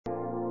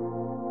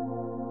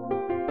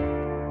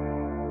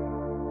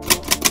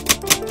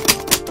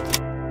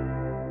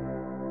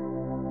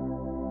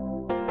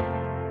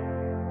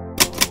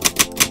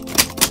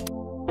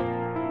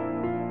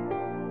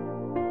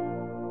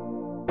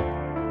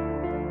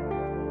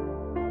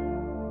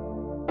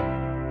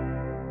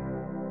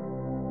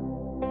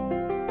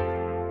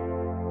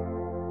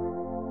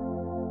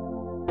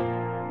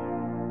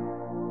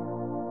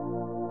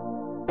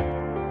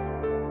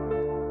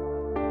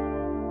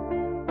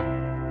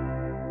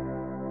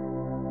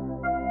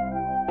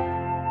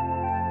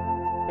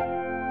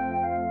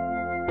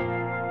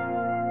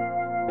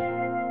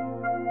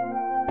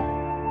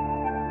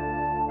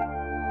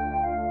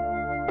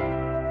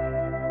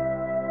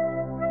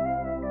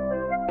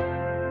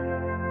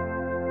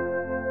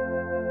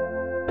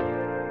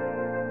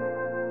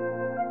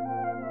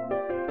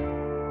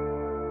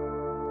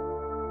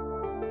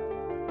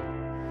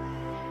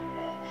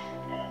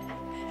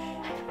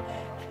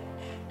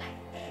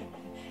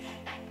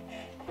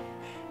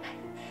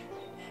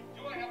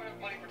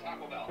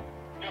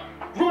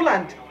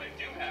Roland.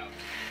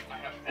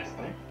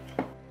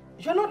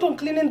 You're not done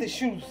cleaning the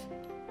shoes.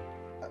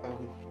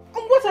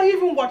 And what are you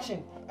even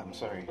watching? I'm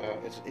sorry.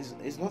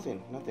 It's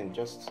nothing.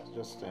 Just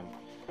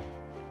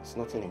it's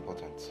nothing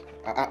important.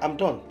 I'm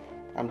done.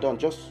 I'm done.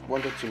 Just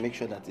wanted to make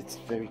sure that it's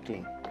very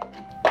clean.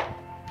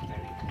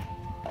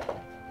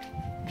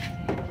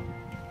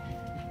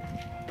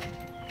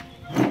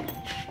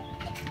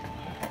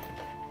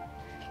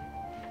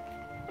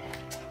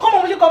 Come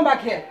on, will you come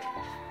back here?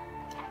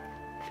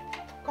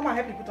 Come on,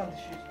 help me put on the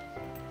shoes.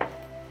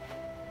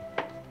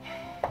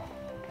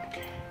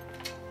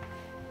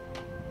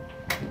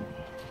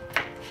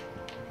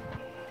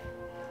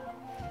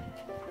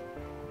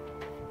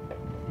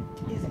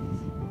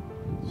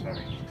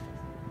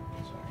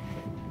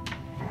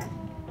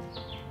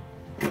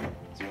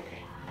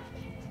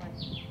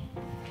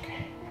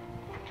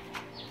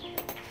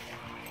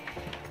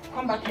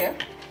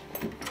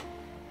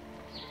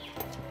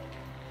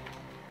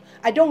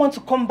 I don't want to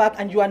come back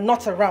and you are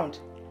not around.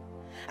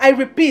 I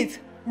repeat,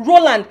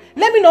 Roland,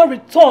 let me not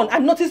return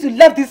and notice you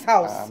left this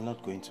house. I'm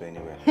not going to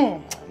anywhere.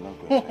 I'm not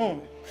going to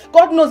anywhere.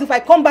 God knows if I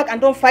come back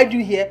and don't find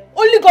you here,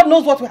 only God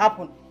knows what will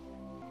happen.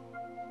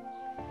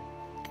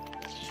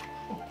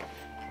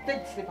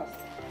 Take the slippers.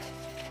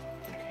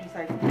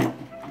 Inside.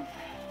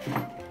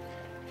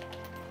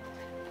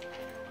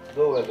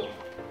 Go where though?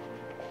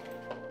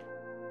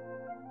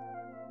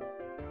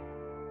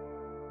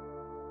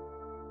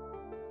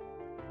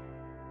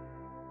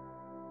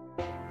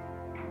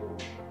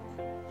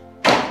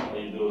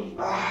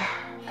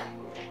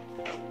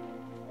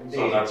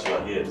 So that's you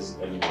are here this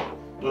early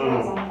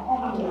morning.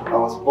 I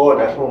was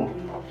bored at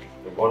home.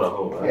 You're bored at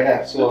home, right?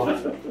 Yeah, so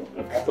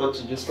I thought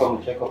to just come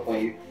and check up on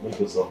you. Make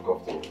yourself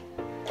comfortable.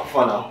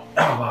 For now.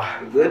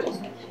 You good?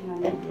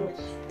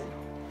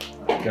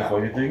 Careful,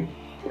 anything?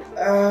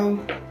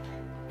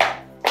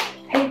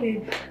 Hey,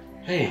 babe.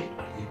 Hey,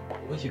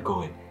 where are you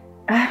going?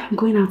 I'm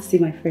going out to see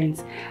my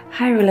friends.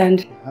 Hi,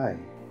 Roland. Hi. Are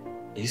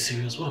you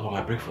serious? What about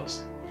my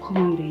breakfast? Come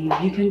on, babe.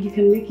 You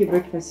can make your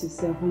breakfast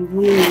yourself. I'm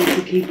running out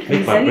to keep.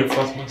 Make my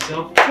breakfast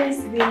myself?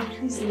 Yes, babe.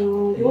 Please,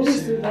 no. You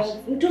always do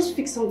that. Just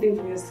fix something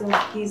for yourself,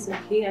 please.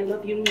 Okay? I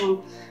love you,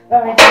 Mom.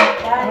 Alright,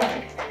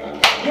 bye.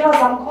 Girls,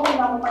 I'm calling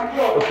on my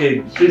door.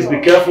 Okay, please be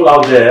careful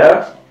out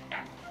there.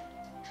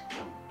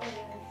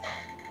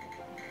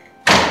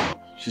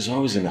 She's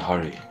always in a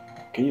hurry.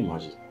 Can you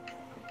imagine?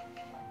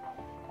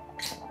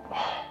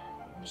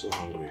 I'm so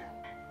hungry.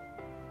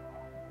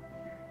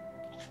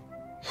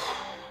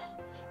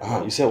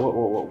 You said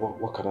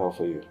what can I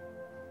offer you?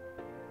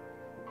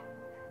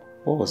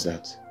 What was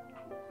that?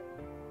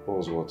 What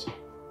was what?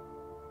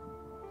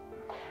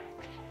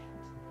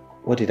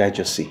 What did I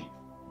just see?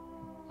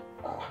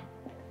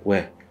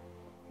 Where?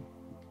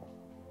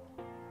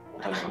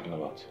 What are you talking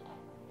about?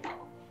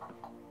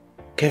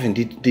 Kevin,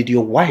 did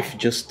your wife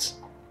just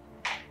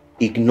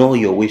ignore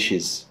your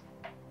wishes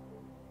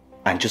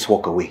and just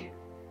walk away?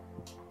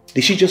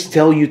 Did she just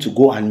tell you to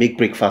go and make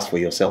breakfast for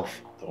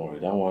yourself? Don't worry,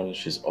 that one,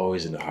 she's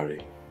always in a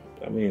hurry.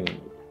 I mean,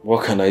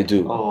 what can I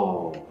do?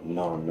 Oh,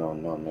 no.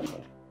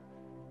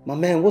 My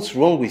man, what's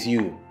wrong with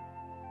you?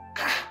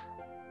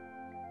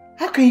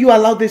 How can you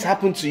allow this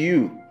happen to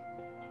you?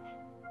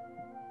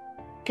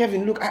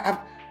 Kevin, look,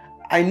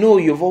 I know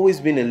you've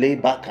always been a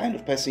laid-back kind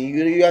of person.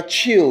 You are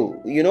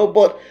chill,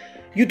 but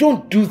you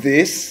don't do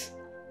this.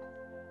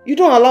 You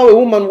don't allow a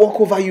woman walk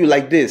over you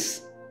like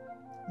this.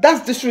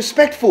 That's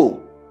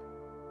disrespectful.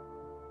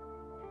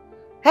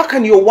 How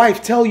can your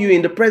wife tell you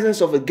in the presence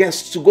of a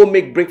guest to go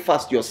make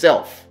breakfast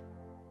yourself?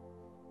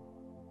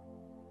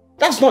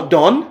 That's not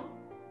done.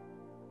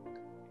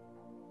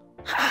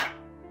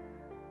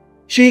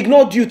 She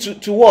ignored you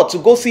to what? To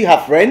go see her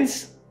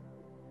friends?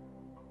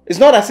 It's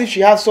not as if she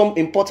has some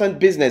important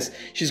business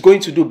she's going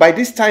to do. By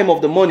this time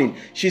of the morning,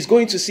 she's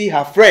going to see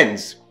her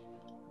friends.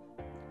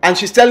 And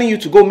she's telling you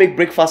to go make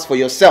breakfast for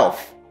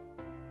yourself.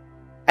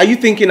 Are you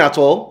thinking at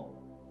all?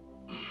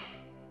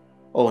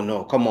 Oh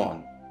no, come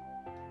on.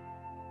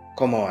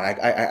 Come on,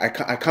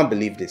 I can't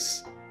believe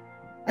this.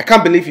 I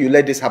can't believe you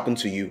let this happen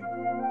to you.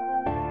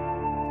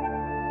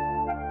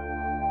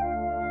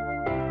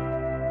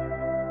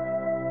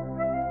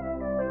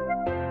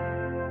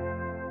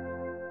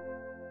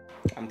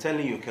 I'm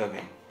telling you,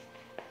 Kelvin,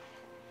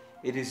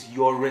 it is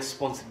your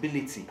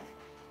responsibility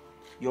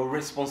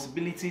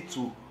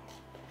to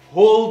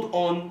hold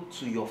on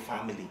to your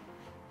family,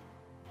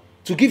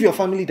 to give your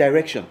family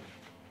direction.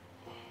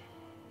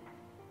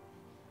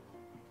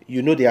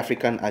 You know the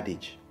African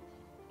adage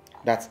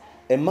that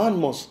a man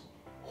must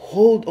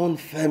hold on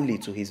firmly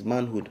to his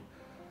manhood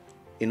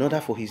in order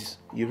for his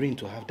urine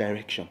to have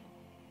direction.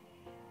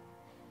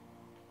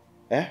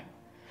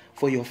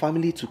 For your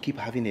family to keep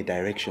having a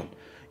direction,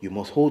 you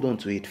must hold on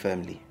to it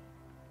firmly.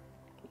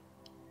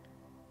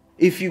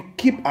 If you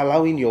keep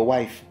allowing your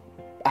wife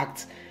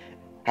act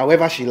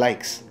however she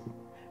likes,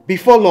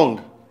 before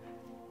long,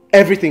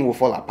 everything will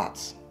fall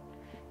apart.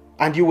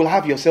 And you will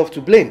have yourself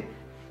to blame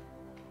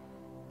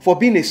for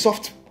being a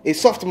soft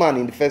man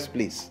in the first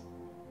place.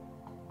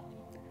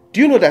 Do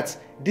you know that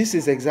This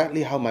is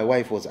exactly how my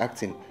wife was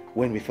acting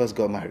when we first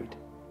got married.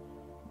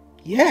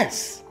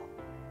 Yes.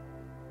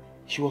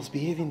 She was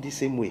behaving the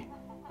same way.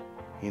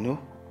 You know?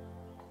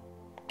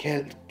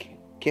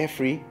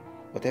 Carefree,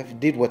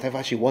 did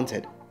whatever she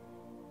wanted.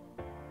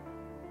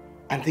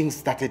 And things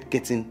started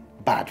getting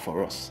bad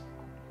for us.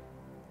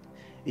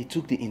 It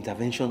took the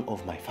intervention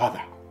of my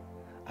father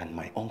and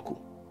my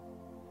uncle,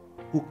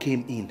 who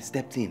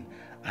stepped in,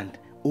 and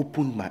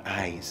opened my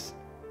eyes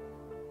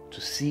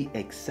to see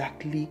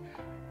exactly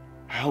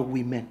how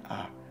women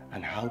are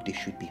and how they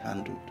should be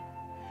handled.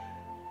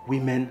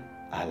 Women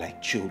are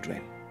like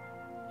children.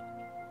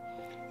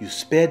 You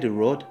spare the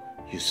rod,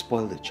 you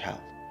spoil the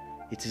child.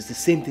 It is the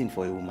same thing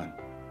for a woman.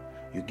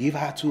 You give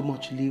her too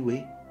much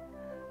leeway,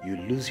 you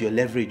lose your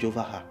leverage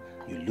over her,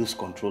 you lose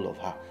control of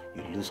her,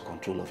 you lose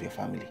control of your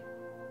family.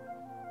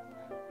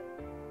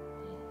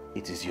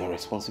 It is your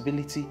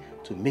responsibility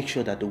to make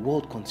sure that the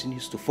world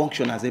continues to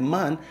function. As a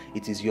man,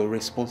 it is your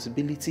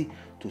responsibility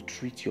to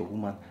treat your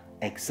woman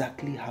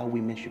exactly how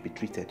women should be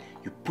treated.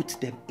 You put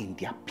them in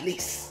their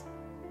place.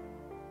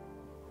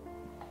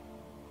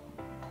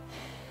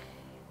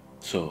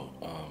 So,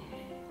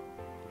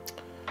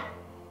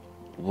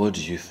 what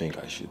do you think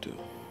I should do?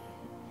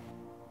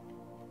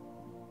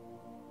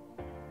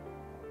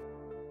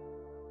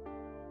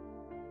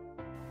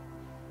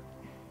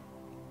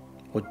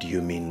 What do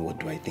you mean, what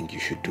do I think you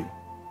should do?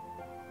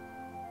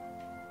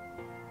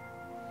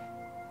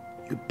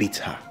 You beat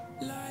her.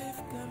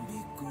 Life can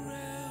be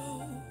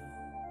cruel.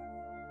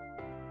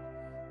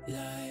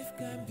 Life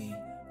can be.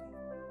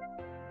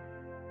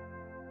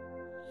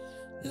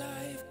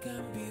 Life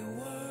can be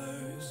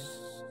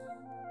worse.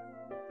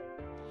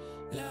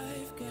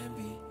 Life can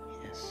be.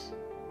 Yes.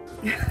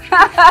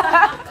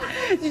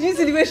 Did you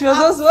see the way she was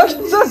just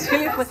watching? Just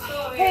really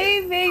funny.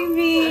 Hey,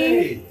 baby.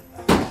 Hey.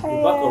 You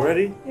back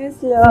already?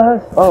 Yes,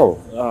 love. Oh,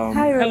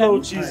 Hi,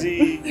 hello,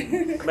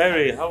 Cheesy.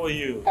 Mary, how are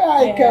you?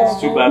 Hi, It's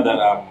too bad that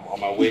I'm on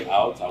my way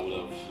out. I would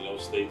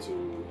have, stayed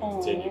to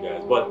entertain you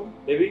guys.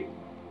 But, baby,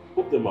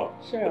 hook them up.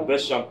 Sure. The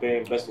best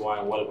champagne, best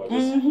wine, whatever.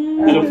 Just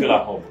let them feel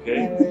at home,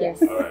 okay?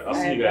 Yes. All right, I'll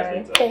see you guys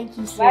later. Thank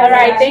you so All much.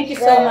 right, thank you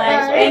so much.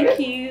 Bye. Thank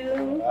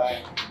you.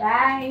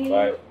 Bye. Bye.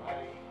 Bye.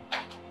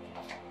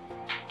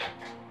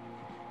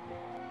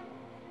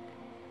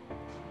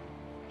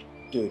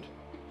 Dude,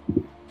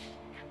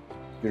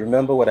 you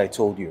remember what I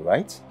told you,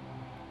 right?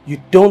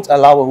 You don't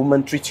allow a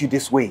woman treat you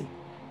this way.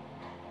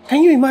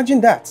 Can you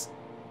imagine that?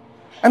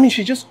 I mean,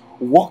 she just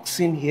walks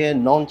in here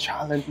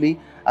nonchalantly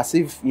as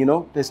if,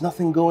 there's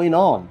nothing going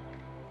on.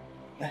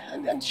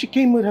 And she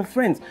came with her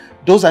friends.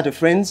 Those are the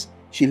friends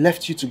she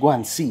left you to go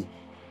and see.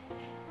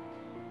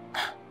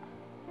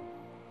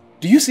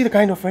 Do you see the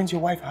kind of friends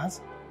your wife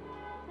has?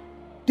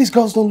 These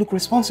girls don't look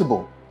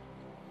responsible.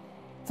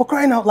 For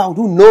crying out loud,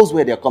 who knows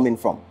where they're coming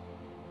from?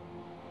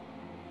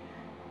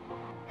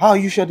 How are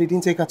you sure they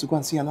didn't take her to go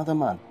and see another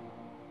man?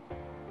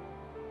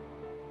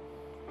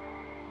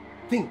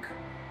 Think.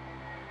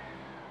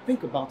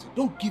 Think about it.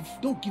 Don't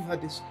give her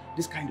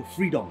this kind of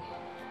freedom.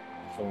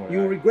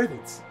 You'll regret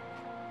it.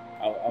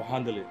 I'll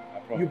handle it, I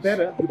promise.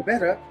 You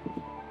better.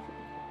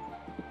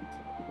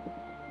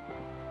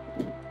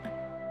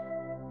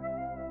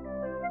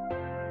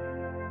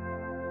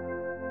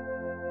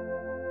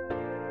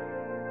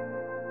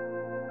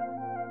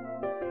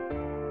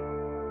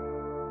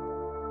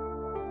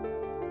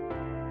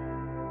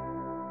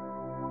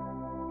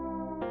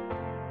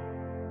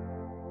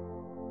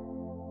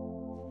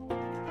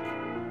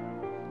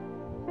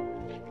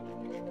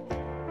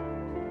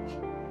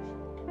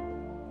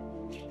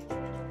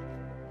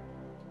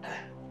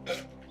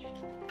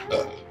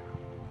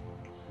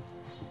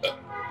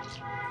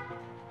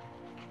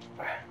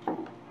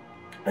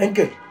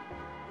 Uncle,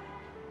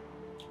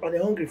 are they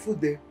hungry?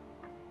 Food there?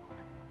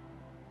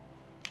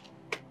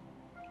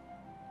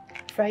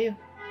 Frayo,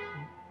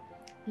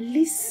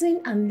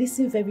 listen and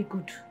listen very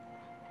good.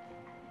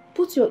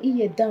 Put your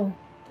ear down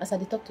as I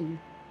talk to you.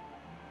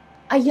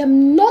 I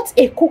am not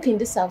a cook in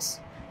this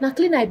house. Now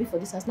clean I be for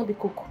this house, not be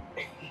cook.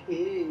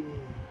 Hey.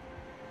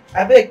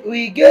 I beg,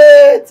 we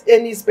get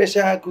any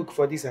special cook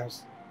for this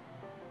house?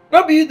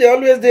 Not be you, they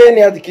always there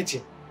near the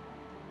kitchen.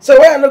 So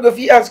why I not go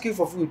ask you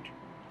for food?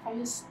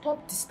 You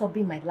stop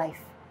disturbing my life.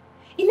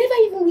 It never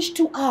even reached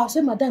 2 hours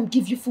when madam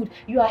give you food.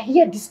 You are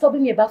here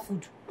disturbing me about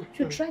food.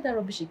 You try that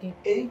rubbish again.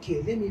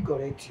 Okay, let me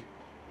correct you.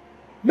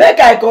 Make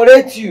I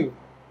correct you.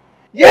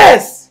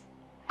 Yes!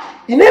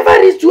 It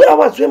never reached 2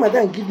 hours when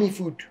madam give me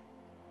food.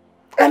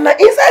 And now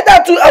inside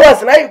that 2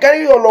 hours, now you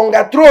carry your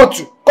longer throat.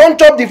 Come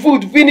chop the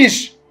food,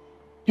 finish.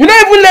 You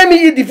don't even let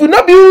me eat the food.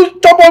 Not be you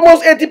chop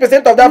almost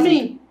 80% of that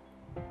food.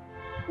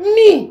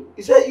 Me?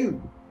 Is that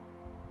you?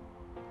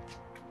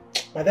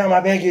 Madam, I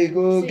beg you,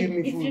 go give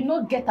me food. If you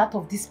not get out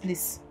of this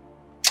place,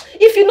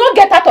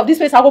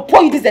 I will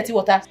pour you this dirty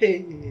water.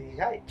 Hey,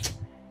 hi.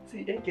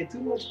 See, okay, too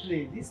much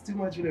play. This too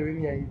much play with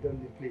me and you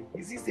don't play.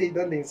 You see, say you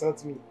don't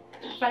insult me.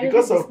 Frayo,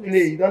 because of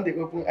play, you don't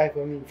open eye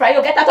for me.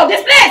 Frayo, get out of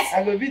this place!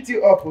 I will beat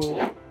you up,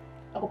 oh.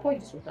 I will pour you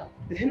this water.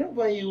 They not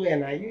burn you when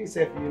you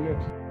yourself, you know.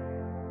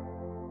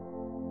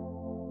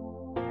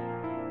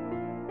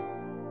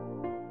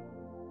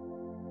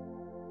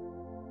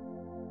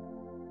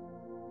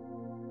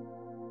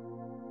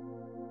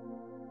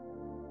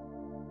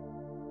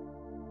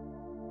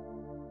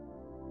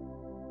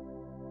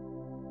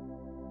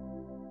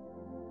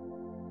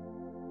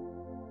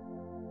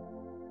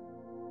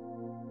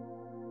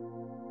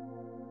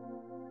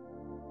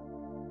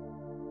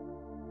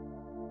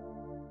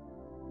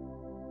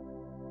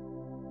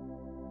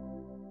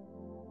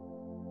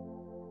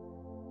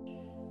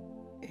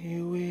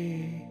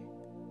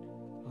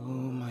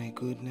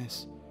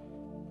 goodness.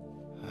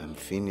 I'm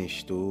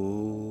finished.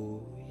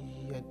 Oh,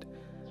 I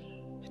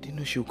didn't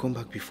know she would come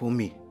back before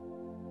me.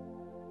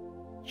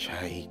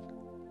 Chai,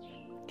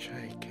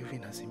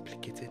 Kevin has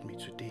implicated me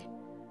today.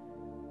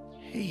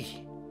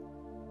 Hey.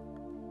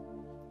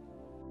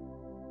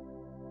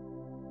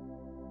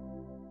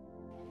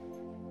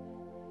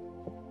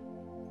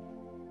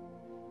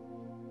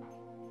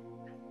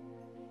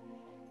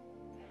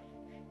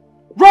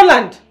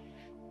 Roland!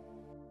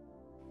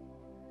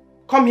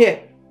 Come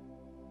here.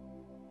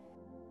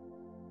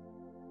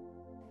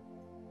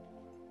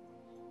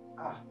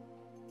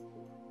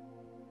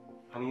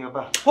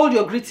 Hold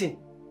your greeting.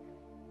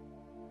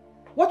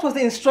 What was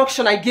the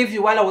instruction I gave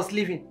you while I was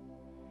leaving?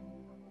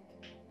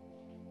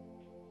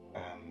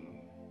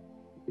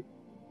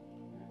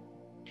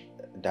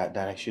 That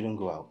I shouldn't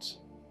go out.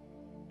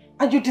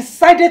 And you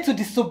decided to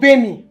disobey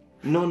me?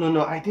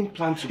 No, I didn't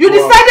plan to You go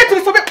out. decided to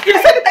disobey me? You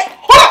decided to...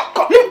 Hold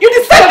on! You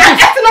decided I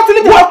asked you not to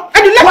leave the house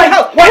and you left my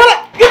house!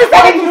 Roland, you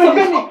decided to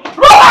disobey me!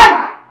 Roland!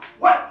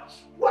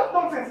 What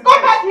nonsense?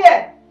 Come back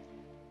here!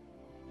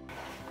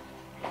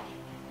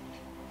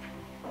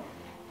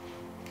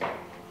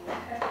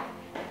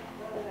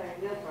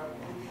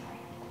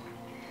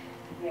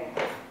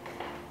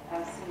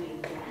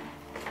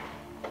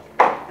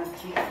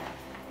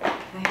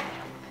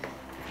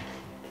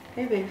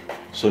 Hey, babe.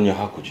 Sonia,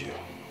 how could you?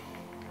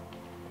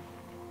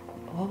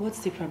 Well, what's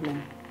the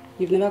problem?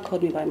 You've never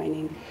called me by my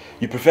name.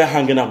 You prefer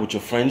hanging out with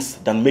your friends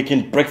than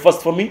making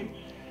breakfast for me?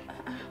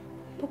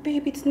 But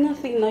babe, it's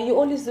nothing now. You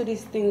always do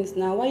these things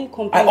now. Why are you I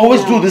complaining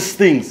always now? do these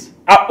things.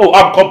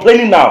 I'm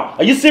complaining now.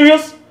 Are you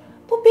serious?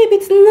 But babe,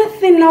 it's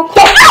nothing now.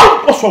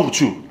 What's wrong with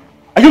you?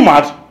 Are you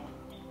mad?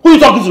 Who are you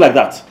talking to like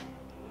that?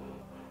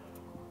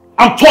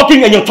 I'm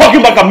talking and you're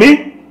talking back at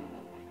me?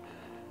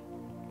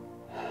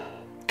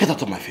 Get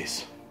out of my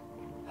face.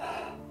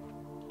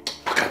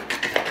 Get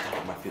out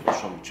of my face.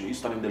 What's wrong with you? Are you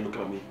standing there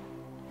looking at me?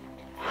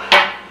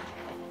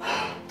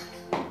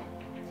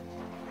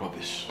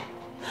 Rubbish.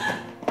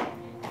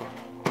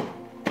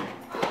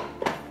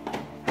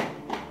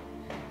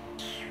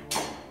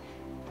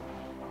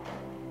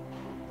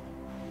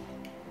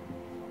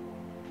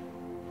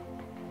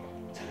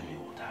 Telling me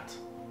all that.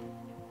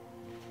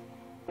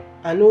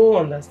 I no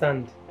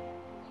understand.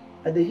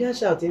 I dey hear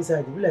shout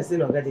inside. You be like say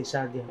no oga dey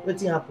shout there.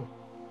 Wetin happen?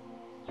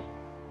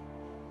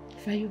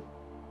 Fayo,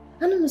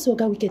 I don't know so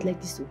oga wicked like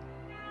this.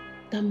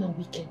 That man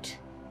wicked.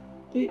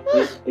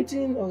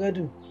 Wetin oga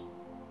do?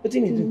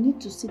 Wetin he You do?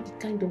 need to see the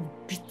kind of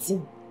beating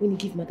when he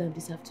give madam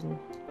this afternoon.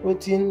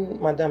 Wetin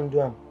madam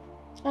do am?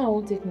 I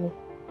won't take no.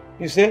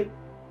 You say?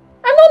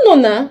 I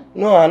don't know now.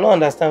 No, I no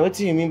understand.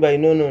 Wetin you mean by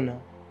no now?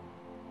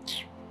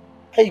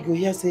 How you go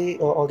hear say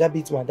oga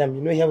beat madam?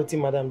 You know hear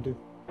wetin madam do?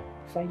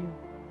 Fayo,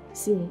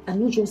 see, I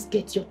no just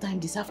get your time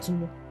this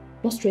afternoon.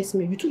 Don't stress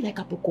me. You too like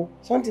apoko.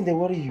 Something dey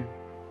worry you.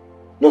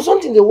 No,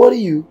 something dey worry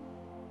you.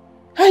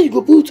 How you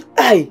go put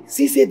eye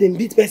see say dem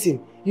beat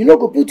person? You no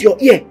go put your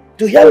ear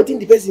to hear wetin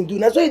the person do.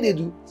 Na so they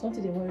do.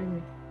 Something dey worry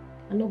me.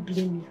 I no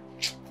blame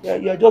you.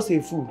 You are just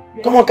a fool.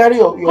 Come on, carry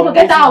your Come on,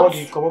 get out.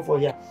 body comot for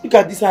here. Look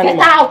at this animal.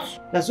 Get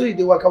out! Na so you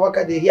dey waka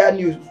waka dey hear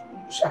news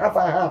half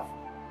and half.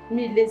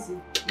 Me lazy.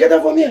 Get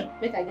out from here.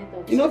 Make I get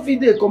out. You no fit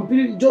dey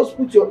complete, just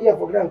put your ear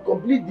for ground,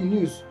 complete the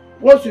news.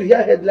 Once you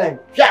hear headline,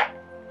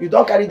 you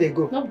don carry dey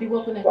go. Not be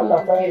weapon I One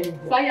na fire you.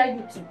 Fire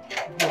you too.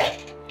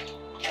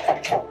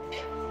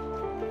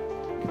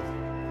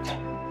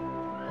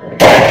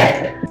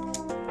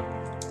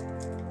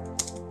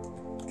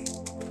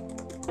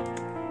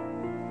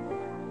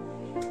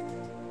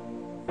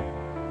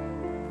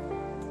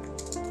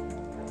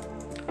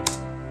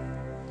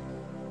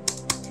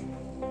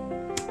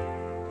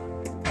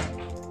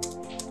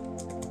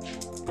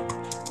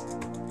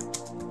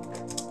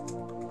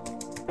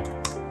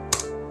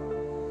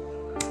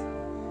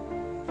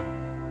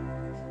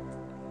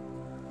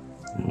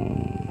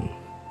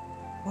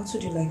 What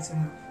would you like to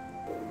have?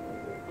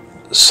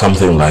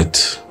 Something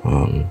light.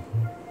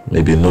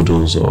 Maybe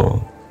noodles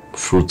or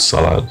fruit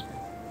salad.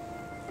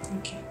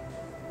 Okay.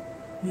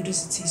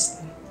 Noodles it is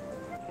then.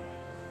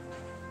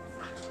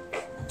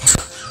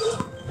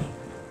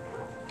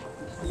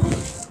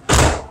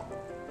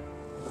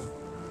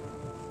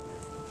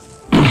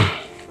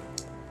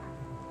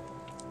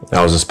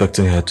 I was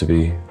expecting her to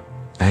be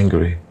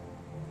angry.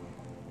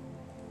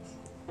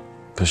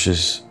 But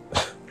she's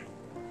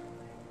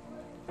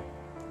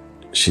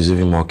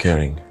even more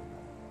caring.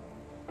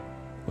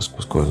 What's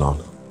going on?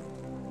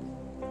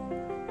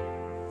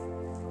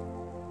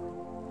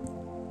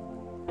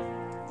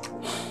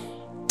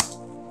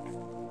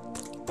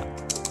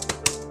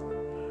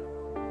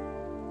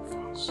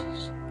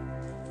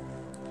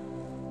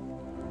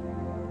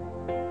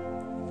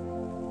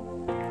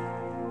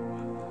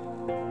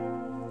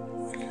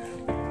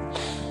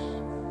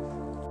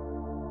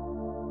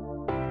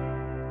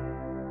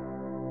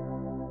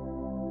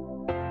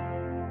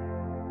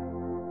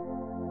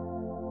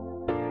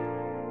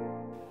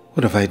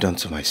 What have I done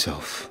to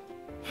myself?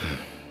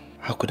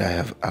 How could I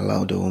have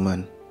allowed a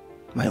woman,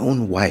 my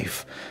own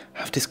wife,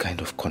 have this kind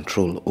of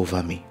control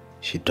over me?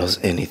 She does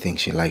anything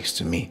she likes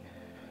to me.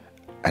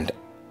 And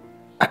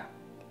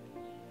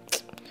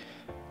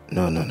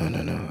No.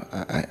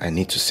 I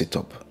need to sit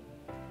up.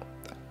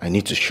 I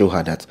need to show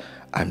her that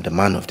I'm the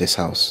man of this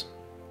house.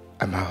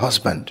 I'm her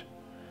husband.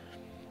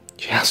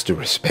 She has to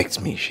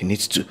respect me. She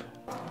needs to...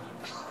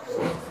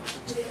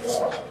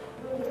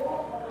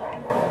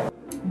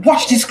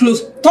 Wash these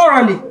clothes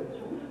thoroughly.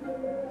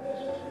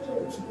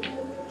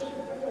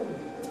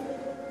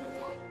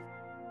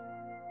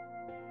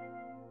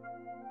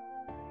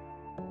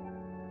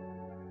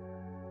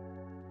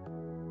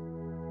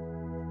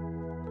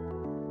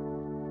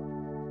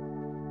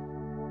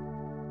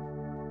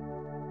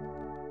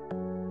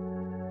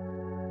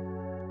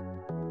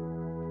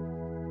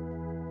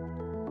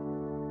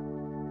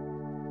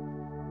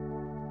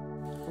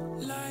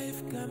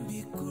 Life can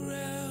be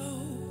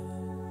cruel.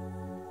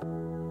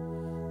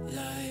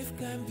 Life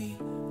can be.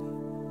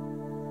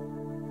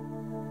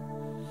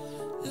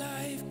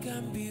 Life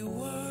can be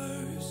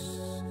worse.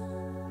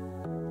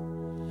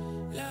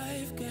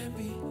 Life can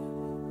be.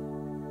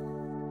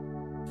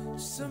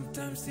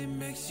 Sometimes it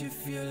makes you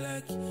feel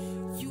like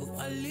you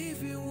are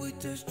living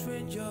with a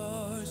stranger.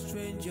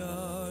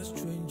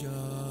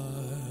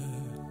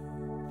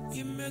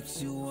 It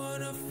makes you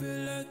wanna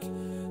feel like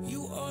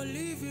you are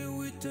living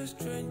with a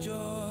stranger.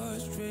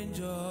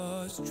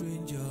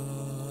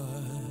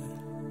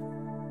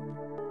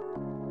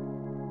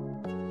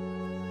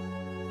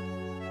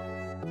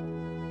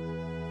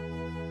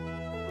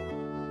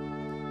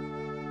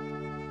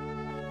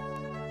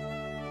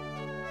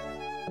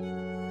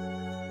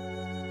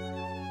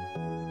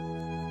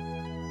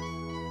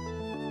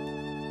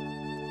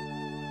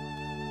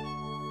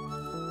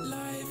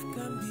 Life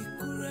can be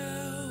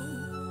cruel.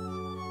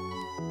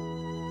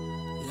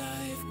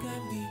 Life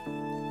can be.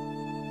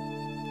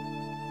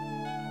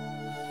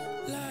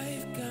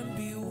 Life can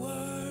be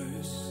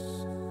worse.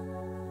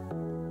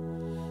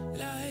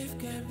 Life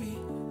can be.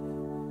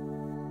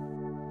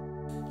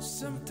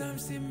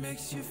 Sometimes it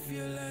makes you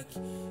feel like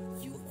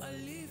you are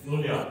living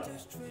with a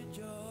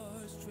stranger.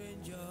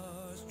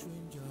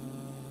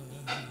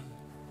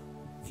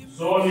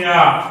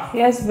 Sonia!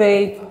 Yes,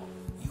 babe.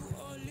 You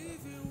are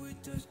living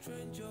with a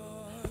stranger.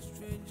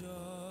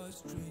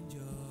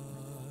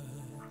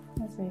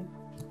 Yes, babe.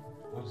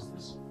 What is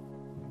this?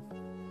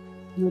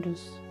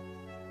 Noodles.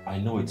 I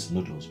know it's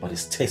noodles, but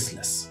it's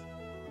tasteless.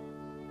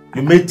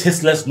 You made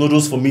tasteless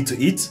noodles for me to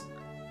eat?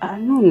 I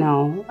know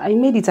now. I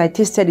made it, I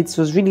tasted it, it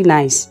was really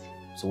nice.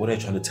 So what are you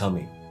trying to tell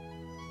me?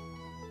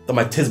 That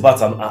my taste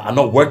buds are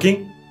not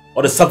working?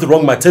 Or there's something wrong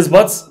with my taste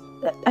buds?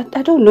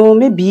 I don't know,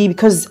 maybe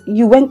because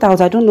you went out,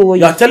 I don't know what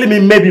You're telling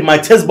me maybe my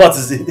taste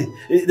buds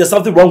there's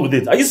something wrong with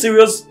it. Are you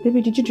serious?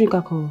 Baby, did you drink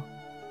alcohol?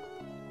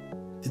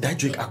 Did I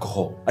drink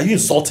alcohol? Are you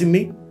insulting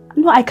me?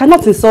 No, I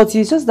cannot insult you,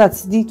 it's just that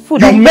the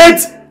food... You made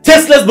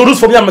tasteless noodles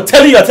for me. I'm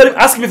telling you,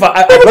 asking me if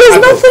I... Baby, there's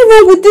nothing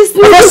wrong with this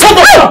noodles.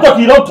 Stop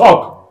talking, you don't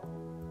talk.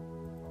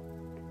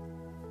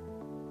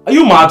 Are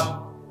you mad?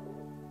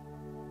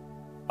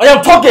 I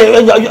am talking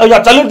and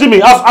you're challenging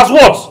me. As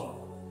what?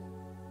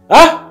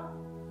 Huh?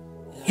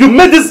 You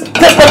made this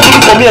tasteless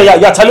noodles for me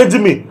and you're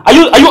challenging me. Are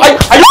you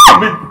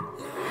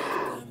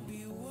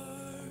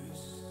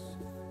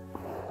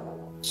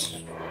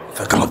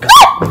come on.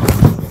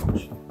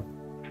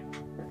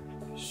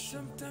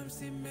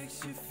 Sometimes it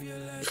makes you feel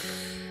like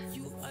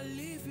you are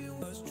living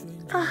with a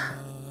stranger.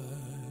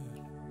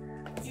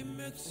 It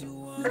makes you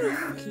wanna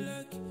feel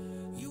like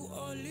you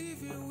are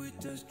living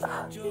with a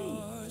stranger.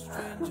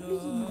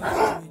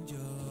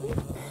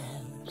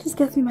 Please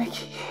get me my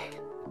key.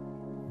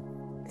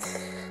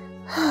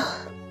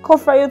 Call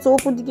Fryo to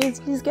open the gates.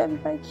 Please get me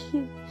my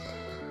key.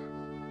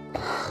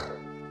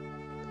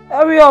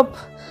 Hurry up.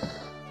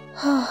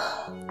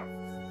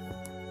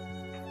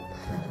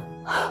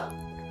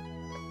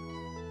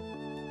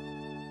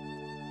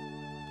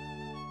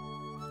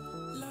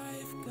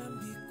 Life can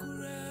be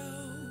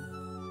cruel.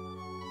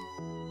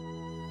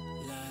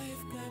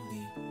 Life can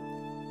be.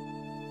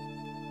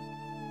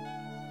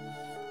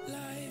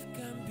 Life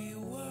can be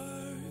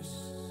worse.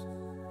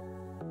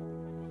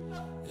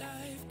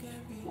 Life can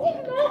be.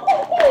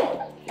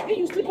 Hey,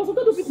 you sleep also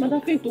don't beat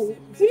Madam Faint. We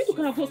need to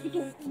come to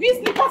hospital. We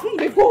sleep as soon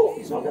as they go.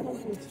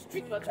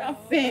 Beat Madam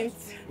Faint.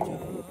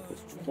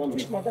 Don't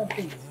beat Madam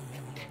Faint.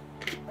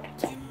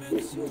 It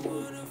makes you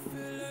wanna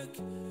feel like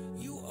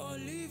you are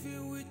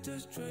living with a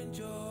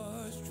stranger.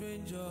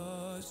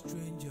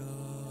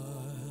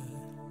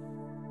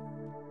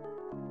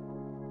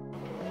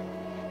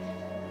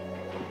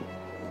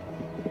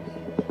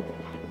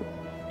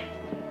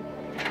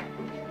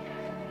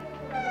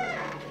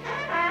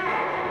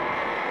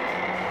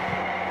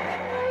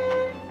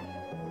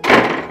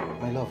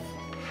 My love.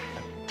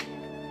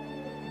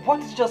 What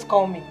did you just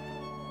call me?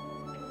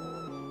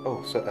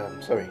 Oh, so,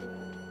 sorry.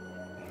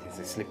 It's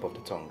a slip of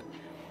the tongue.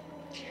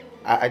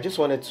 I just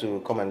wanted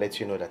to come and let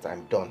you know that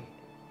I'm done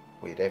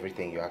with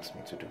everything you asked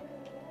me to do.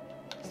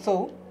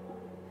 So?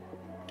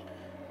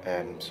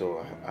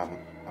 So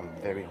I'm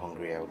very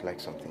hungry. I would like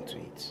something to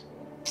eat.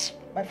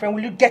 My friend,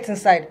 will you get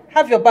inside?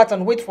 Have your bath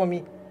and wait for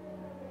me.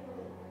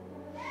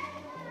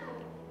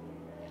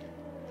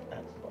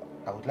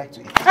 I would like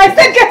to eat. I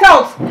said get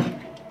out!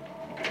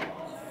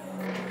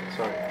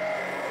 Sorry.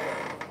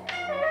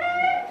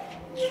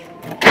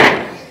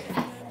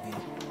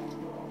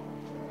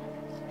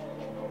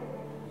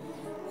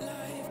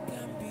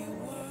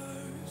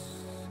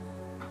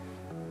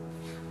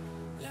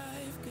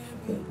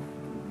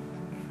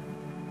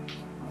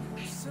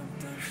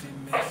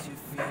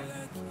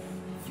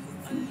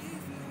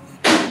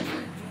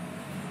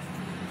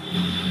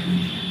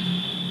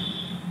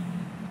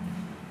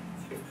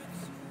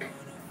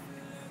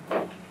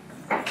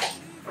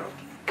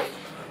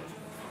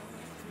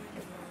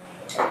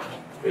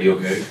 Are you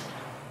okay?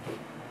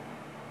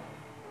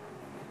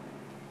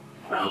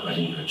 I hope I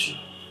didn't hurt you.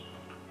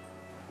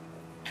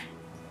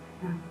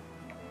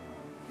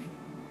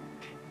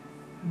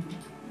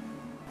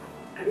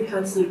 Have you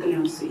had something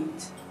else to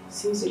eat?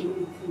 Since you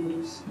don't eat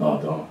noodles.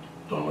 No,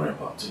 don't worry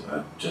about it.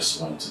 I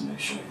just wanted to make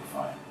sure you're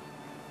fine.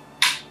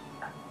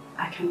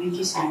 I can make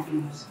you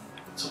something else.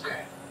 It's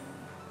okay.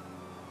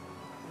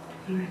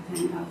 Alright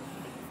then,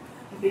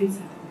 I've been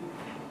sad.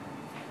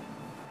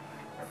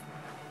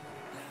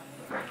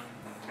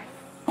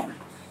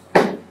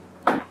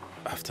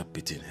 After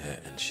beating her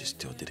and she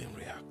still didn't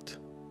react.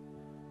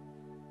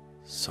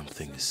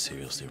 Something is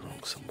seriously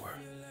wrong somewhere.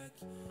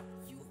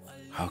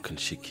 How can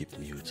she keep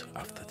mute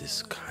after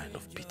this kind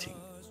of beating?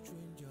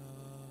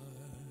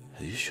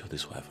 Are you sure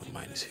this wife of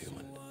mine is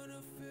human?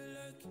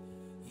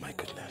 My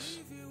goodness.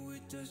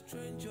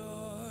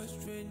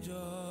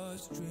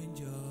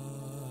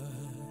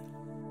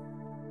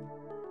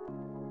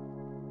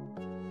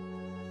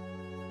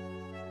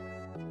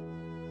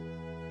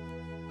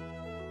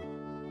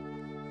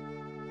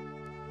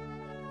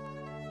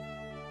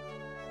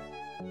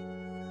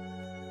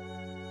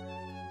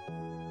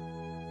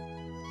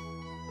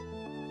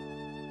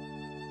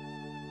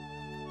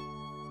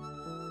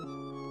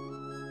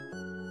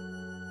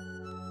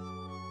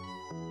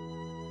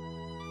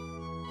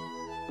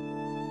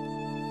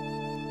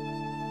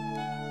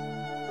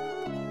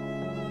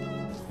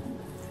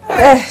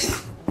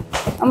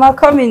 I'm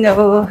coming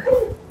now.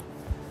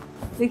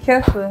 Be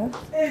careful.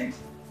 Hey.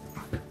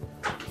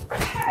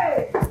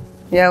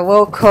 You're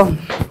welcome.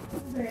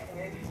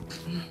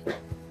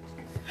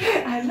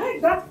 I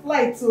like that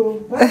flight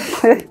too.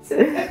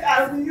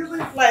 I'll be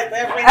using flight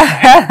every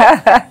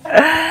time.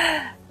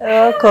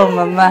 Welcome,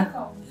 Mama.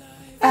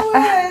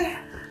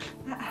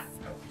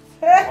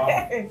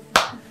 Hey,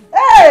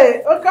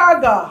 hey,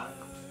 Okaga,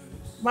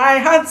 my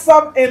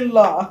handsome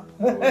in-law.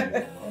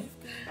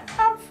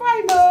 I'm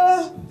fine,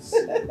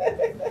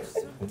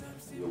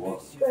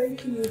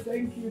 Thank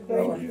you.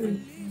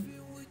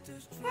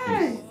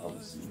 Hey.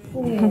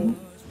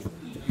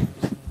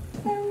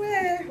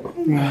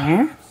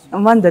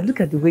 Amanda, look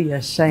at the way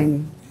you're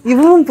shining. You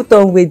won't put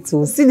on weight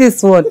too. See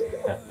this one.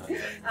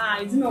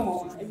 It's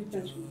normal.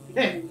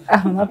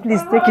 Mama,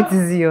 please take it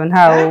easy on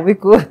her. We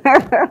go.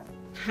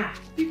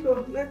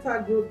 Pico, let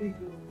her grow big.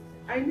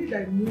 I need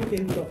a new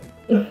in-law.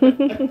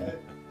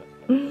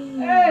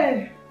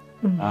 Hey.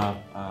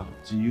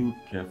 Do you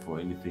care for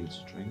anything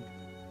to drink?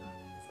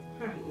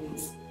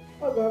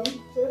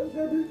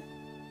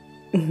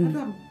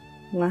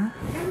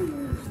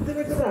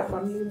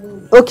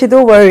 Okay,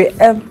 don't worry.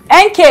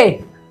 NK!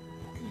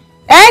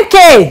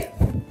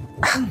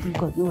 Oh my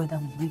God, no other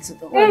moment.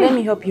 Let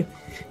me help you.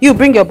 You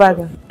bring your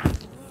bag.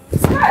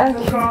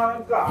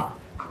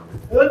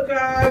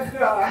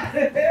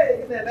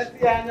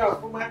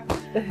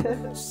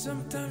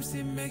 Sometimes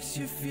it makes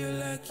you feel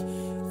like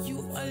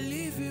you are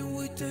living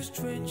with a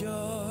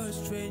stranger.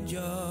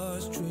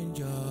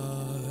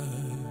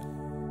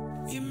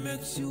 It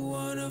makes you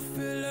wanna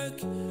feel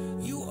like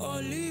you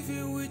are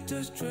living with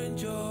a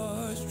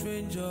stranger.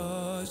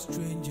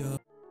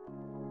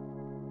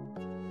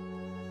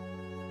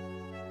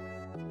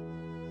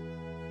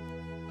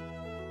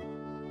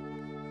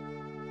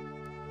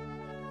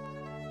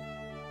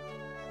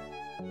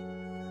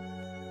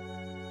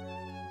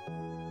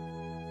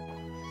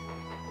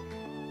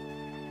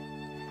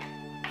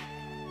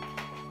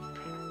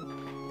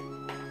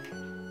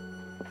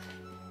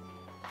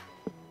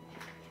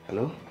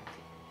 Hello?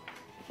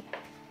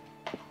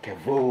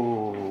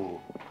 Kevo,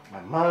 my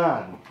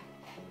man.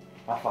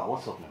 Alpha,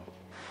 what's up now?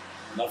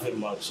 Nothing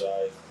much.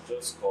 I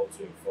just called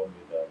to inform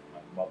you that my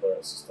mother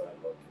and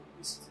sister-in-law came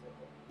visiting.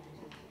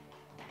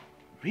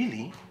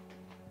 Really?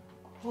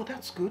 Oh,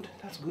 that's good.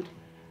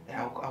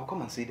 I'll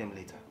come and see them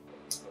later.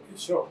 Okay,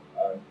 sure.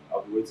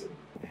 I'll be waiting.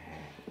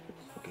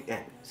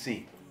 Okay,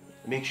 see,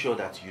 make sure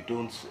that you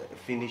don't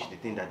finish the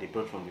thing that they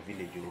brought from the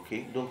village,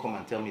 okay? Don't come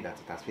and tell me that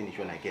it has finished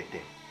when I get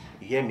there.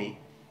 You hear me?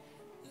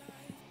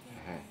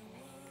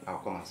 I'll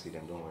come and see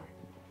them, don't worry.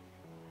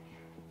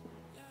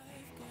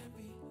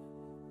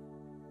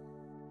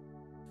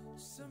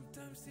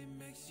 Sometimes it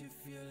makes you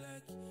feel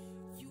like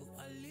you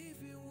are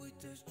living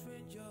with a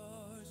stranger.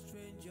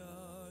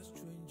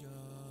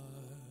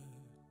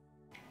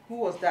 Who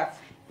was that?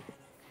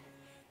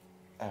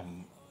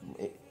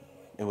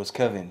 It was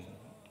Kevin.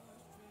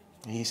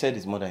 He said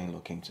his mother-in-law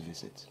came to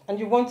visit. And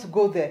you want to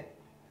go there?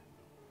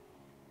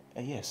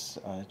 Yes,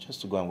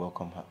 just to go and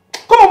welcome her.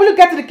 Come Come on, will you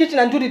get to the kitchen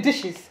and do the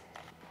dishes?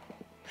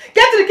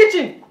 Get to the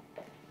kitchen!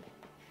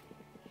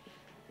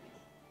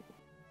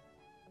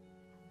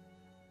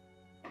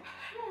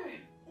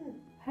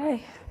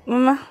 Hi,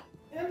 Mama.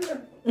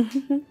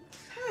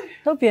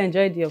 Hope you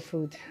enjoyed your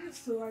food.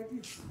 Yes, so I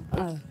did.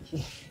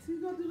 Okay. See,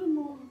 I didn't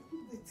know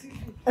the TV.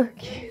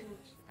 Okay.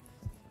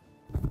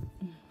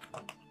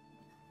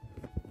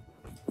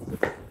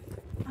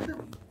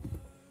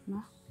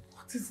 Ma?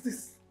 What is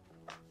this?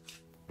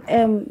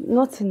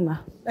 Nothing, Ma.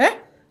 Eh?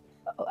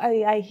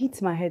 I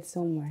hit my head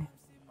somewhere.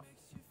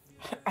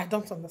 I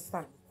don't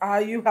understand.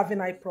 Are you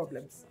having eye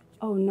problems?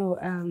 Oh no,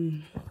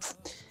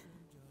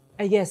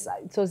 yes,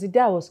 it was the day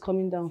I was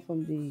coming down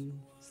from the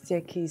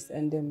staircase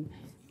and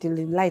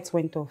the lights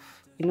went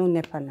off. You know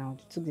NEPA now,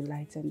 they took the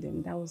lights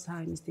and that was how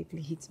I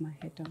mistakenly hit my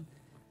head on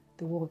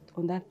the wall,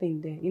 on that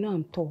thing there. You know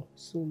I'm tall,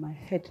 so my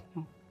head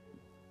now.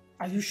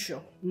 Are you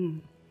sure?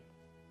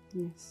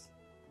 Yes.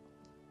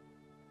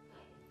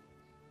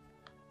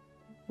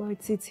 Well,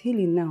 it's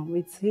healing now.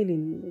 It's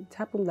healing. It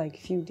happened like a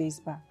few days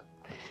back.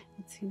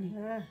 It's healing.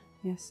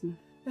 Yes, ma'am.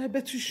 I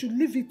bet you should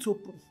leave it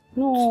open.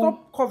 No.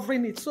 Stop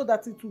covering it so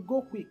that it will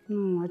go quick.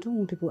 No, I don't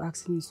want people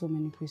asking me so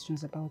many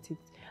questions about it.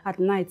 At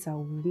night, I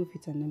will remove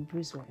it and then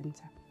breeze will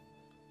enter.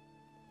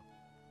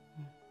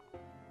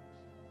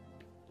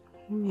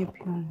 Let me help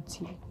you on the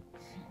TV.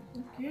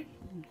 Okay.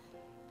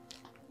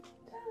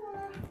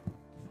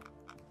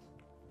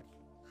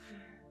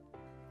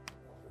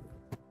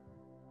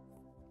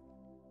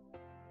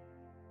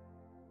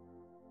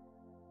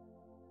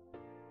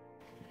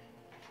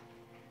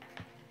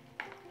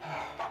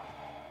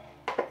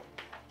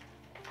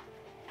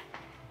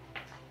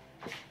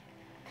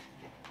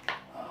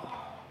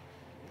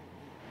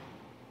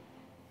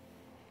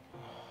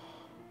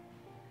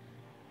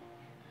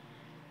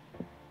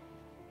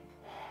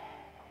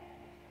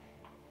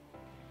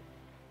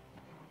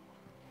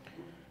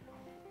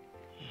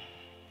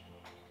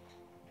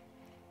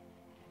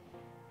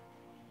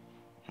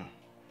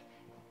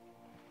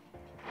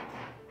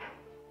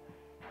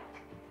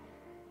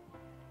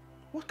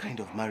 What kind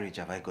of marriage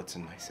have I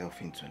gotten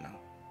myself into now?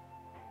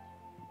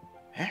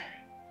 Eh?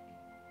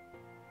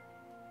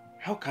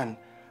 How can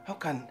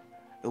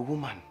a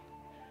woman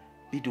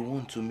be the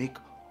one to make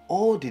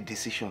all the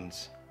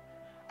decisions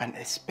and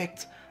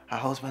expect her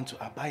husband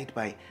to abide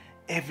by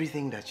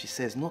everything that she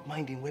says, not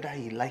minding whether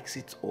he likes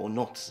it or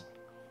not?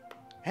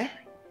 Eh?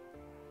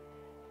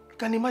 You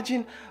can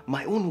imagine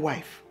my own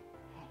wife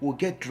will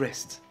get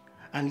dressed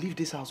and leave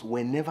this house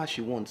whenever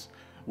she wants,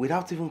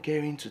 without even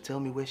caring to tell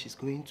me where she's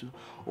going to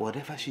or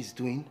whatever she's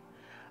doing.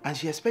 And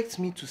she expects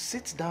me to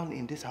sit down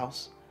in this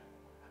house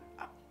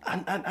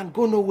and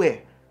go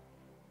nowhere.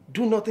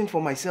 Do nothing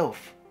for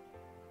myself.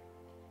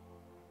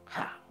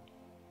 Ha!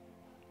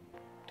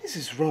 This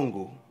is wrong,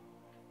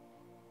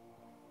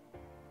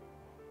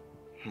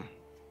 oh.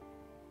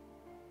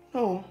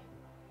 No.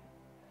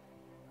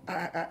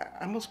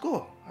 I must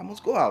go. I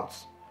must go out.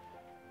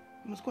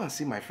 I must go and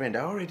see my friend.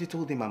 I already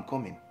told him I'm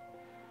coming.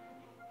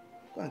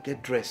 Go and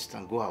get dressed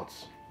and go out.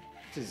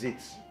 This is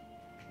it.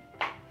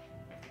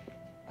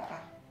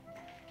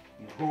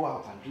 You go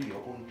out and do your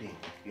own thing.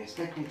 You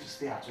expect me to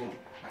stay at home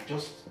and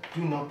just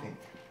do nothing.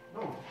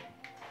 No.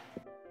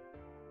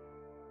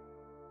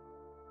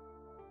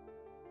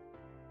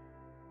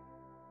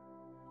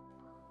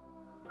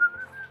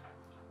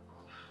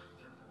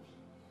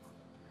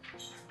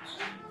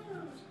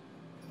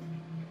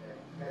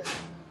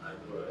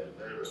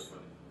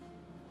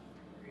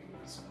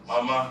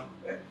 Mama.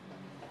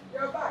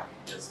 You're back.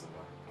 Yes,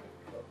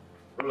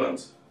 Mama.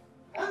 Roland.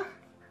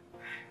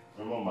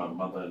 Remember my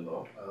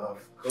mother-in-law? Of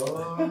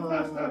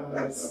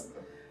course.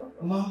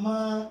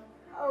 Mama.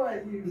 How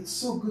are you? It's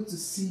so good to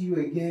see you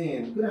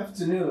again. Good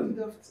afternoon.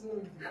 Good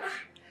afternoon.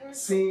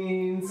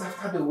 Since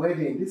after the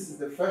wedding, this is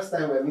the first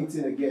time we're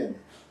meeting again.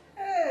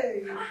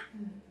 Hey.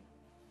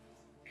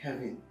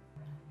 Kevin,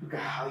 look at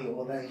how your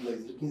mother-in-law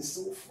is looking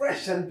so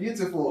fresh and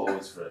beautiful.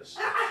 Always fresh.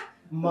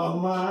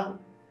 Mama,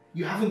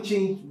 you haven't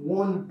changed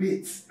one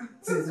bit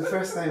since the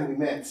first time we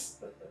met.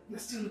 You're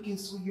still looking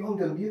so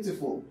young and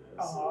beautiful.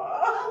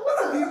 What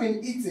have you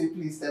been eating?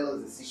 Please tell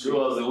us the secret.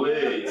 Show us the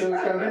way. So we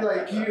can be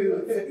like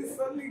you. It's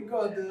only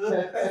God.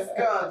 It's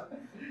God.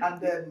 And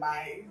then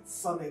my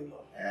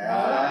son-in-law.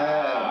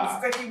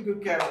 Ah. He's taking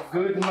good care of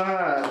me. Good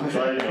man. I'm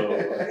trying,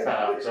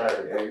 I'm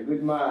trying. Yeah,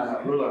 good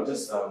man. Roland,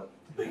 just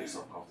make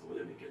yourself comfortable.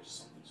 Let me get you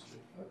something to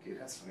drink. Okay,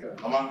 that's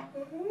fine. Mama,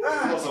 you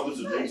want something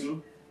to drink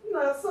too?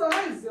 No, so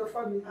how is your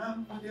family?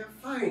 They're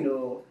fine,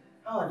 oh.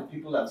 How are the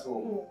people at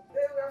home?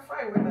 They were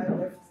fine when I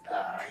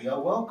left. You're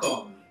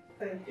welcome.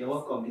 Thank You're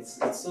welcome. It's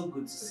so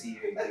good to see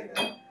you again.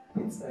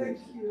 It's Thank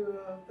good. you.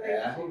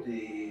 I hope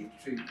the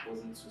trip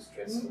wasn't too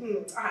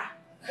stressful.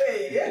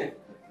 Hey, it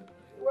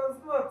was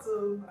not.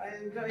 I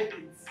enjoyed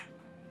it.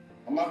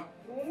 Mama,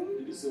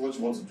 did you say what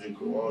you want to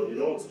drink or you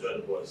don't want to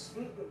join the boys?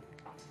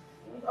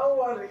 Don't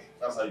worry.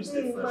 That's how you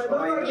stay fresh. My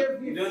daughter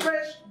gave me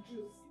fresh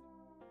juice.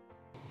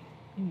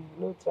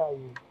 No try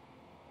you.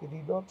 He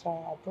did not try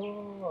at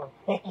all.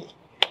 He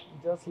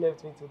just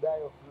left me to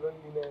die of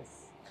loneliness.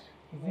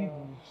 Is it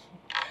good?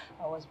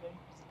 I was very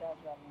busy, that's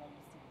why I'm not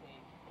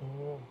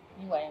visiting.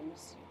 Meanwhile, I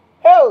miss you.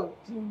 Oh,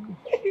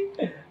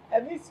 I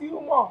miss you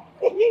more.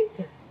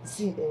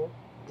 See,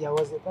 there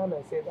was a time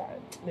I said,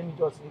 let me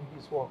just leave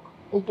this work.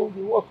 Until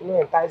the work,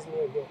 entice me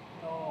again.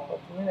 No. But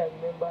when I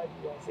remembered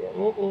you, I said,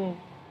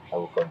 I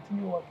will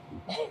continue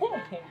working.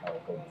 I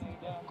will continue.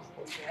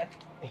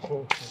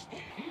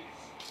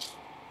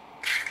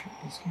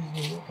 Excuse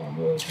me, I can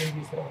go take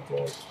this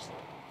round.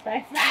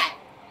 Fine.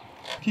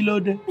 Kilo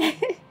de.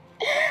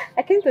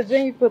 I came to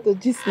join you for the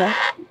gist now.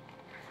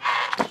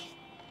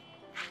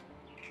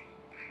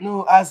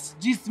 No, as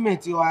gist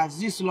mate or as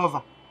gist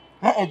lover.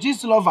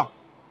 Gist lover.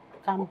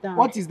 Calm down.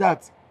 What is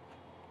that?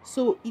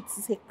 So it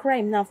is a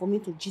crime now for me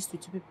to gist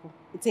with people.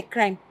 It's a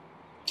crime.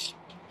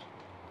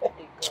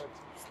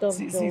 Stop.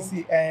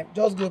 See,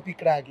 just go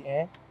pick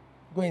rag,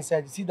 Go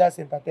inside, see that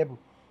center table.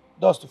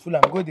 Dust full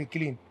and go dey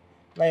clean.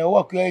 Now your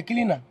work, you're a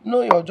cleaner.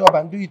 Know your job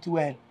and do it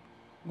well.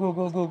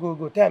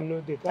 Go. Time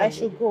no day. I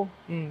should go.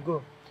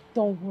 Go.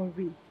 Don't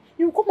worry.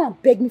 You come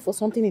and beg me for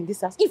something in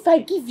this house. If I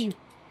give you,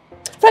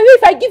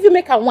 if I give you,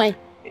 make a wine.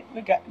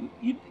 Look at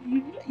you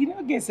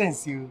don't get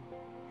sense, you.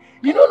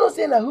 You don't know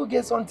say na who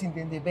get something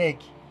then they beg.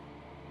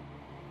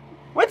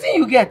 What thing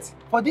you get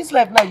for this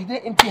life now? You dey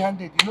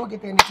empty-handed. You don't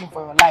get anything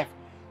for your life.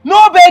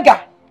 No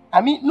beggar.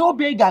 I mean, no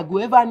beggar go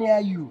ever near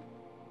you.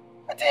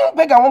 I think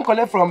beggar won't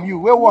collect from you.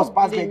 Where was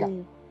past beggar?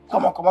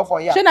 Come on for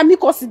here. Shana me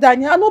consider I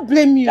don't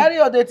blame you. Carry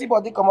your dirty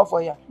body, come up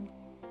for here.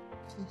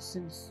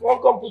 One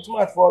come put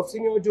mouth for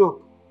senior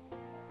joke.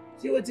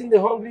 See what's in the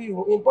hungry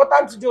you.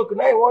 Important joke.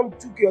 Now you want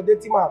to took your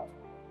dirty mouth.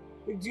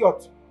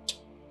 Idiot.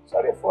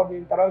 Sorry for the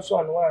interruption.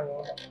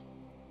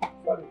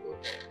 Sorry.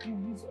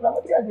 Now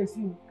what I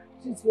see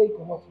since where you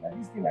come up. Now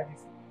this thing like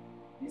this.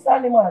 This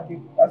animal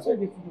that's why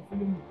they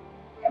follow me.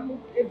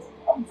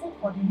 I'm food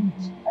for the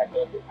rich. I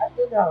told you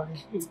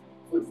already.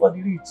 Food for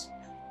the rich.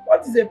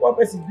 What is a poor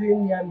person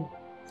doing near me?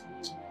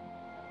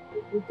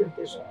 Good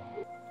temptation.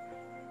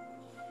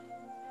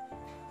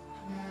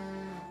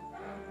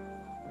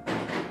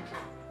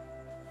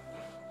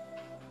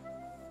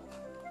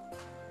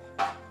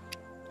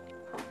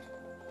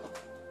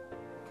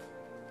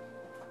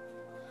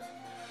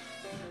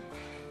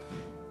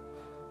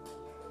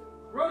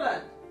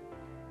 Roland!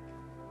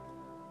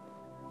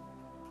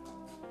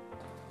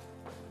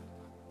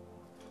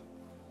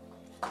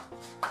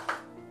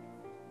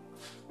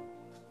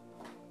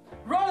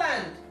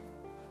 Roland!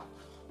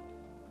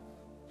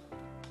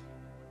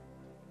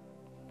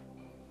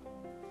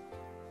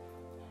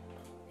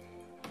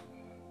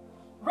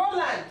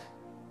 Roland!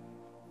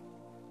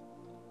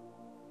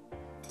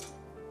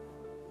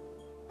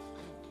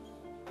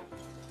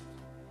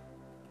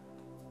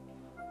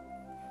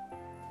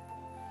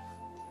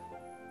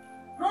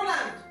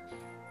 Roland!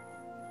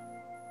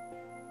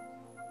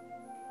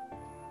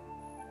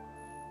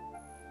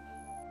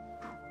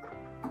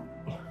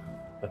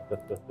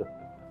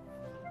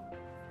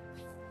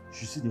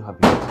 You see how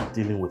I'm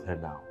dealing with her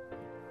now.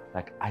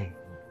 Like I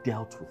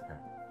dealt with her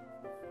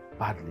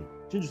badly.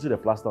 Didn't you see the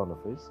plaster on her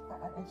face?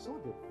 I saw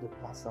the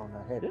plaster on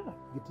her head. Yeah.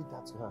 You did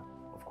that to her.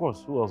 Of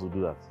course. Who else would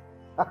do that?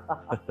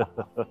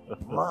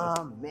 My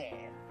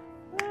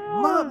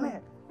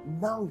man.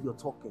 Now you're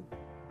talking.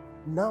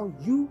 Now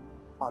you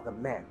are the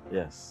man.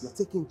 Yes. You're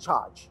taking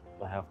charge.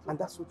 I have to. And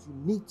that's what you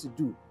need to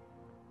do.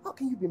 How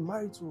can you be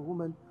married to a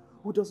woman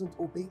who doesn't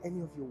obey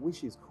any of your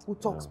wishes, who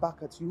talks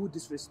back at you, who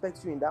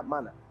disrespects you in that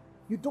manner?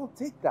 You don't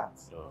take that.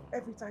 No.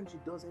 Every time she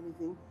does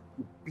anything,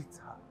 you beat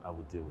her. I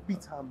will deal with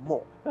Beat her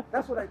more.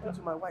 That's what I do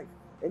to my wife.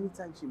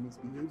 Anytime she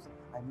misbehaves,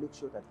 I make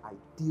sure that I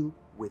deal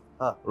with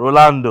her.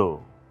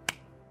 Rolando.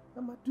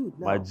 I'm a dude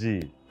now. My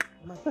G.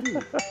 My dude.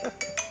 Okay,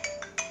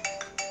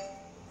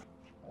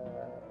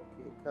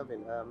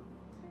 Kevin,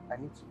 I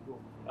need to go.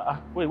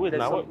 Wait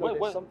now.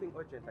 There's something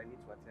urgent I need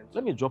to attend to.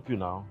 Let me drop you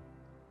now.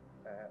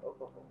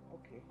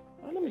 Okay.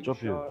 Let me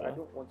drop you. I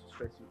don't want to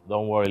stress you.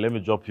 Don't worry, let me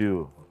drop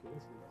you. Okay,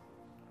 listen.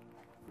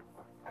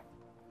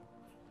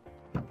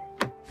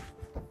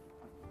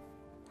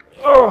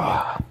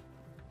 Oh.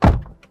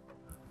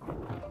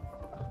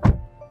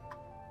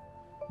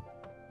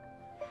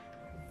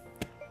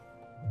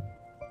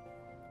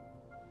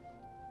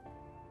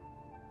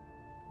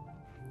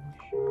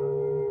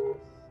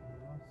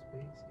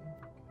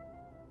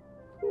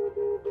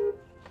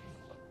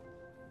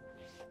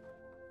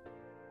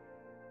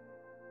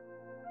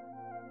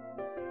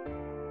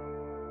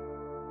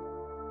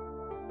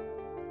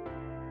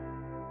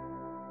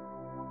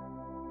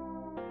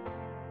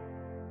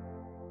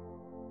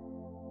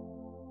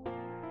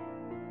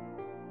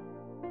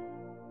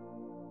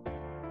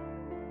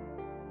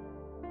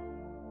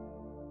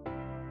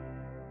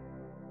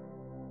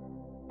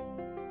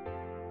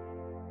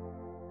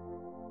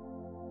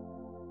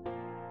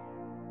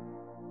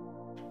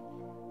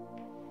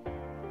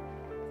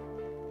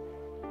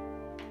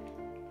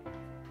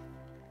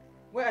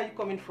 Where are you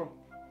coming from?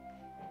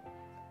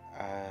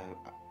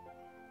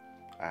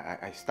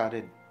 I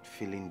started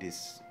feeling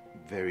this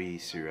very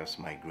serious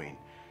migraine.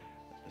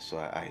 So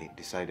I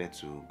decided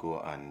to go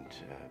and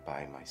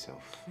buy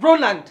myself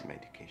Roland!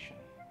 medication.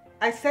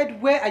 I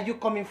said, where are you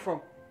coming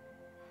from?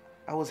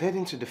 I was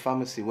heading to the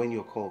pharmacy when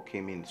your call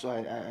came in, so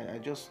I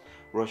just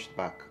rushed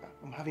back.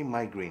 I'm having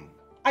migraine.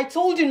 I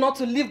told you not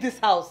to leave this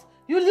house.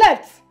 You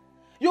left.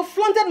 You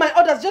flaunted my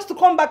orders just to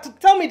come back to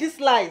tell me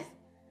these lies.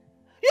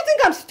 You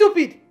think I'm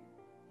stupid?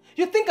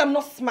 You think I'm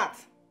not smart?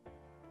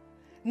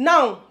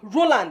 Now,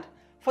 Roland,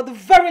 for the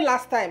very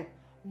last time,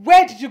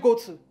 where did you go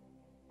to?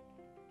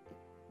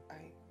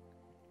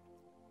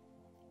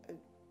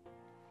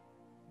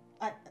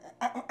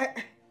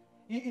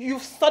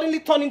 You've suddenly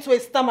turned into a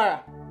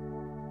stammerer.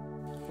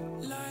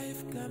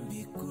 Life can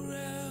be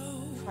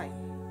cruel. Fine.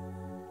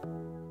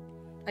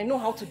 I know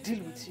how to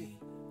deal with you.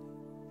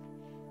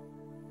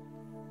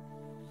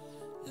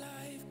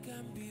 Life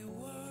can be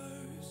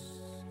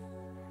worse.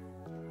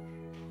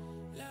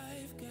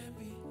 Life can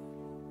be.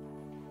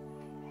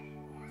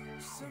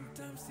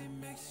 Sometimes it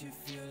makes you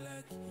feel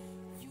like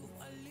you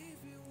are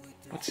living with.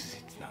 What is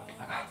it now?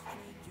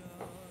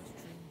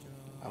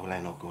 How will I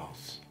not go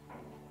out?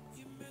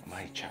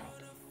 My child.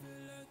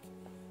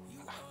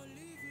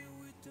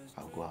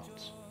 I'll go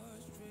out.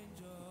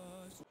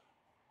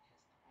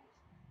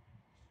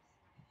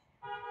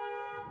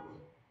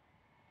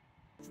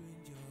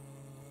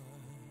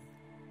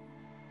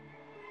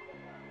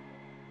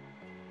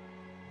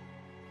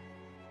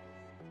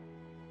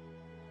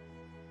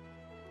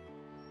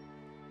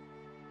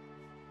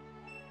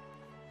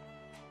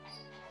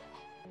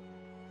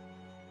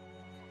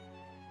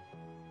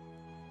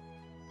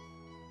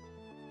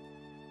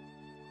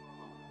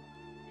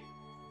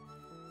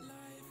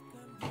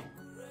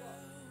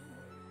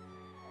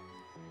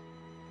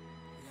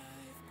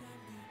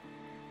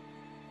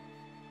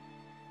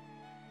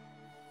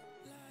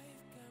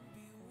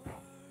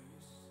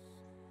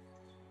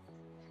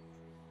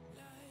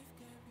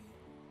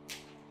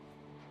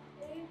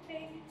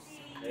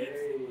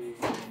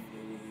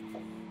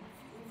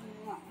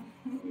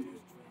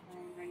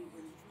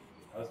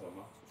 How's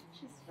Mama?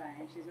 She's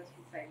fine. She's just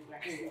inside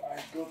relaxing. I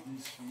got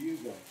this for you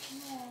guys.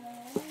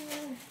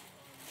 Aww.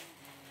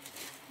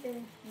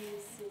 Thank you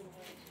so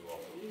much.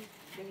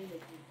 Very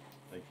lucky.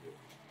 Thank you.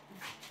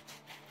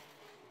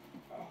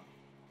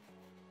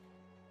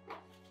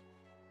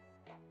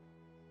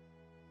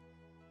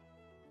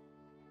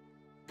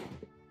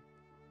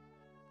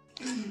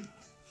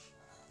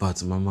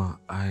 But Mama,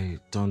 I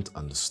don't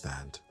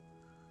understand.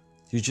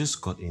 You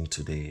just got in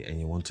today and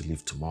you want to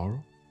leave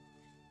tomorrow?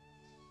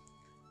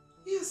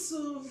 Yeah,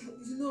 so,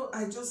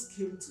 I just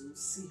came to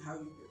see how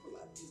you people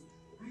are doing.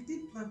 I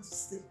didn't plan to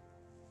stay.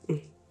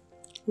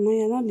 No,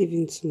 you're not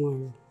leaving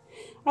tomorrow.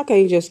 How can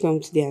you just come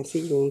today and say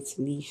you want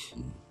to leave?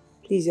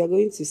 Please, you're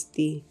going to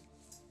stay.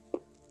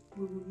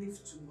 We will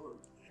leave tomorrow.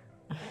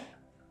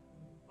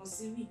 Or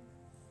see me.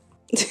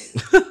 Maybe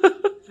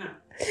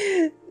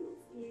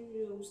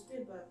I will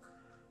stay back.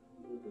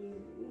 I'm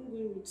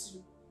going with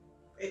you.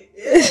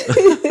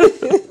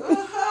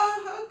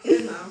 Okay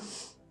now.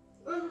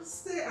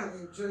 Stay and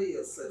enjoy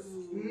yourself.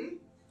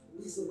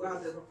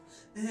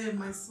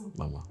 My son,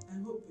 Mama. I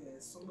hope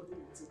somebody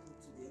will take me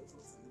to the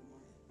airport in the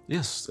morning.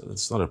 Yes,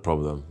 it's not a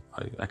problem.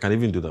 I can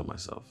even do that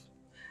myself.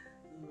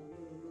 No.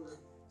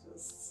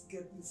 Just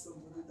get me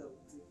somebody that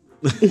will take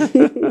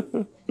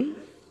me.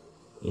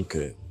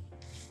 Okay.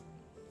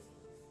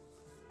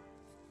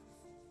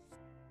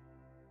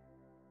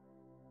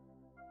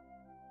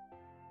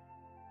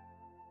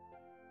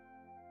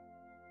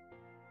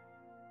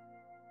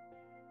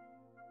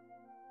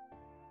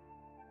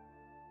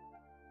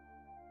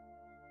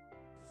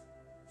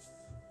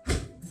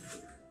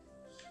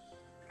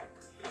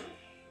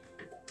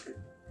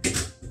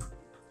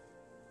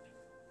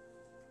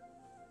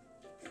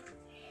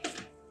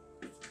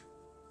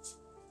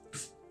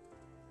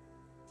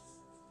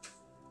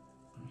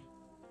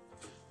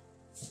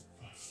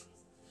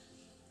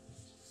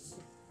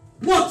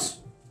 What?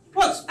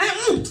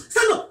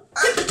 Stand up!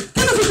 Get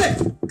off the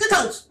bed! Get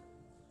out!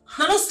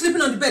 I'm not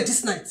sleeping on the bed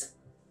this night.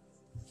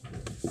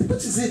 What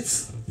is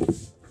it?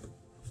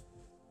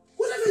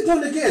 What have you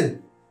done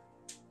again?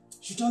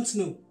 You don't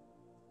know.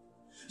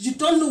 You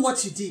don't know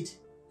what you did.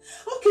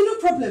 Okay, no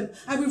problem.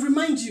 I will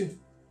remind you.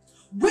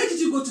 Where did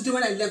you go today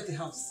when I left the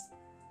house?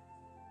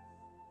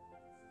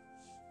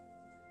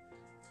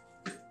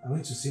 I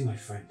went to see my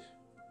friend.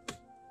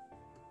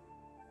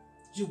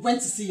 You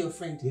went to see your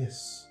friend?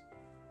 Yes.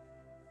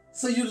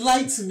 So you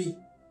lied to me.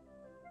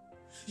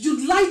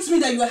 You lied to me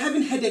that you were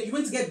having headache. You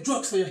went to get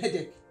drugs for your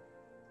headache.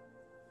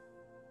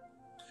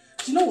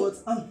 You know what?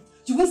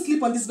 You won't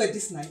sleep on this bed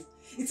this night.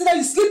 It's either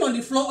you sleep on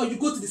the floor or you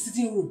go to the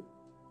sitting room.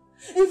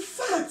 In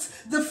fact,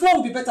 the floor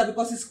will be better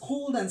because it's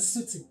cold and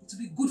soothing. It will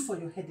be good for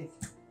your headache.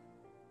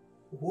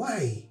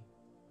 Why?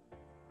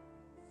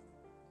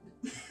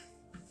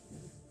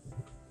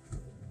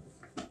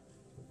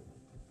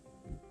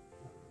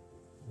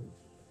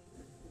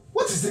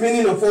 What is the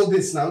meaning of all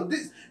this now?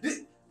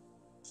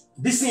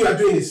 This thing you are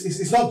doing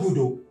is not good,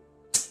 though.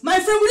 My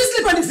friend, will you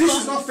sleep on the floor?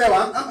 This is not fair.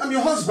 I'm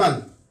your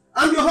husband.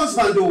 I'm your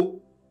husband, though.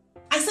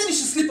 I said you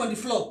should sleep on the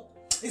floor.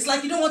 It's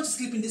like you don't want to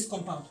sleep in this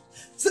compound.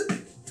 So,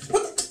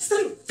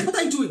 what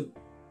are you doing?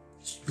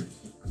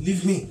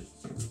 Leave me.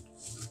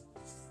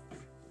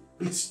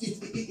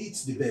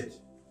 It's the bed.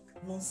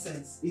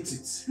 Nonsense. Eat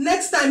it.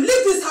 Next time, leave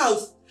this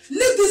house.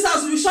 Leave this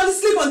house, we will surely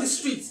sleep on the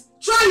street.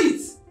 Try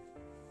it.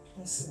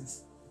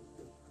 Nonsense.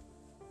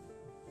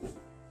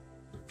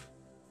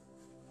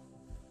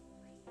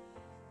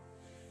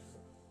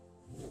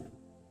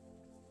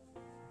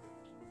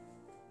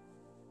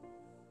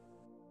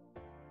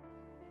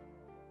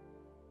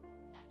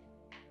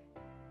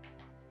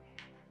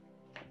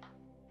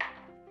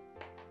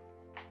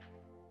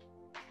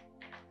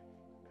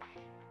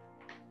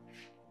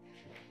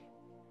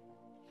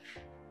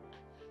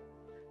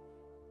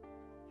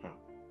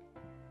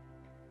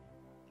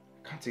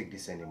 I can't take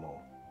this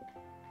anymore.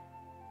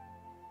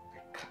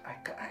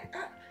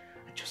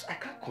 I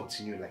can't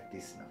continue like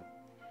this now.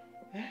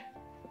 Eh?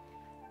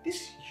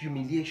 This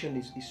humiliation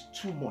is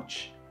too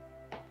much.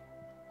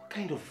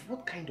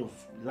 What kind of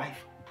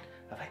life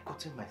have I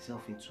gotten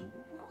myself into?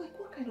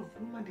 What kind of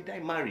woman did I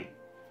marry?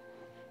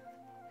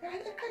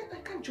 I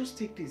can't just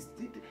take this.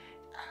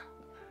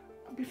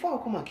 Before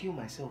I come and kill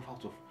myself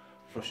out of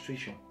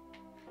frustration,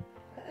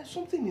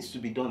 something needs to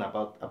be done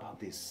about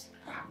this.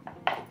 I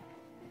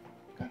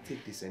can't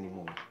take this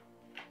anymore.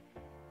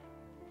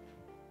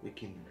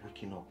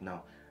 Waking up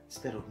now,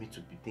 instead of me to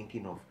be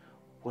thinking of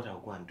what I'll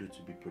go and do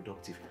to be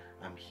productive,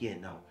 I'm here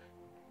now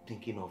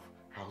thinking of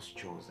house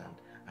chores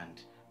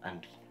and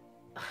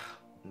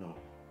no,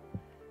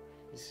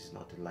 this is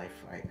not the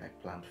life I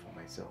planned for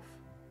myself.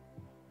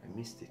 I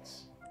missed it.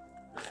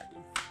 Hey,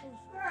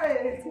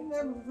 hey,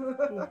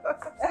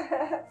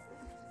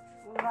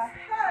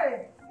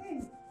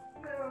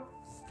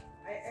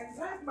 I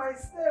enjoyed my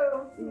stay.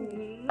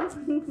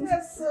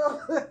 Yes, sir.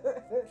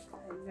 I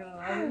know,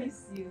 I miss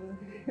you.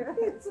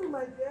 Me too,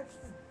 my dear.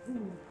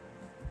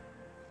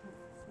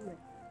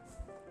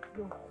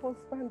 Your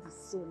husband is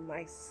so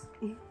nice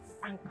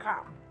and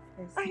calm.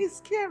 Yes. And he's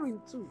caring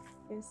too.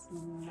 Yes,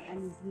 Mama.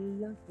 And he's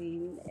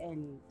loving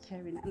and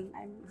caring. And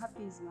I'm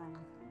happy he's mine.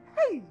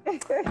 Hey,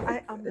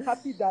 I am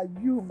happy that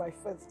you, my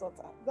first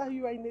daughter, that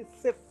you are in a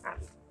safe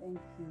hand.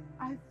 Thank you.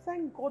 I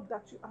thank God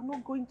that you are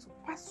not going to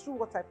pass through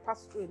what I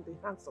passed through in the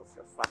hands of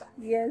your father.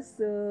 Yes,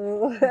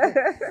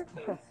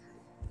 sir.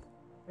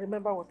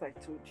 Remember what I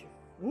told you.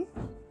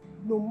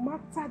 No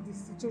matter the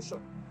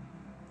situation,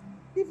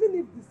 even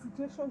if the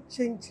situation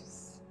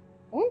changes,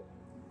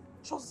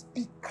 just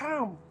be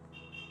calm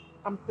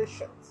and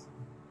patient.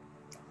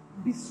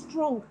 Be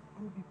strong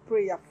and be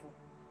prayerful.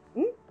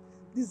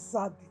 These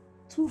are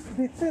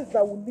the things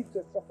that will lead to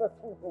a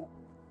successful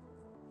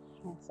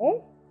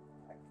home.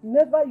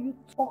 Never you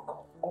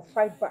talk or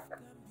fight back at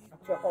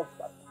your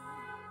husband.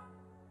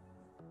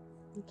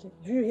 Okay.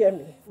 Do you hear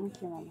me?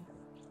 Okay, Mama.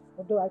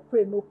 Although I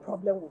pray no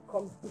problem will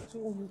come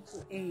between you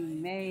two.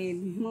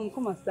 Amen. Mom,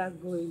 come and start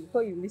going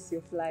before you miss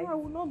your flight. No, I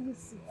will not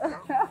miss it. I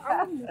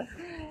won't miss it.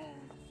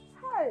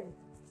 Hi.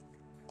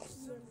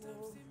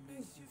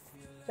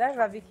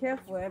 Driver, be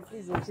careful,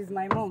 please. She's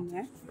my mom,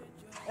 eh?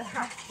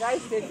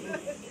 Drive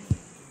safely.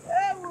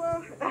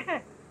 Well,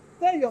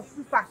 tell your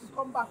sister to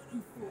come back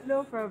quickly.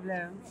 No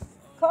problem.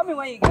 Call me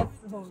when you get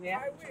home, yeah?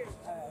 I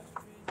will.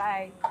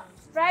 Bye.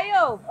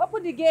 Frayo,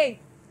 open the gate.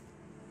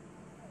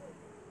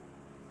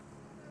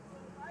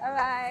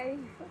 Bye-bye.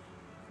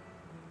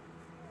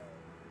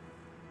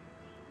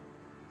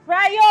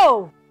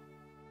 Frayo! I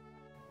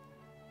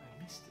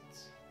missed it.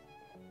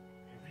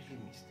 I really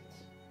missed it.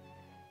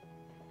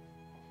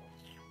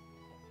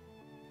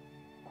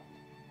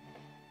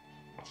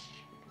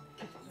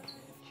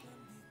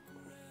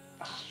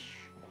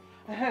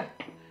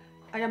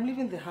 I am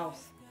leaving the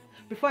house.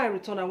 Before I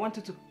return, I want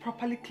you to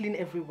properly clean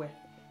everywhere.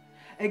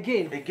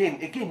 Again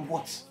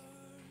what?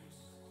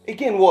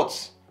 Again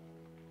what?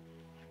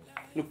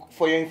 Look,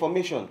 for your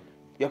information,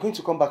 you're going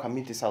to come back and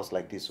meet this house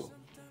like this, oh.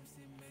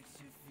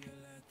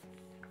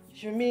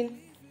 You mean?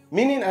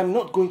 Meaning I'm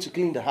not going to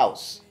clean the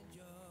house.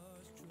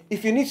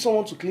 If you need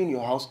someone to clean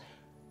your house,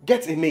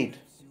 get a maid.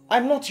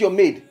 I'm not your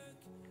maid.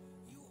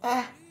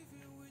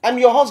 I'm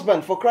your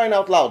husband, for crying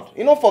out loud.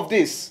 Enough of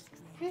this.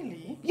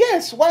 Really?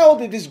 Yes, why all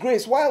the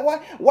disgrace?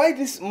 Why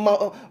this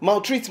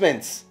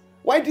maltreatment?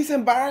 Why this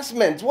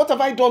embarrassment? What have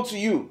I done to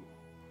you?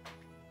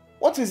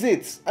 What is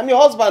it? I'm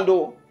your husband,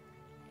 though.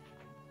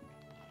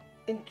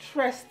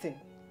 Interesting.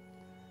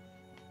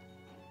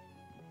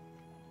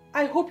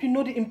 I hope you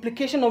know the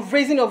implication of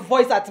raising your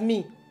voice at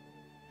me.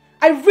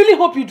 I really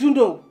hope you do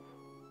know.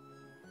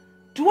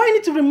 Do I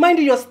need to remind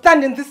you your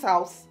stand in this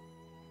house?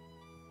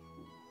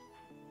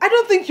 I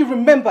don't think you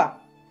remember.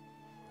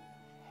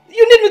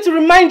 You need me to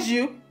remind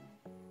you?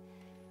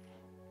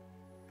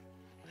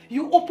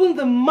 You opened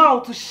the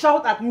mouth to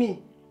shout at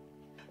me.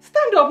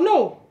 Stand up,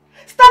 no.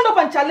 Stand up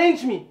and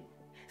challenge me.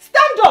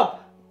 Stand up.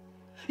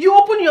 You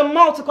open your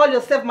mouth to call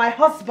yourself my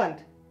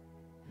husband.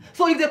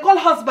 So if they call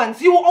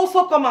husbands, you will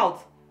also come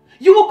out.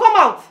 You will come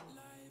out.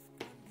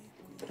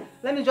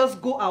 Let me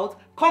just go out,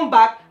 come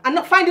back, and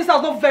not find this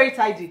house not very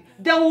tidy.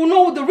 Then we'll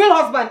know who the real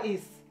husband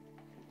is.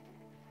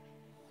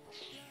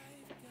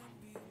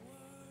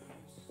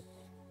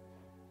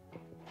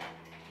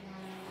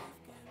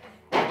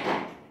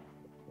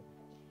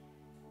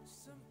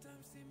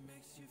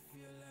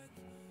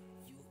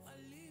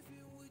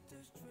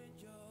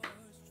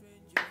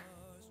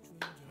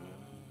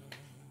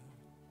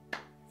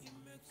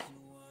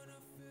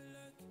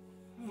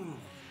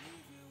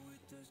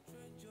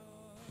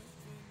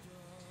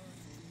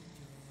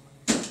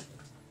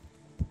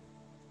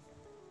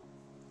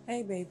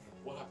 Hey, babe.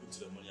 What happened to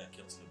the money I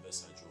kept in the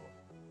bedside drawer?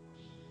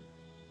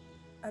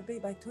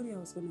 Babe, I told you I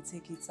was going to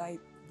take it. I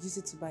used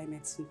it to buy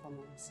medicine for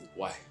Mom.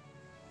 Why?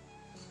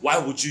 Why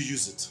would you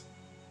use it?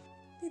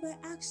 Babe, I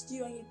asked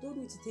you and you told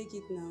me to take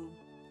it now.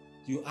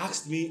 You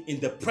asked me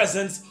in the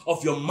presence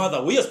of your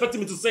mother. Were you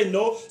expecting me to say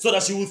no so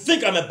that she would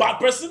think I'm a bad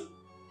person?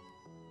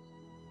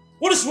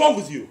 What is wrong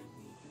with you?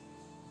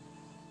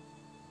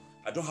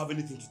 I don't have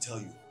anything to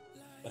tell you,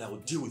 but I will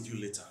deal with you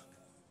later.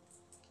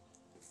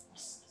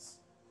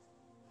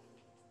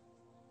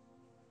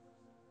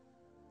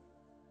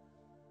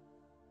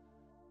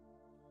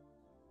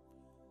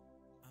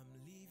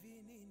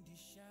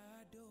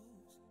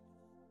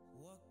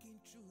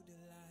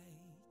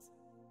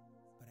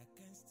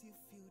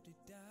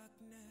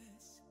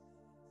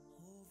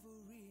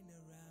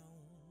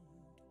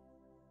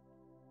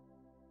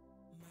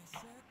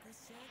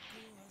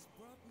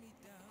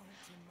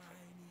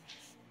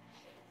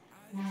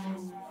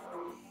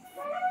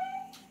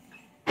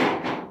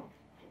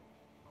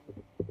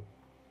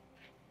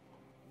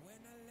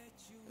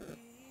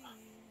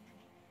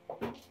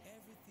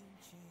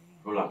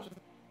 Roland,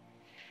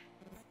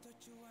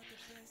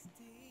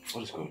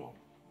 what is going on?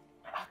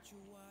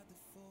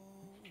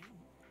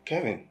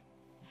 Kevin,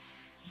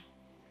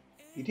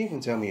 you didn't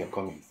even tell me you're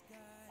coming.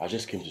 I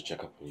just came to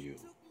check up on you.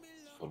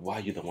 But why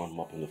are you the one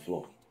mopping the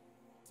floor?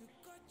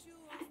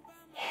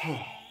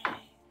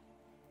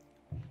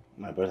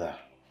 My brother,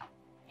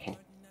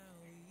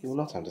 you will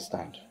not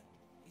understand.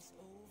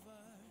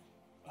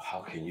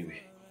 How can you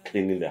be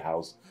cleaning the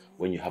house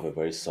when you have a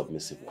very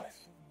submissive wife?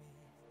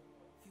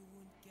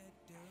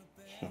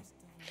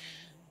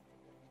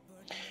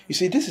 You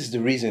see, this is the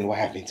reason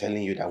why I've been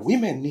telling you that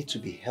women need to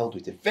be held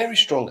with a very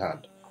strong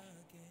hand.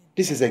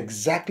 This is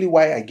exactly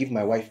why I give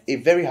my wife a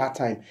very hard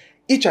time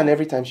each and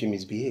every time she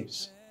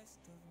misbehaves.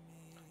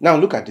 Now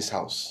look at this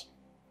house.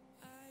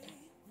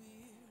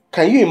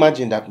 Can you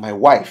imagine that my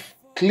wife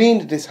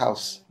cleaned this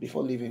house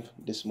before leaving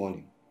this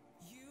morning?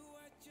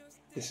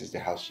 This is the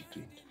house she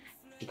cleaned.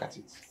 Look at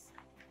it.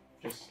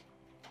 Just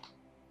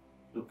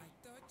look.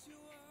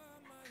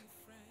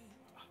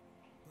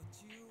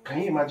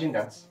 Can you imagine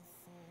that?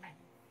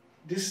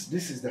 This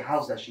is the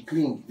house that she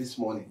cleaned this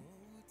morning.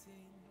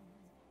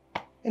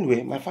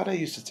 Anyway, my father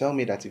used to tell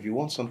me that if you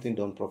want something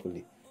done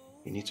properly,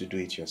 you need to do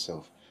it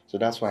yourself. So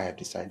that's why I've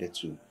decided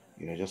to,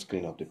 just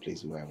clean up the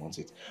place where I want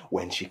it.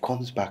 When she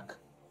comes back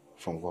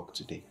from work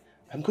today,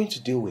 I'm going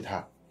to deal with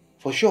her.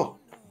 For sure.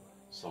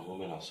 Some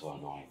women are so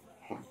annoying.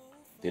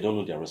 They don't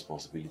know their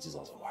responsibilities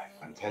as a wife.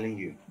 I'm telling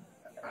you.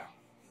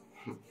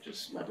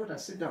 Just, my brother,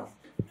 sit down.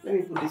 Let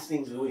me put these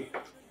things away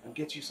and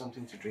get you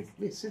something to drink.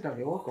 Please, sit down.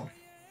 You're welcome.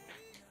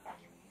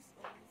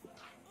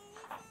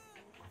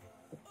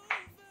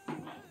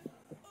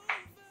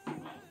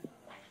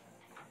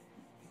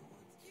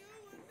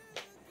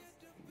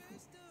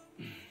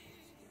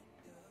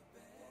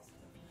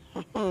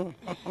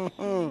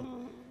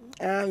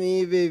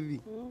 Ami baby.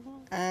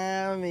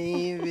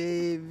 Ami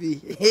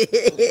baby.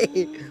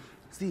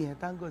 See,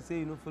 thank God say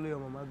you no follow your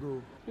mama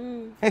go.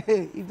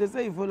 If they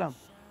say you follow am,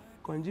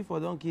 Konji for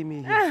don't kill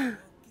me here.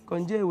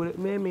 Konji will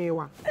make me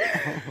wa.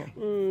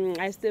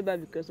 I stay back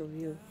because of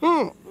you.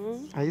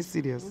 Are you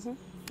serious?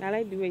 I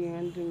like the way you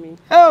handle me.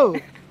 Oh,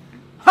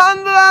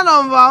 handler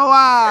number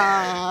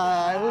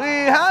one.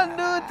 We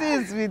handle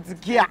things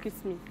with care.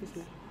 Kiss me, kiss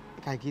me.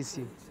 Can I kiss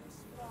you?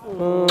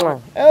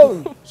 Oh,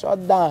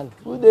 shut down.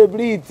 Who they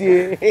breathe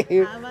here?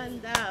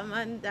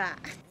 Amanda.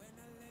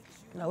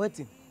 Now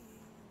waiting.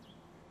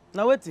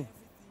 Now waiting.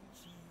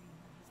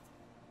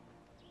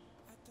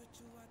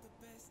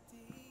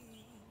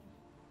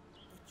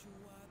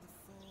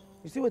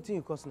 You see what thing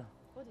you cause now?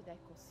 What did I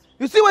cause?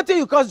 You see what thing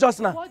you cause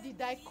just now? What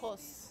did I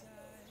cause?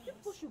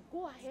 People should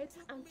go ahead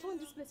and turn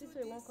this place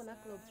into a one-corner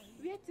club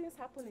where things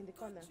happen in the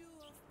corner.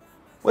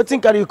 What thing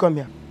carry you come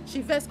here?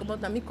 She first come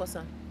out and me cause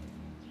her.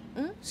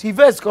 She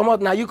first come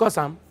out now you cause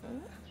am.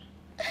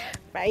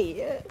 Right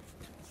here.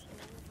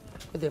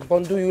 They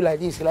bundle you like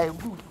this, like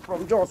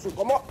from Joss.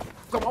 Come on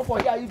for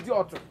here, idiot.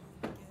 What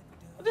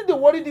did they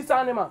worry this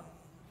animal?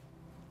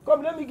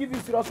 Come, let me give you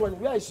a serious one.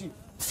 Where is she?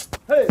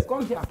 Hey,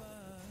 come here.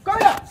 Come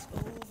here.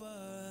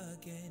 Over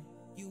again,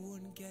 you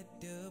won't get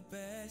the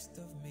best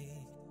of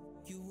me.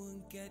 You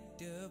won't get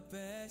the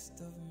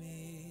best of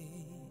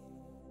me.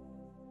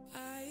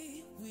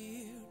 I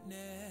will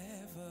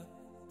never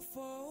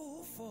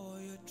fall for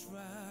your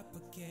trap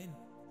again.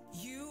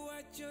 You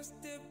are just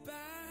a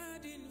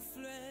bad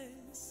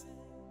influence.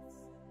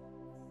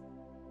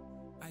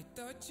 I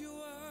thought you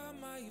were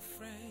my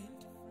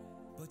friend,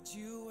 but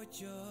you were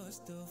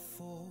just a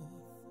fool.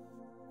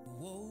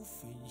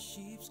 Wolf in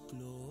sheep's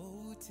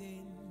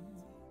clothing.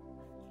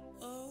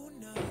 Oh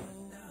no,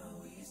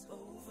 now it's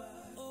over.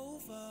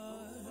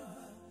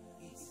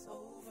 It's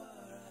over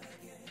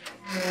again.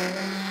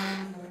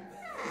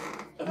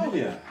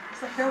 Amelia.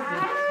 Mr. Kelvin.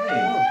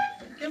 Hey.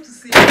 Came to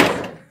see you.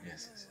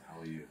 Yes. How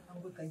are you? I'm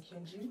good, thank you.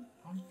 And you?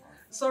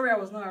 Sorry I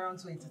was not around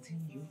to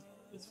entertain you.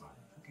 It's fine.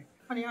 Okay.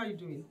 Honey, how are you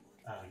doing?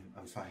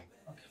 I'm fine.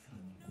 Okay.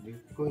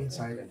 You go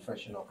inside and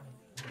freshen up.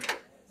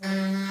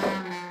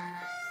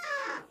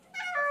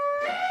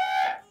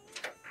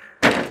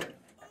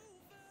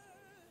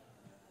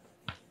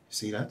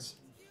 See that?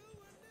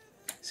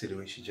 See the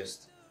way she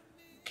just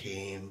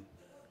came,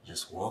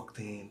 just walked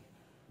in,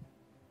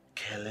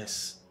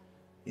 careless,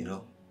 you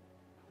know,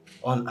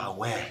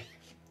 unaware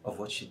of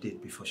what she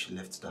did before she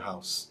left the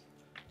house.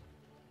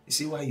 You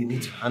see why you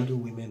need to handle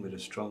women with a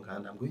strong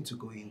hand? I'm going to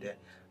go in there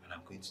and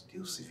I'm going to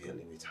deal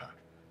severely with her.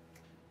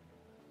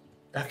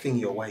 That thing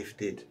your wife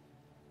did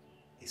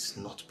is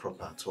not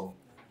proper at all.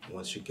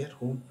 Once you get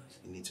home,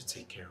 you need to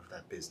take care of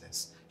that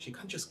business. She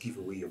can't just give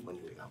away your money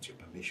without your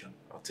permission.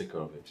 I'll take care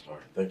of it. All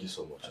right. Thank you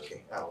so much.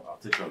 Okay. I'll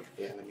take care of it.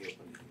 Yeah, let me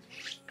open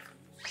it.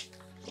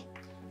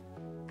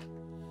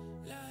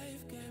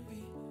 Life can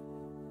be.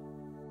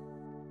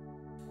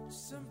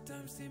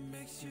 Sometimes it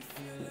makes you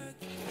feel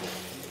like you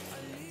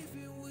are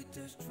living with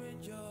a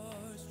stranger.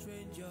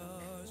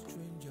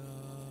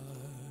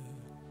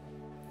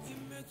 It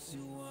makes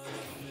you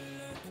wanna feel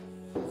like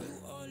you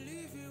are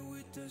living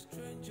with a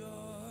stranger.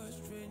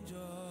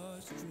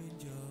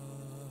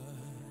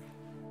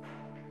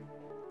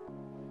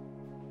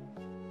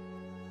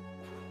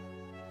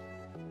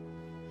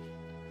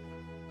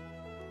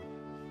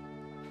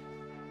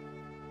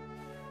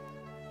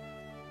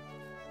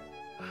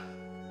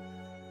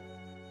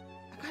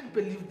 I can't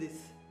believe this.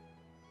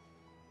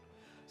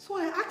 So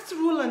I asked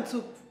Roland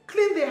to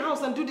clean the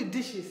house and do the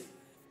dishes.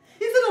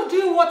 Instead of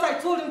doing what I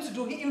told him to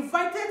do, he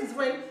invited his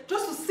friend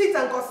just to sit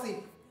and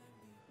gossip.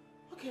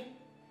 Okay.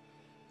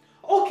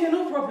 Okay,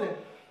 no problem.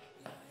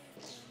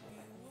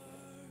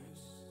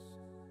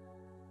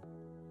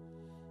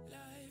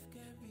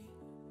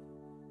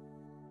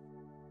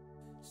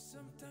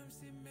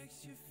 Sometimes it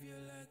makes you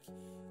feel like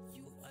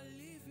you are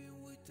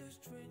living with a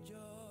stranger.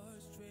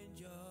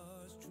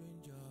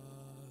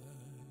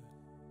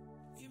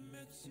 It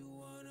makes you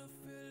wanna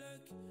feel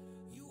like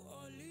you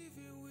are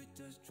living with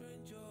a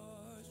stranger.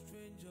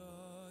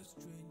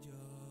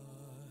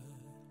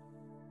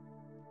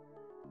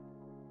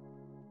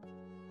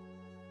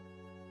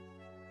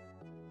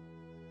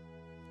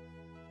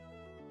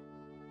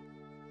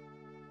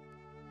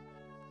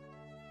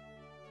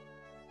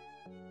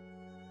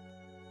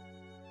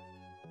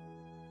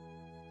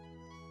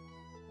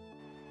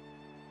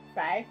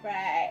 Fry.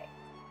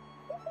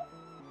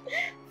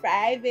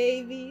 Fry,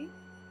 baby.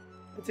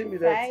 What's in me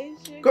Fry,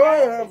 that? sugar. Go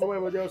on for my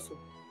body also.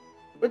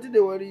 What did they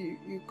worry?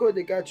 You call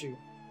they catch you.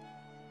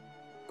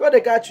 Call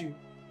they catch you.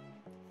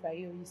 Fry,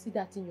 you see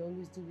that thing you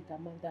always do with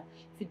Amanda.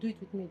 If you do it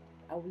with me,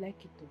 I would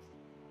like it too.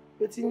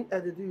 What thing I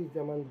they do with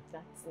Amanda?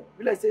 That's it.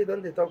 Will I say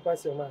don't they talk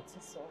past your mouth?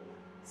 That's all.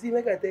 See,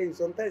 make I tell you,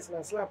 sometimes when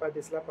I slap, I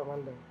they slap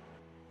Amanda.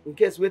 In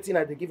case waiting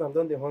I they give am,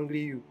 don't they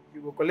hungry you.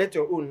 You will collect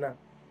your own now.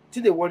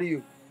 Till they worry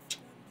you.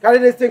 Carry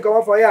this thing come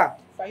on for ya.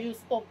 Fry, you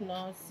stop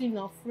now. See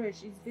now,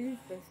 fresh. It's very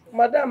fresh.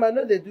 Madam, I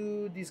know they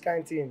do this kind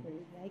of thing.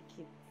 I like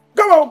it.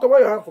 Come on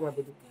your hand for my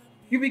body.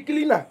 You be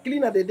cleaner.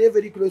 Cleaner, they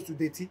very close to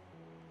dirty.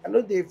 I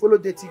know they follow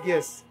dirty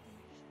girls.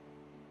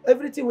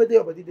 Everything where they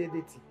your body, they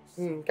dirty.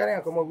 Carry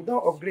on, come on. We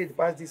don't upgrade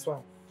past this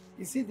one.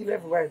 You see the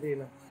level right there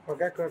now.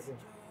 Oga cousin.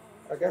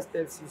 Oga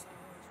step sister.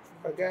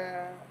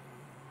 Oga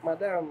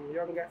madam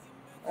younger.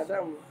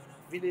 Madam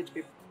village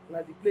people.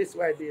 Now the place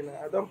right there now.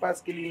 I don't pass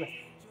cleaner.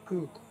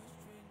 Cook.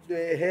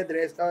 The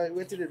hairdresser.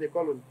 What did they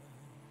call them?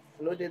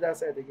 I know they that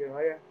side again. Oh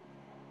yeah.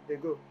 They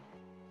go.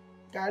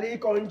 Carry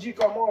Konji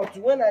come out.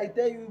 When I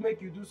tell you make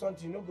you do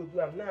something, you no go do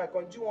am. Now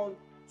Konji won't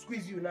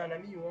squeeze you now, and I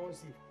mean you won't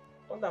see.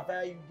 Under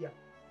fire you there.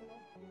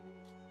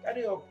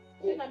 Carry up.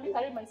 Let me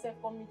carry myself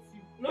come meet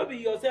you. No be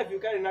yourself you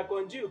carry, na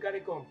Konji you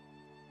carry come.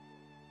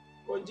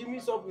 Konji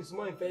mix up with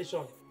small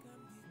infection.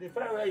 The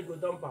find where you go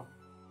dump am.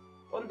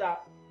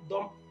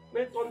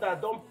 Make thunder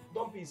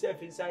dump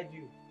himself inside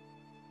you.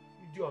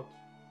 Idiot.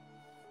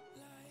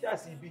 See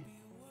as he be.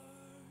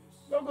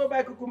 Don't go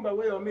buy cucumber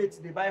where your mates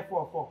they buy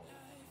 4.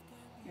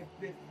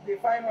 They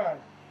find man.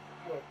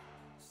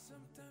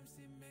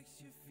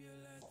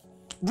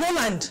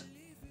 Roland,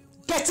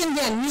 get in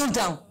there and kneel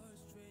down.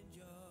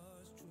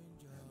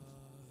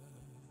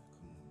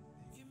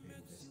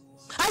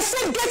 I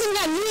said get in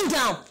there and kneel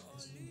down.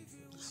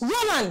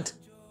 Roland.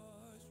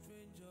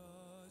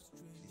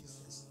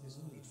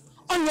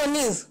 On your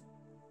knees.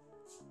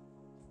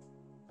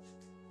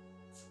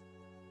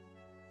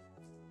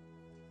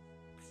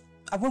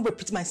 I won't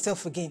repeat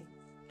myself again.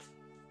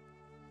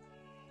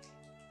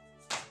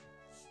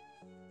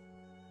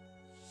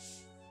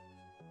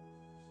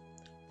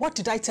 What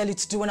did I tell you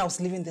to do when I was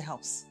leaving the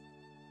house?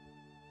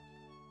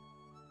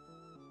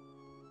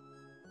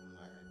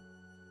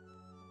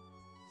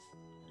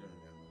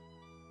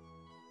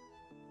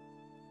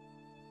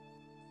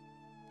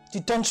 You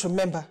don't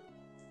remember?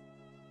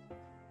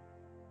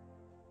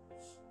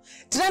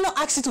 Did I not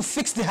ask you to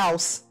fix the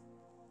house?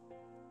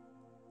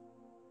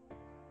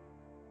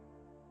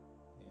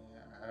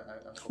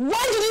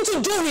 Why didn't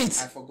you do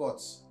it? I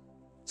forgot.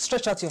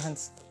 Stretch out your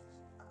hands.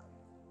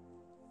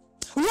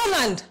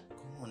 Roland!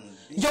 Come on,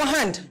 your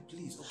hand.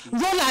 Please, okay.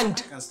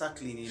 Roland! I can start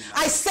cleaning now.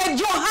 I said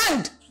your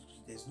hand!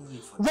 There's no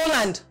need for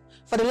Roland,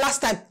 for the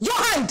last time,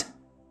 your hand!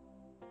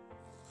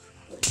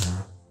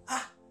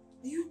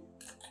 You...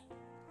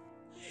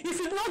 If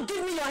you do not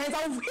give me your hands,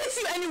 I will hit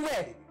you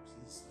anywhere.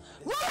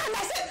 Roland,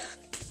 I said!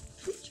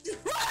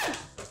 Roland!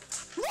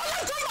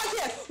 Roland, come back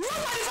here!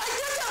 Roland, if I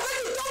get you, I'm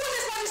going to double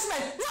this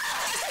punishment!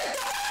 Roland, I said,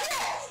 come back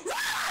here!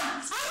 Roland!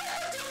 I'm going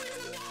to deal with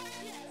you now!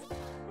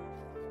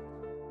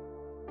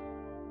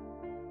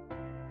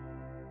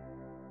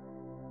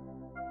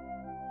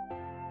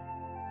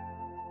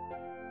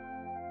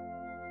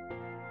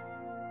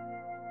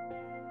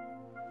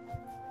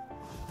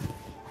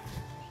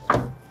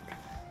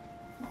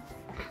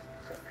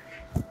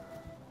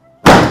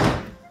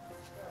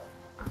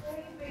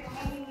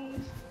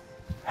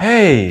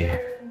 Hey!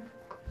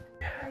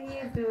 How are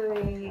you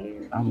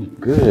doing? I'm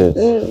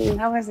good.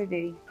 How was the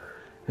day?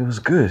 It was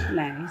good.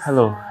 Nice.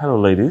 Hello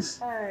ladies.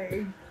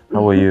 Hi.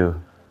 How are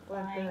you?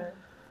 Fine.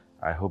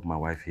 I hope my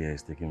wife here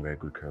is taking very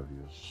good care of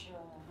you. Sure.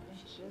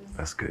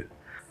 That's good.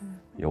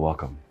 You're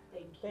welcome.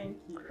 Thank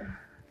you.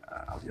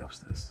 I'll be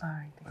upstairs.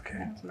 Alright. Okay.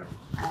 Thank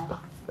you.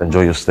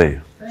 Enjoy your stay.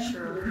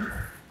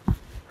 Sure.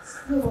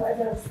 So, as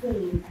I was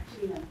saying,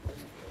 actually,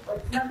 but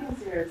it's nothing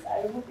serious.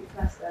 I hope it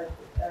class that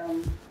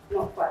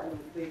not quite long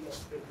the way you're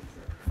speaking.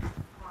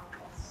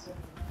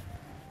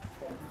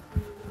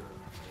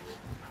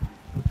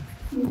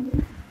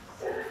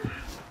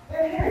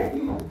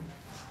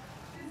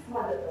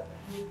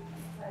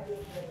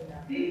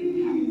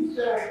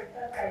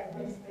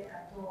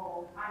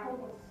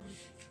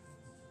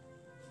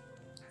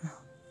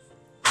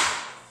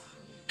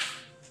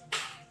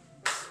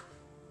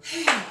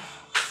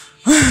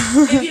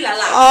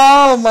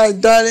 Oh, my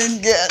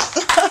darling girl.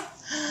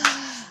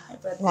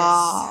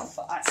 Wow.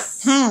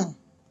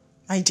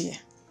 My dear,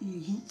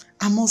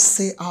 I must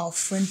say our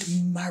friend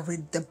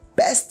married the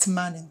best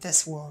man in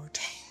this world.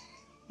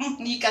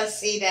 You can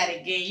say that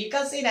again. You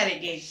can say that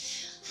again.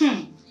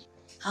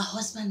 Her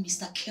husband,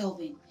 Mr.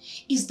 Kelvin,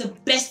 is the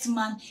best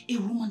man a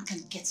woman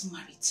can get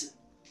married to.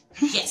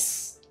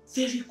 Yes.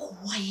 Very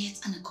quiet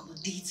and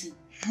accommodating.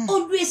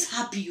 Always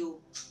happy, oh.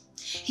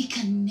 He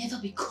can never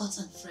be caught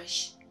and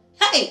fresh.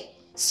 Hey!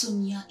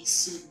 Sonia is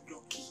so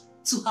lucky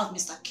to have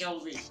Mr.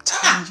 Kelvin.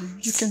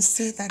 You can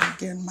say that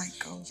again,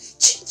 Michael.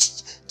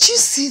 Do you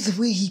see the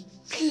way he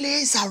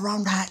plays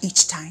around her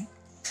each time?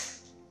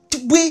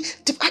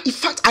 In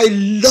fact, I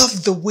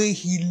love the way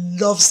he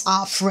loves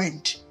our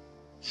friend.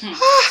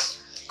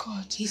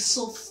 God. He's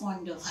so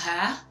fond of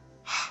her.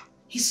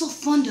 He's so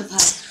fond of her.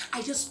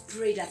 I just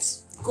pray that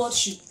God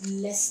should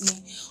bless me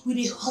with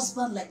a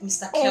husband like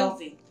Mr.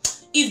 Kelvin.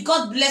 If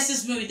God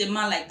blesses me with a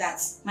man like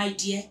that, my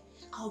dear,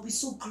 I will be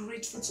so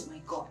grateful to my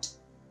God.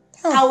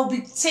 I will be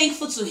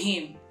thankful to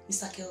him,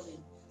 Mr. Kelvin.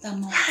 That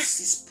man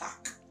is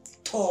 6-pack,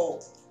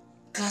 tall,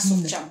 glass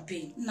of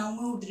champagne. Now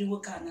we will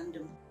drink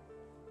Anandam.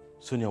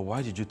 Sonia,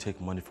 why did you take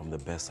money from the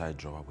bedside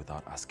drawer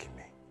without asking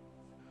me?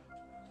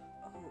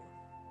 Oh,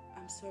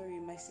 I'm sorry.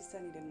 My sister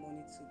needed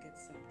money to get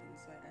something,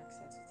 so I asked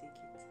her to take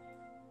it.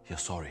 You're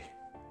sorry?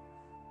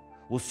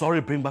 Will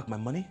sorry bring back my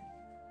money?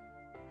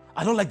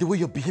 I don't like the way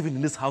you're behaving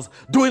in this house,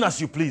 doing as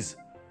you please.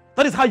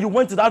 That is how you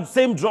went to that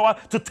same drawer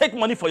to take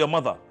money for your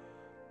mother.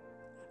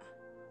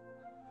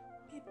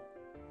 Babe,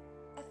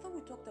 I thought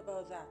we talked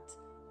about that.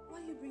 Why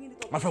are you bringing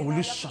it up? My friend, will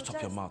you shut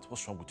up your mouth?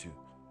 What's wrong with you?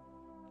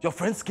 Your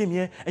friends came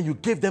here and you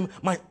gave them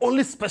my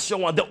only special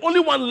one, the only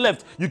one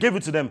left. You gave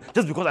it to them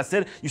just because I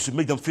said you should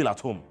make them feel at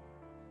home.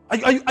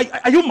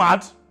 Are you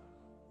mad?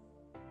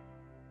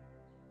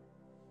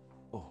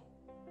 Oh,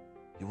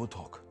 you won't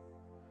talk.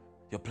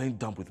 You're playing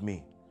dumb with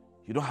me.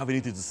 You don't have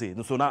anything to say.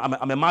 So now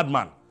I'm a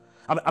madman.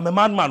 I'm a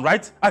madman,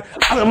 right? I'm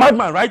a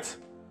madman, right?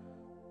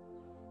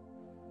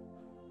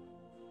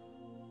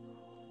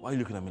 Why are you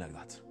looking at me like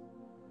that?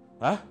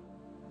 Huh?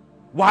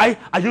 Why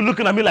are you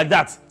looking at me like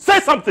that? Say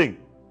something!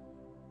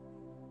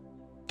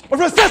 My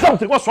friend, say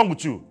something! What's wrong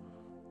with you?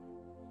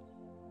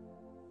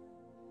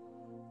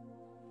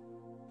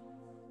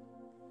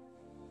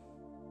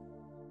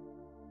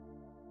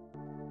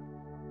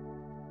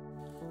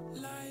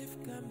 Life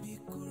can be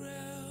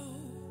cruel.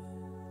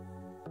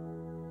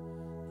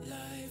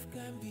 Life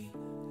can be.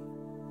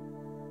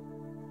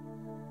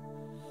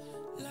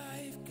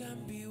 Life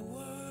can be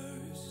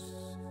worse.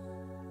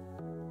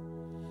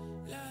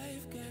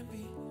 Life can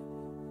be.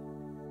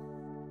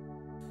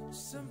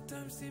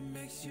 Sometimes it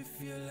makes you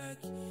feel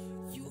like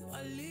you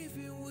are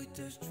living with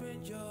a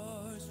stranger.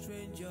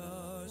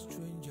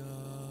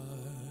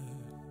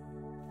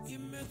 It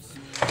makes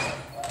you.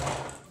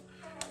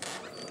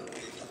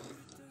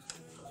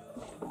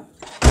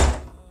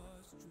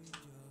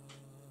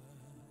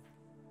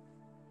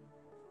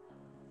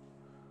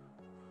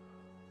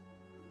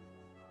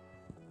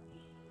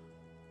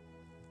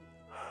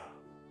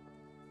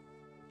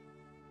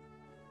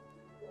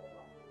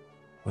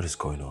 What is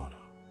going on?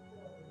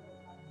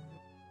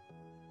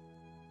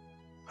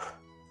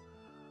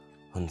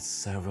 On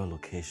several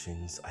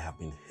occasions, I have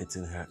been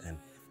hitting her and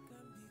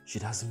she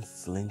doesn't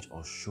flinch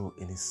or show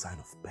any sign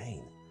of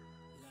pain.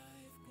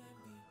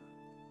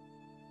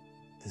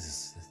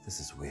 This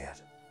is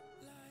weird.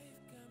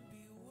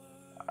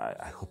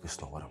 I hope it's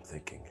not what I'm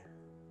thinking.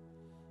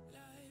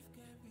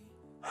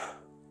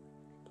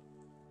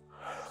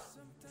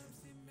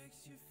 Sometimes it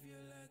makes you feel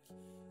like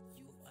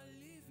you are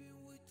living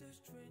with a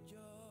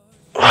stranger.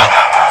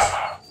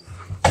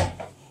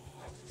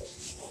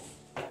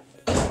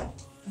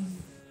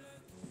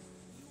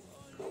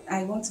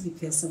 I want to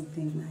prepare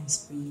something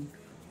nice for you.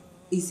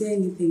 Is there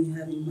anything you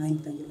have in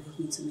mind that you'd like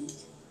me to make?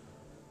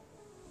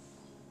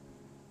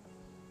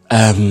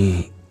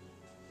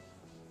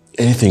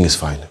 Anything is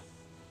fine.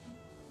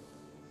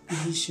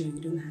 Are you sure you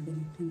don't have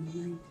anything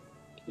in mind?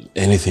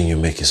 Anything you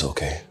make is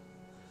okay.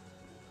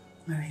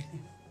 Alright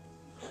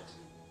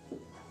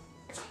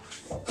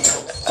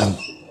then.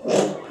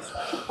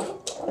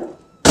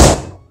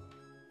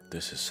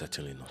 This is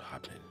certainly not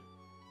happening.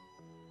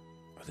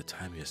 By the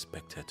time you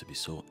expect her to be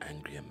so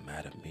angry and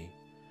mad at me,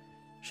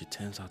 she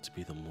turns out to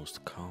be the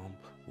most calm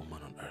woman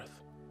on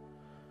earth.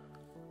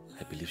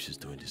 I believe she's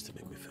doing this to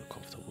make me feel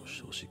comfortable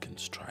so she can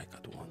strike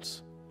at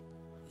once.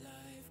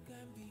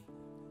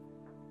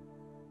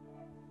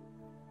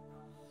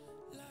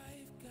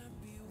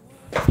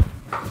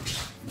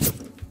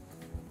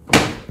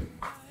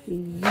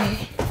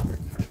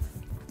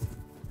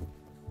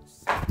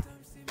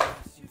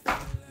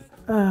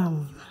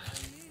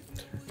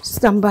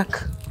 Stand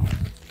back.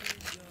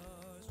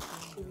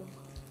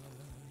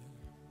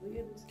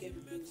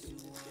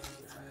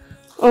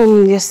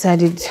 Yes, I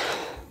did.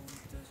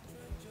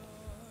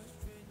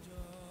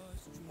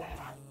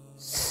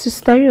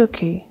 Sister, are you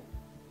okay?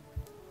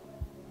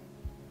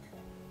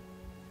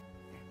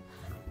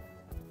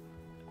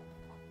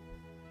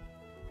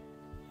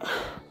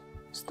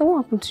 Sister,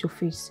 what happened to your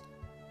face?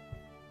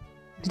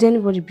 Did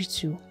anybody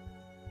beat you? My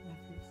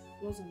face.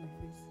 What's on my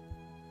face?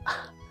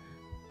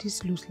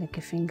 This looks like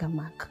a finger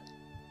mark.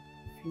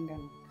 Finger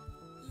mark.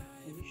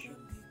 Are you sure?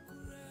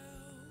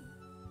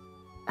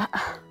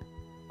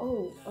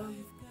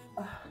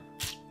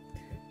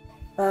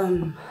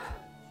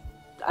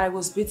 I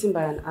was bitten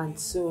by an ant,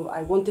 so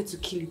I wanted to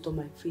kill it on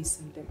my face,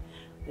 and then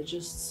I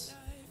just,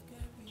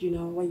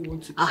 when you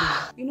want to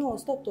kill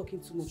stop talking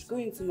too much. Go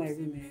into my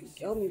room and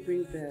help me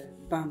bring the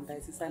balm that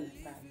is inside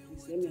my bag.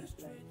 Please let me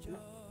apply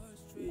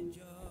it,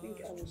 I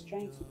think I was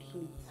trying to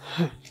kill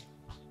it.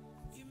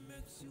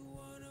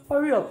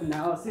 Hurry up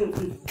now.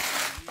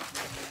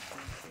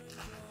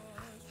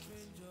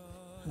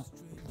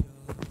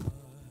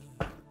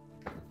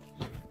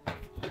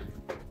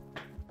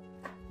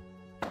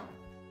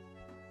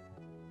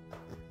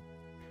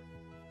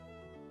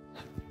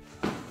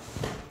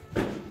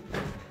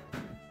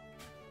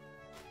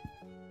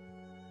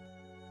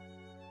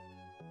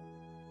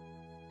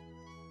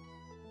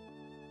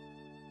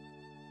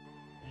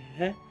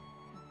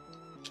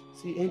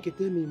 See, Enke,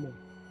 tell me more.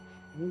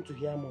 I want to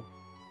hear more.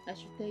 I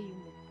should tell you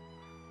more.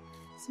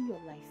 See your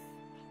life.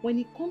 When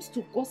it comes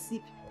to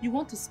gossip, you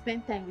want to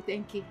spend time with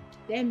NK.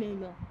 Tell me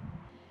no.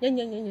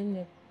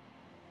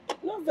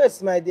 No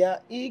vex, my dear.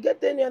 You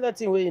get any other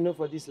thing where you know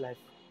for this life?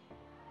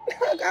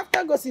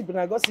 After gossip,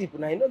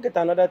 now you don't get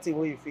another thing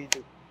where you feel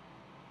do.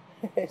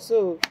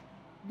 So,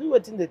 do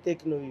what they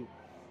take know you.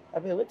 I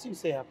mean, what do you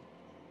say happen?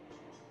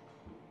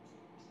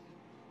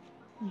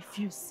 If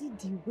you see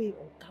the way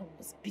Oga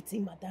was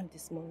beating Madame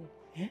this morning,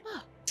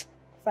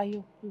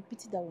 Fayo, you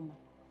pity that woman.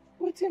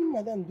 What did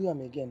Madame do am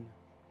again?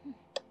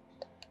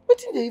 What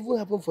did they even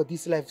happen for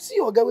this life? See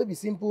Oga will be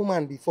simple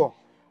man before.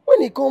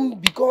 When he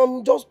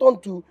become just turn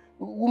to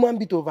woman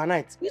beat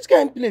overnight. Which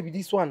kind of play with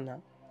this one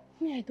now?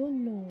 Me, I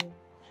don't know.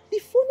 The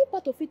funny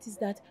part of it is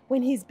that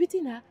when he's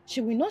beating her, she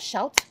will not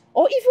shout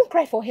or even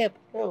cry for help.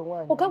 Oh,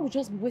 why? Oga will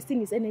just be wasting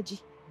his energy,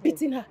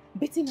 beating her.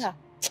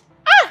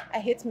 I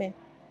hate men.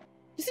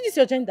 You see this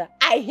your gender?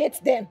 I hate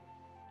them.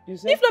 You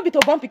say? If not be to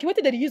bump picky, what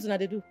did they use and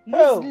they do?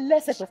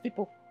 Less set of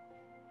people.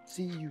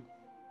 See you.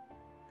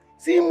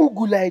 See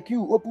Mugu like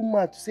you, open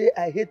mouth to say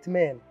I hate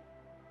men.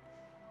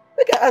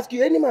 Make I ask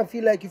you, any man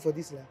feel like you for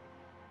this life?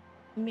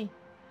 Me.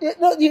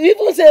 No, you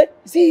even say,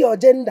 see your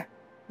gender.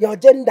 Your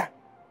gender.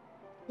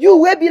 You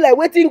will be like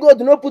waiting God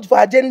do not put for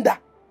agenda.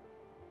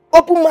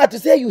 Open mouth to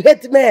say you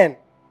hate men.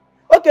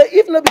 Okay,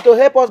 if not be to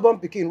help us born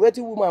pikin, what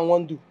do woman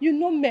want do? You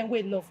know men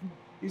will love me.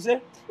 You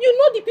say? You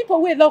know the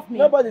people will love me.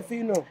 Nobody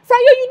feel no. Frayo,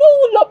 you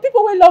know who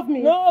people will love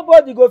me.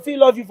 Nobody go feel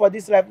love you for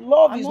this life.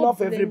 Love is not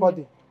for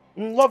everybody.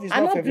 Love is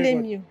not for everybody. I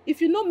don't blame you. If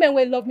you know men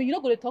will love me, you're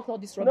not going to talk all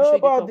this rubbish.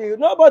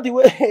 Nobody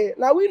will.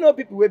 Now we know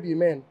people will be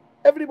men.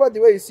 Everybody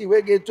where you see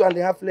will get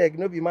 2.5 legs,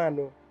 no be man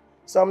no.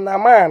 Some na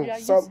man. You are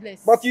some,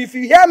 useless. but if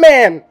you hear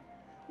men,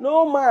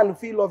 no man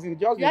feel love you.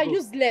 Just you are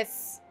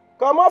useless.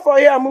 Come on for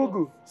here,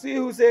 Mugu. See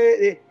who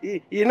say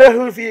you know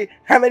who feel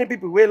how many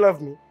people will love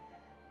me.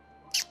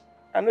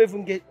 I don't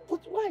even get. But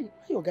why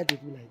your guy dey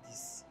do like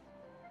this?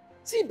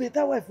 See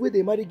better wife where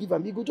they marry give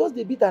am. You go just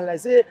dey beat and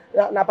like say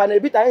na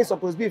beat ain't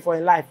supposed to be for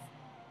in life.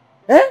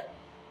 Eh?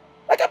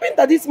 Like I been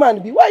that this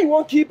man be. Why you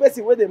won't keep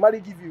person where they marry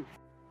give you?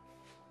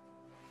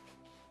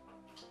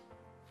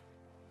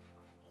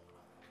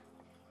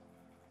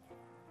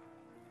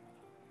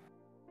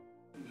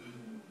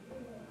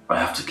 I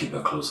have to keep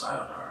a close eye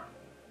on her.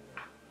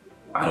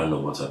 I don't know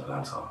what her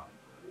plans are.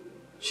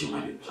 She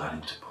might be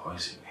planning to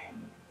poison me.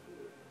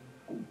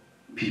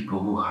 People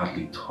who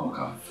hardly talk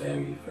are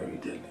very, very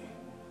deadly.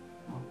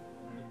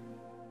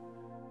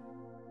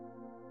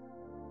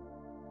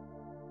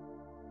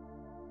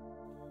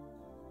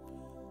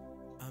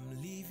 I'm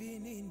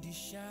living in the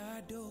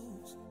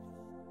shadows,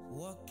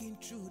 walking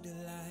through the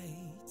light.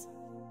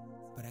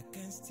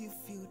 can still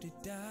feel the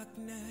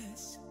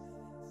darkness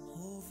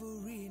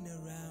hovering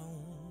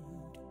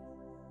around.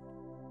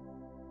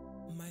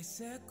 My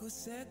circle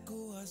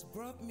has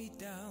brought me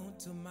down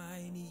to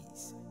my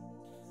knees.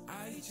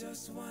 I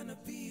just wanna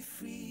be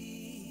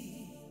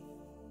free.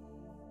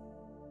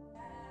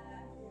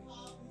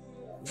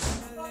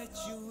 When I let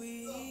you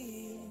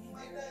in,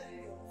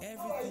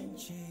 everything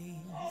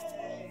changed.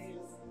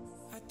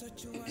 I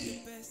thought you were the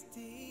best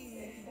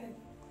thing,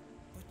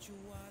 but you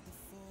are the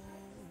foe.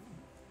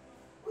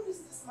 What is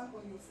this mark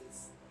on your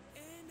face?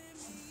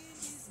 Enemy in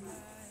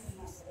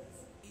disguise.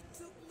 It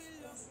took me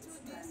long to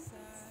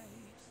decide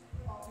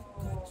to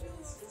cut you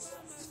off by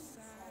my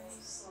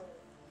side.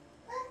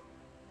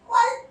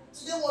 Why do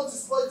they want to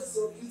spoil this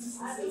your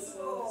beautiful face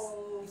for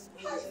us?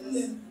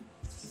 Please.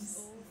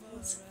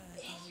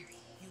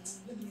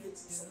 Let me get you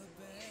something.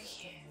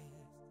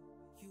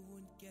 You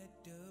won't get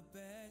the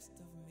best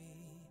of me,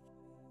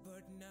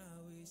 but now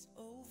it's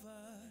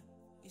over,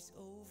 it's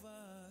over,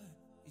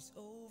 it's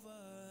over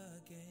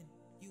again.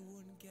 You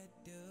won't get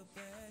the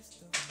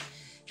best of me.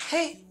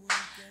 Hey,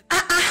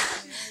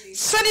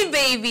 Sunny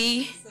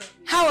baby,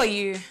 how are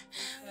you?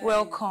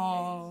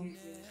 Welcome.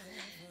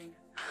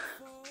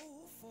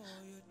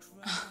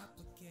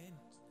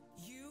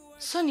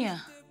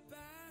 Sonia,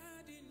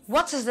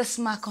 what is this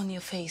mark on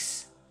your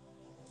face?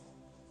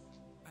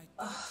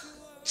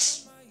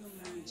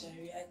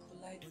 Jerry, I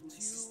collided with my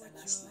sister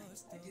last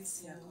night. I didn't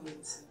see her coming.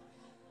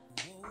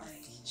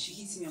 She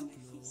hit me on my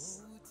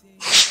face.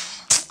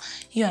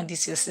 You and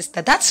this your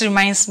sister. That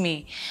reminds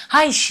me.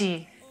 How is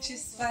she?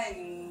 She's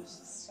fine.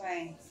 She's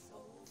fine.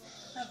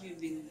 How have you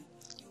been?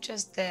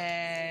 Just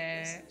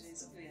now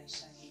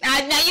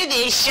you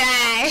they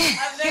shy.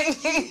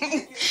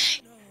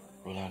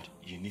 Roland,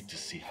 you need to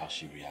see how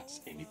she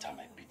reacts anytime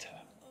I beat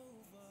her.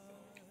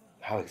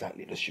 How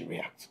exactly does she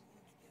react?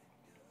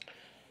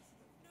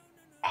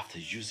 After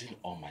using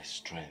all my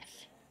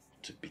strength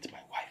to beat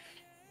my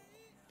wife,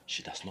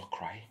 she does not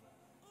cry,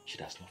 she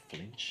does not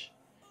flinch,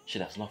 she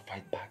does not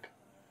fight back.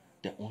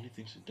 The only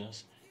thing she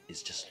does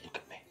is just look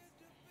at me.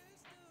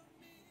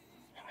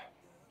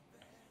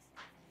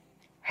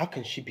 How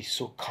can she be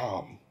so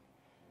calm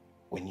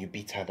when you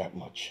beat her that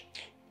much?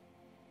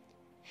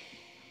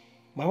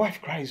 My wife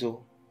cries,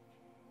 oh.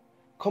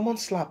 Come on,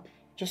 slap.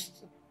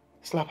 Just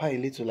slap her a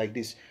little like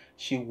this.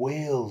 She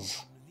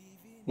wails.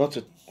 Not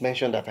to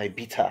mention that I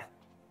beat her.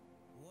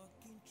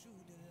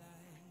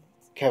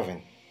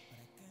 Kelvin,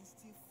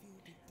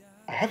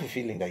 I have a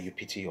feeling that you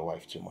pity your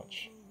wife too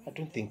much. I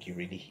don't think you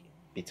really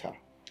beat her.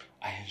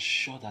 I am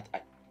sure that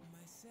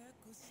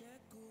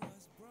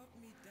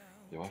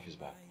Your wife is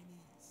back.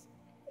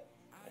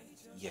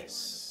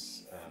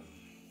 Yes.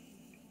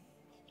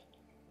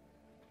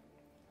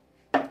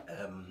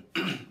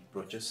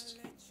 Bro, just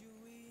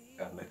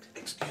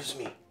excuse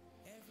me.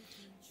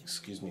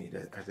 Excuse me.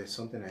 There's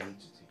something I need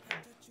to take.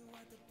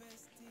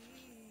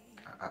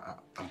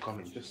 I'm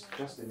coming. Just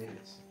a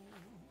minute.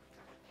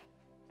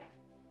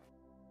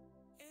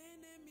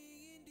 Enemy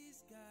in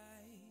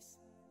disguise.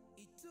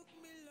 It took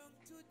me long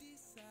to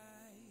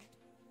decide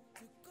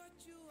to cut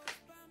you off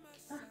by my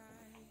side.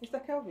 Mr.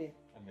 Kelvin.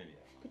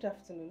 Amelia. Good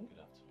afternoon. Good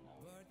afternoon.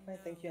 Fine,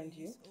 thank you. And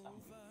you?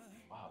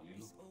 Wow, you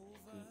look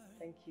good.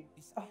 Thank you.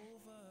 Oh,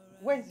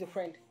 where's your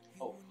friend?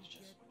 Oh, it's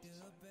just okay.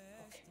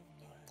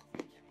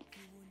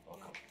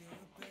 Welcome.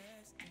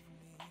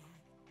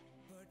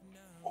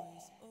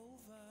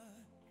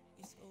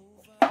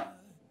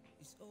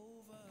 It's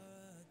over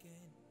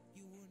again.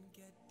 You won't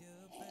get the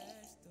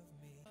best of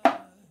me.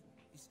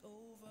 It's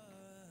over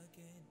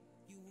again.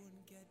 You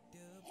won't get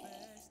the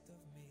best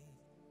of me.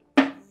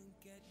 You won't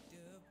get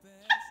the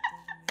best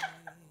of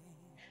me.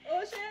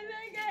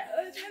 Oshelege,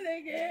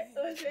 Oshelege,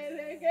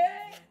 Oshelege,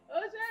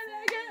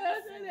 Oshelege,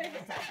 Oshelege.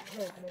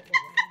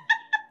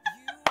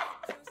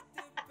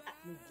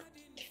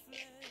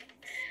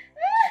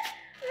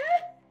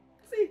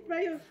 See,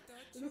 Brian,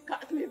 look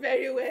at me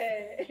very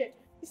well.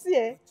 You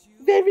see,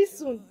 very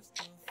soon,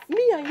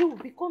 me and you will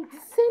become the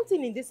same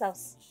thing in this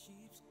house.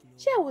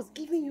 I was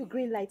giving you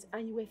green light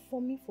and you were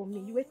forming for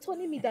me. You were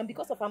turning me down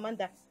because of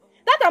Amanda.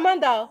 That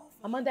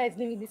Amanda is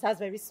leaving this house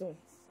very soon.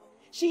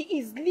 She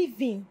is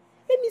leaving.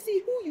 Let me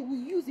see who you will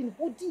use in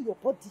holding your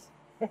body.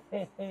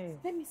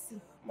 Let me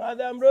see.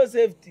 Madam, road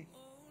safety.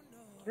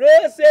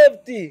 Road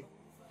safety.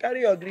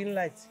 Carry your green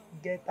light.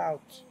 Get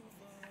out.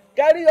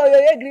 Carry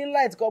your green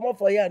light. Come up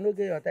for here. No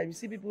get your time. You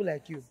see people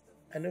like you.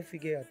 I don't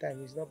figure your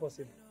time. It's not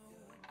possible.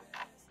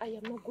 I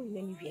am not going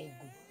anywhere.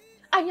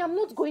 I am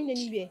not going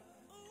anywhere.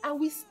 I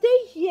will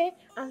stay here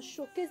and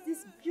showcase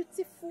this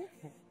beautiful,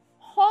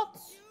 hot,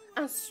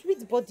 and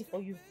sweet body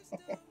for you.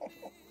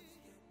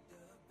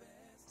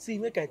 See,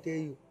 make I tell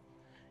you.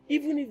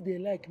 Even if they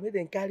like, make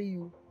them carry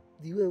you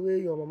the way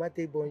your mama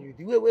take born you,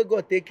 the way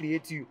God take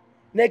create you,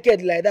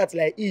 naked like that,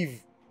 like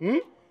Eve.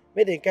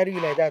 Make them carry you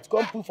like that.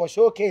 Come put for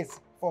showcase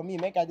for me.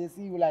 Make I dey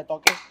see you like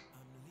talking.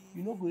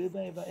 You no go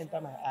ever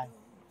enter my eye.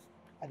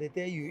 I dey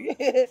tell you.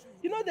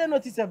 You know they're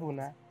noticeable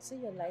now. See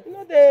your life. You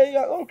know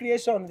your own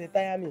creation. They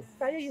tire me.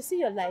 Faye, you see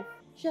your life.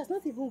 She has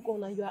not even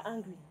gone and you are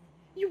angry.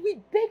 You will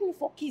beg me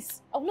for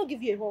kiss. I will not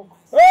give you a hug.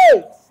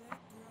 Hey!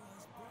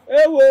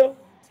 Hey, well.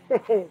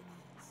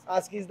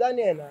 Ask his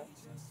Daniel now.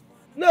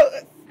 No,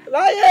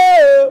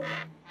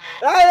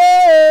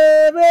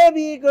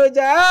 baby, go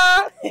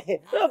ja.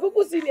 No,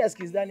 Kuku see me as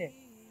Kiss Daniel.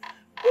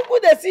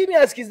 Kuku they see me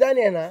as Kiss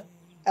Daniel now.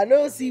 I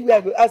don't see where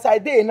I go. As I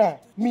dey now,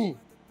 me,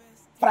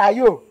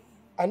 Frayo.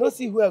 I don't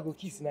see where I go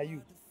kiss now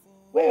you.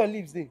 Where your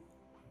lips dey?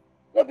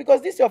 No,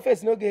 because this your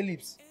face no get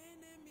lips.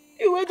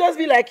 You will just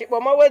be like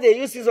mama where they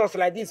use scissors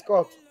like this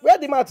cut. Where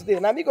the mouth today?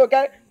 Now me go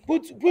carry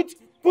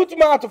put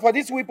mouth for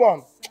this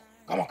weapon.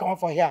 Come on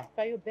for here.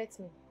 Frayo, bet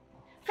me.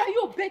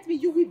 Frayo, bet me.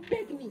 You will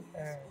beg me.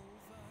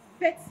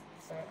 Bet.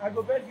 I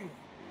go beg you.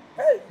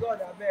 Hey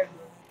God, I beg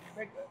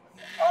you.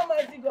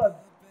 Almighty God,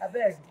 I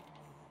beg.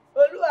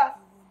 Olua,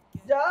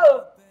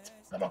 Jao.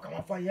 Come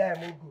on for here,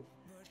 Mugu.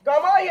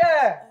 Come on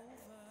here.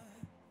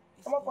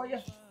 Come on for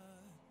here.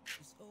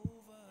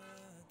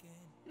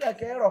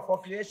 Like error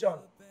for creation.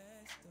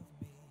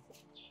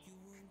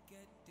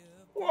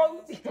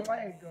 Oh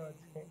my God.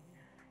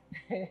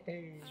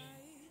 Hey.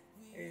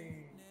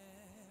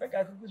 Make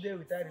I could deal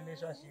with that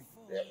relationship.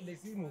 They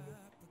see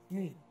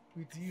me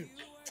with you.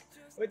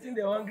 Waiting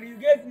they hungry. You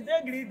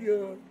dey greedy,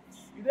 you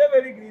dey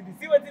very greedy.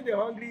 See what they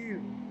hungry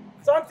you.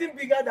 Something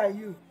bigger than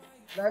you.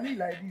 Now me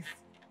like this.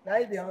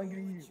 Now they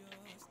hungry you.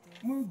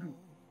 Mugu.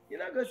 You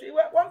not go say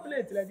one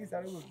plate like this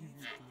I don't go give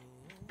you.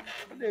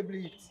 Who they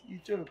breathe? You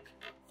choke.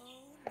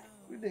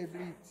 Who they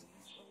breathe?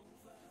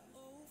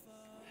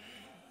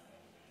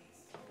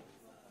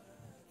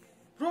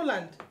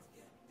 Roland,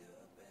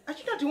 are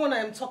you not the one I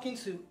am talking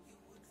to?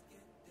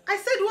 I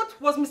said,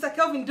 what was Mr.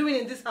 Kelvin doing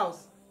in this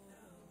house?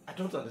 I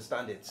don't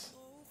understand it.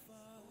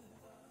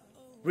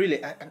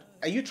 Really,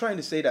 are you trying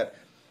to say that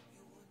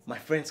my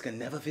friends can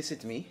never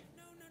visit me?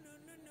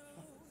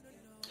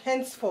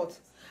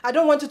 Henceforth, I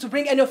don't want you to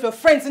bring any of your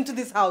friends into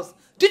this house.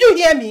 Did you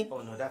hear me?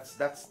 Oh no, that's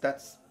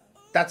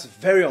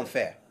very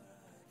unfair.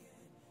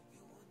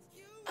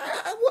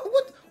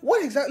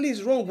 What exactly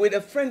is wrong with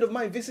a friend of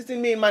mine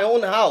visiting me in my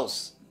own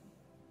house?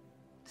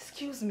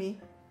 Excuse me?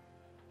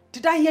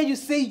 Did I hear you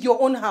say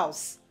your own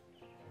house?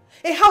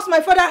 A house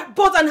my father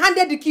bought and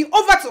handed the key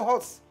over to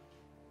us.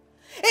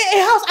 A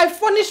house I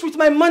furnished with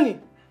my money.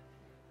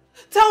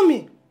 Tell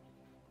me,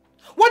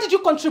 what did you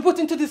contribute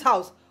into this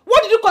house?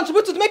 What did you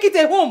contribute to make it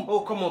a home?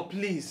 Oh, come on,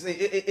 please.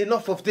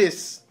 Enough of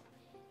this.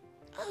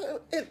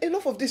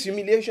 Enough of this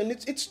humiliation.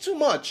 It's too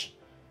much.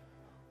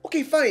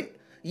 Okay, fine.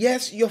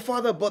 Yes, your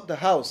father bought the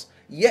house.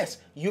 Yes,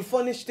 you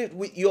furnished it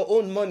with your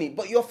own money.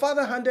 But your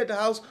father handed the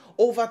house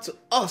over to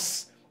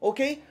us,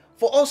 okay?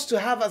 For us to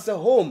have as a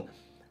home.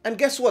 And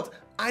guess what?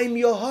 I'm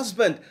your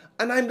husband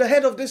and I'm the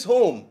head of this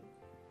home.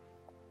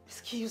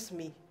 Excuse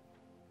me.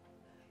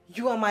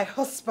 You are my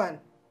husband.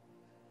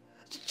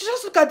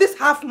 Just look at this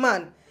half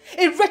man.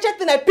 A wretched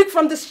thing I picked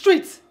from the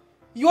street.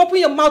 You open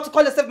your mouth to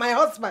call yourself my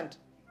husband.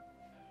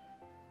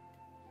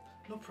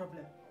 No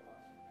problem.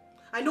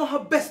 I know how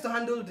best to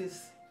handle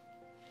this.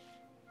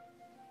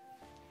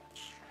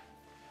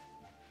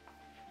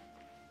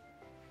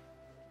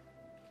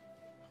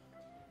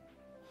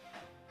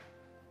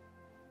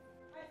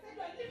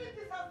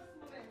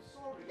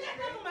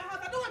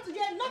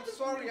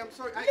 I'm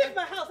sorry. Leave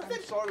my house. I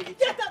said, sorry.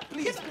 Get up.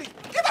 Please.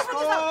 Get up from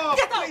this house.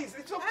 Get up. Please.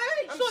 It's okay.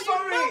 Hey, I'm so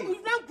sorry.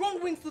 You've now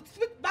grown wings to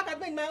speak back at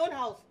me in my own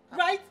house,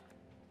 right?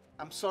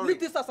 I'm sorry. Leave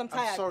this house. I'm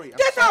tired. I'm sorry.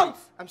 Get out.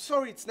 I'm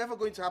sorry. It's never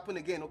going to happen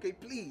again. Okay,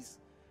 please.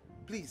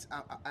 Please.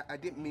 I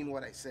didn't mean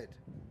what I said.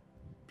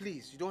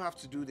 Please, you don't have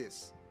to do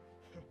this.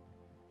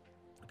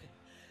 Okay.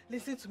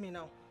 Listen to me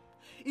now.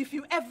 If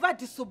you ever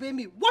disobey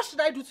me, what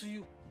should I do to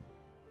you?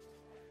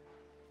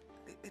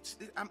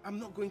 I'm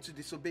not going to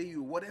disobey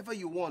you. Whatever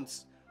you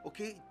want,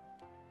 okay?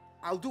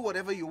 I'll do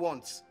whatever you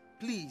want.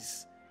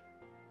 Please.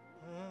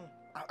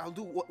 I'll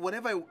do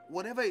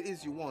whatever it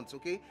is you want,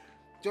 okay?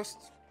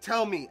 Just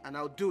tell me and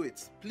I'll do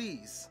it.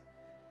 Please.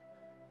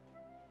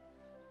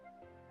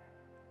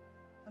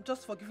 I'm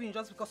just forgiving you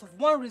just because of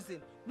one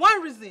reason.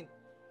 One reason.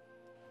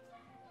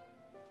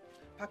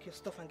 Pack your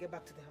stuff and get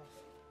back to the house.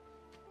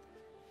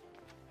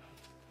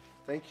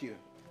 Thank you.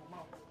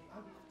 I'm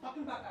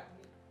talking back at me.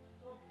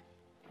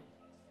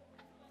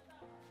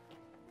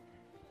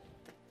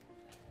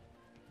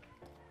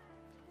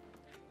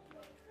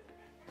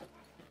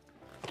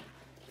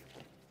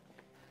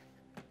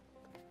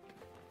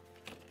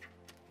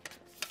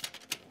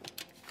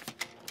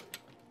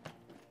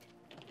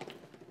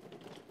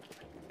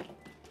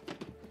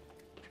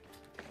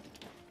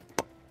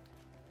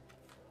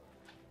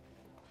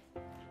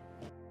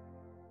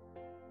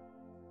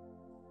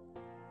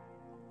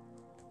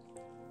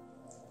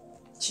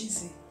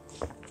 Chizzy,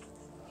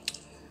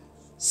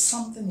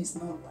 something is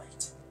not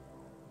right.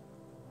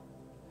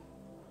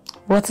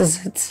 What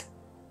is it?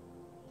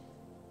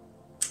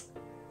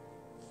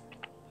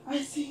 I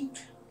think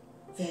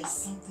there's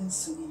something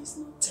Sonia is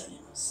not telling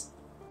us.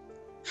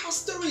 Her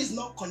story is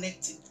not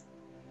connected.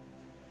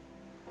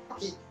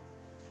 Okay,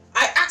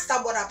 I asked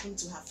her what happened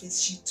to her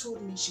face. She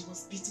told me she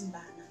was beaten by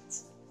an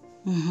ant.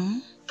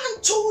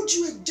 And told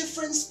you a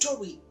different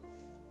story.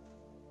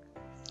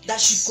 that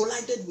she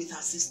collided with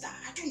her sister.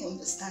 I don't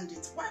understand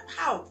it. Why?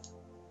 How?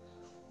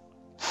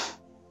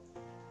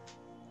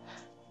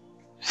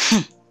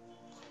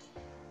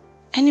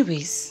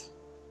 Anyways,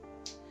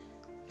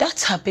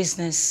 that's her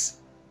business.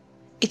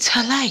 It's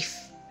her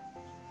life.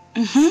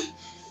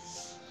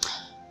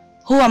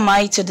 Who am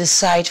I to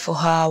decide for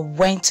her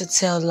when to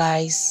tell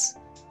lies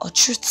or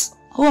truth?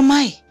 Who am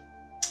I?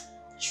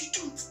 You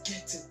don't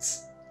get it.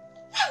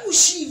 Why would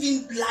she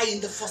even lie in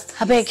the first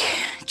place? I beg,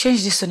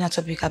 change this Sonia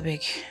topic, I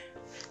beg.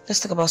 Let's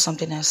talk about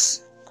something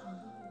else.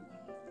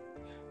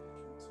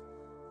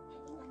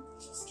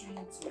 Just trying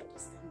to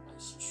understand why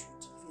she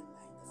should even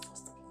lie in the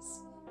first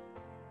place.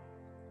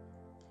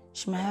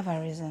 She might have her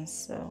reasons,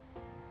 so...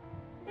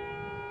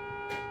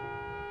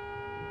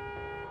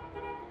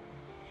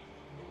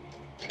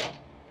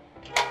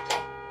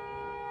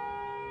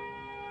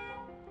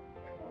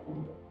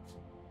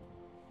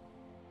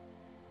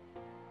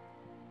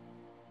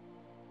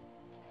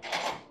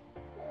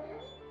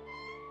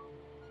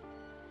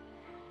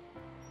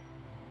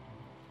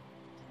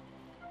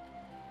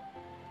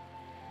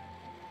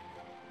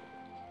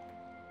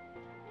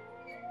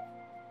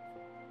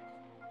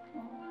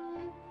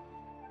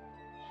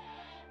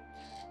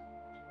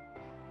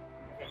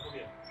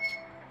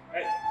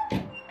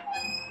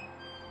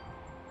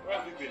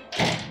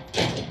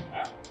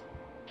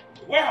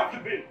 Where have you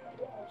been?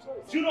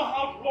 Do you know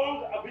how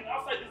long I've been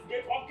outside this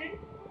gate honking?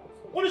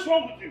 What is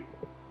wrong with you?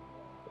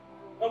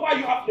 And why are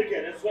you half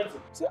naked and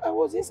sweating? So I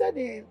was inside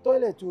the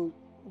toilet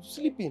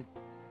sleeping.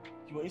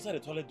 You were inside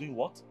the toilet doing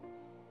what?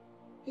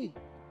 Hey,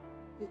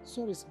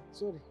 sorry sir,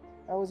 sorry.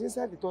 I was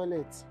inside the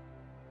toilet.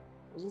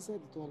 Now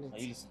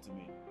you listen to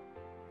me.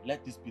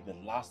 Let this be the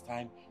last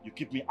time you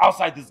keep me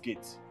outside this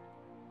gate.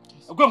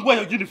 Yes. Go and wear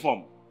your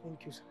uniform.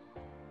 Thank you, sir.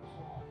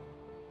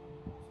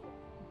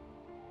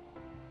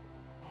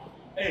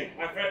 Hey,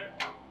 my friend,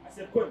 I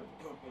said go and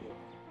wear your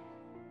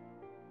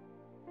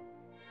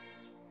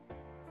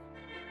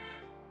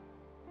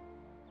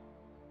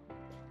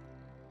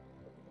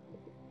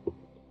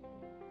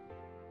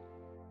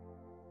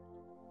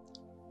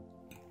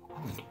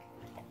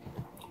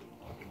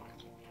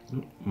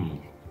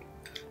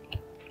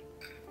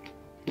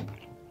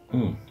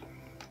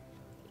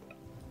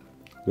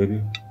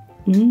Baby,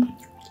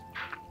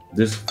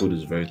 this food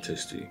is very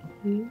tasty.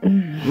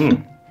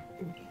 You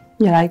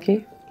like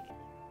it?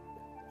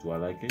 Do I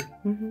like it?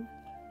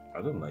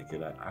 I don't like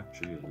it. I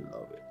actually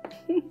love it.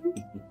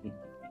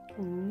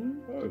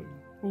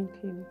 Thank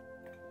you.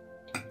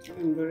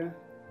 Brother,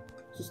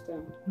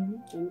 sister, I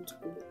need to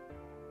go.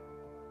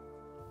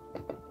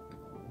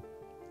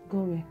 Go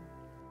where?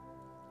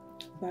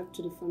 Back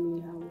to the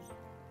family house.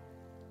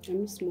 I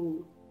miss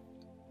Mom.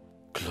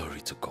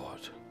 Glory to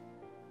God.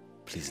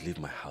 Please leave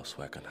my house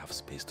where I can have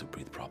space to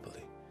breathe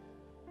properly.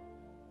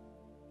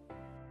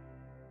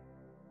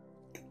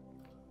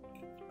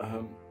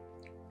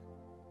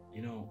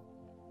 You know,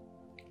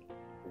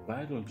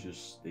 why don't you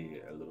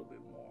stay a little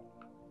bit more?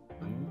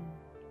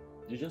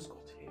 You just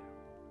got here.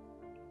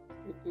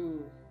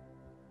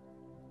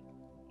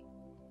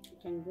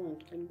 I can go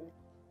and come back.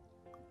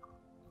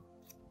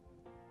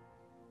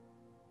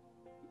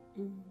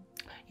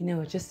 You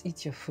know, just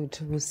eat your food.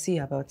 We'll see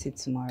about it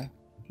tomorrow.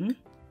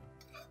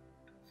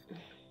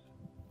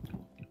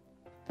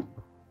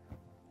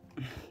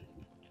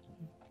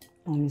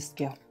 I miss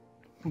girl.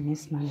 I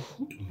miss mommy.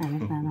 I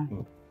miss my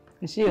mom.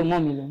 Is she your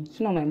mom alone?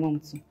 She's not my mom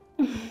too.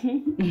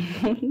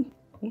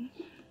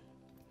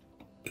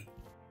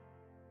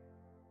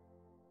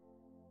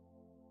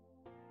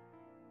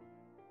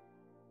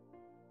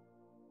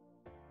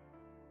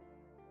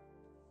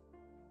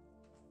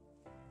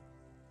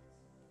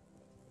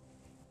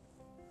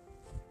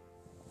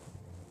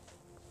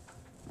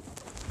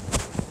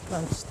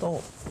 Man,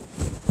 stop.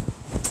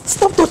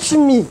 Stop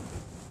touching me.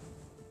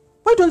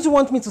 Why don't you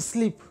want me to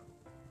sleep?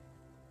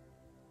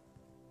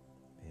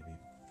 Baby,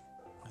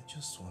 I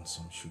just want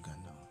some sugar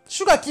now.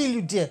 Sugar kill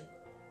you, dear.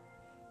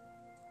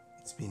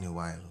 It's been a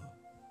while.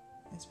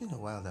 It's been a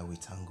while that we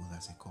tangled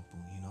as a couple,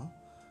 you know?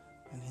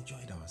 And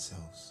enjoyed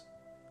ourselves.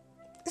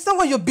 Is that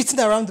why you're beating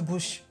around the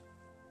bush?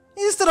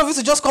 Instead of you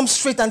to just come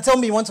straight and tell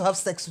me you want to have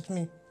sex with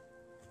me.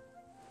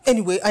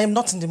 Anyway, I am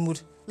not in the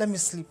mood. Let me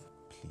sleep.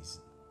 Please.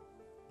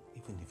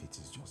 Even if it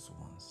is just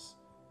once.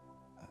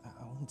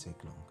 I won't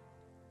take long.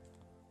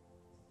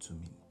 2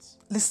 minutes.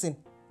 Listen,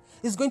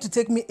 it's going to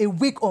take me a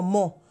week or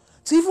more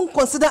to even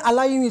consider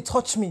allowing you to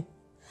touch me.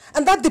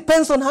 And that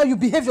depends on how you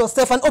behave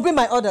yourself and obey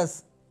my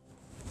orders.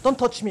 Don't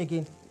touch me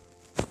again.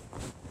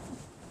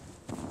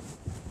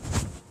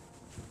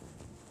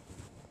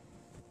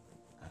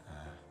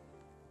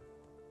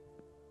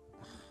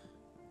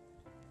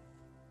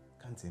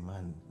 Can't a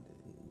man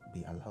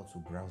be allowed to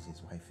browse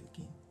his wife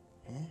again?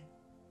 Eh?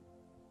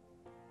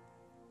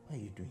 Why are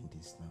you doing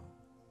this now?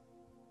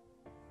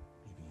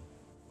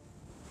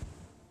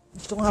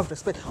 You don't have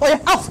respect. Oh yeah,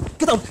 out!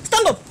 Get out!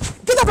 Stand up!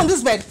 Get up from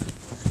this bed!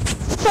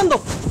 Stand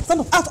up! Stand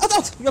up! Out! Out!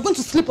 Out! You're going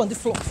to sleep on the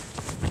floor.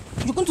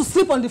 You're going to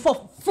sleep on the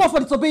floor for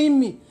disobeying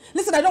me.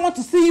 Listen, I don't want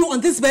to see you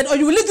on this bed or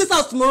you will leave this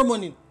house tomorrow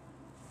morning.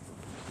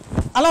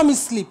 Allow me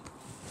sleep.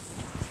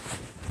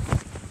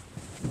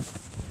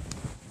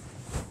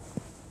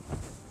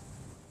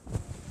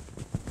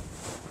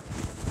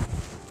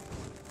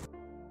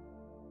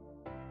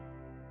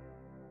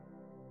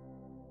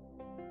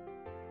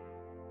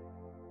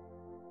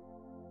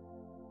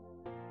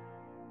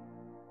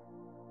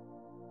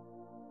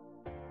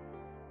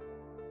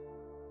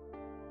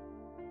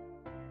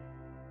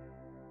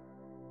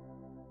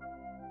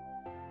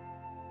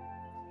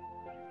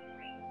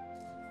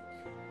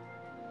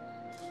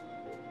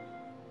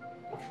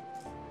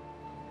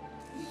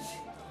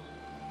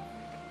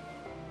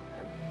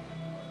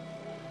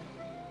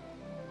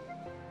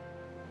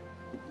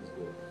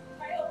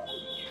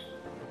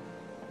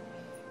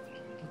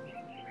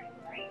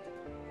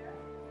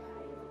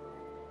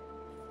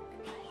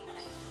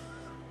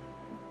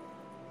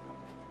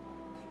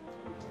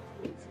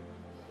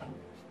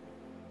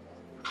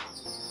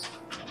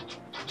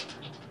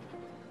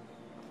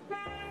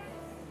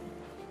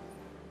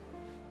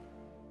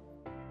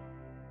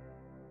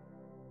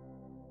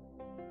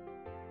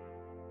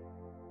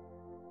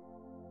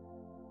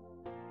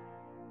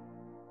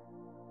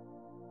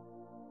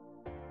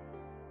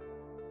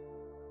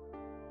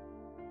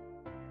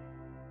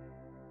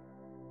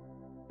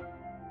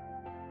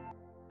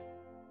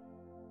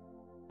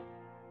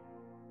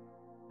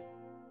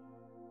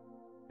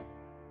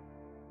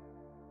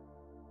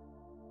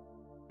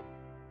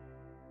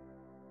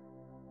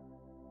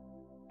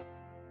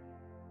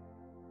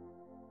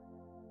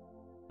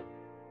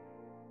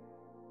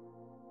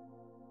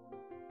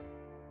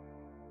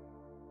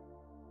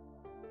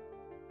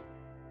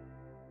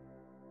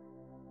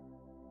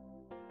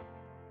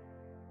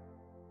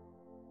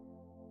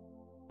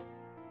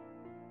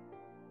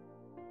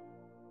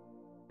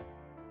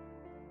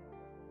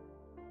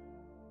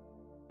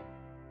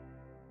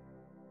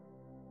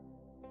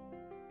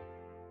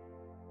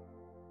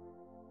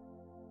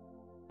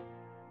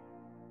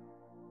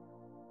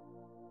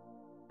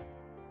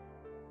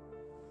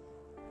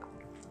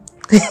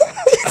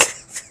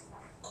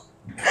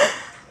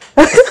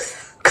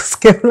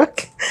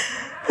 Skeptic.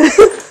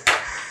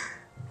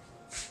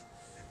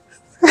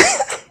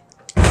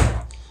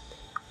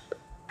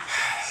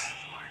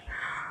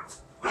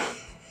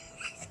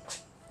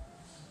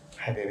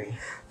 Hi, baby.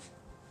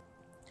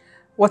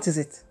 What is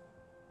it?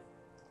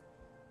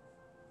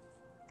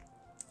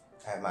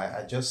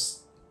 I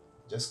just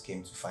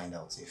came to find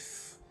out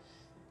if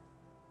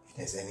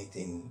there's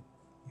anything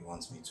you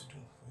want me to do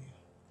for you.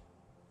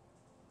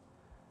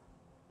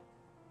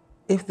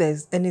 If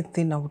there's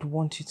anything I would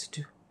want you to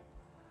do.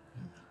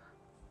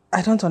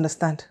 I don't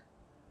understand.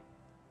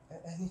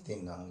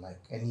 Anything now, like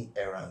any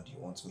errand you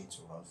want me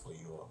to run for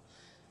you, or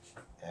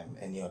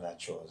any other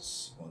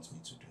chores you want me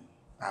to do.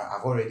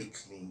 I've already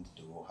cleaned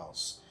the whole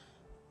house,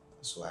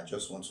 so I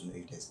just want to know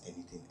if there's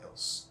anything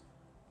else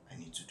I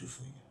need to do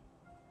for you.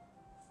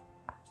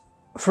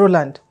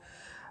 Froland,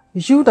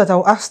 you that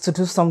I'll ask to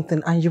do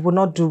something and you will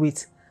not do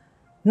it.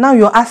 Now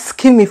you're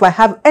asking me if I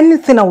have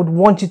anything I would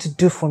want you to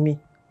do for me.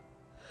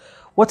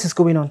 What is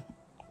going on?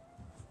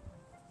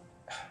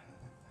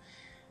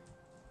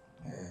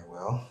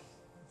 Well,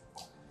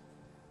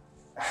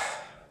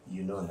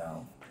 you know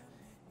now.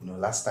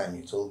 Last time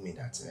you told me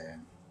that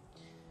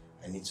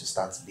I need to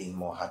start being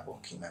more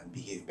hardworking and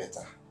behave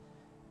better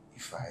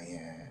if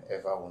I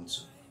ever want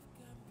to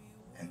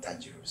enter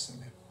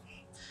Jerusalem.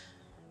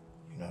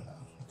 You know now,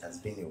 it has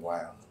been a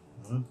while.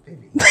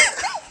 Baby.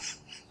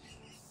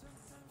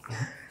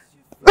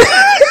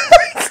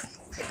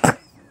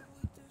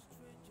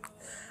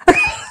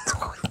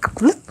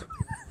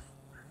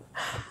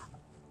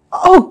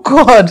 Oh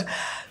God,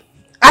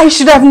 I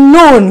should have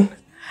known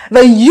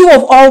that you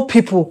of all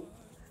people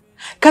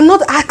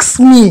cannot ask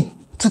me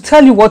to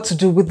tell you what to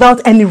do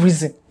without any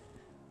reason.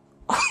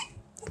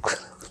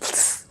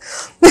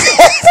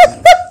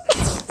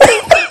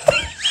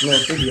 No,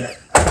 baby,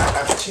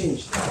 I've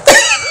changed.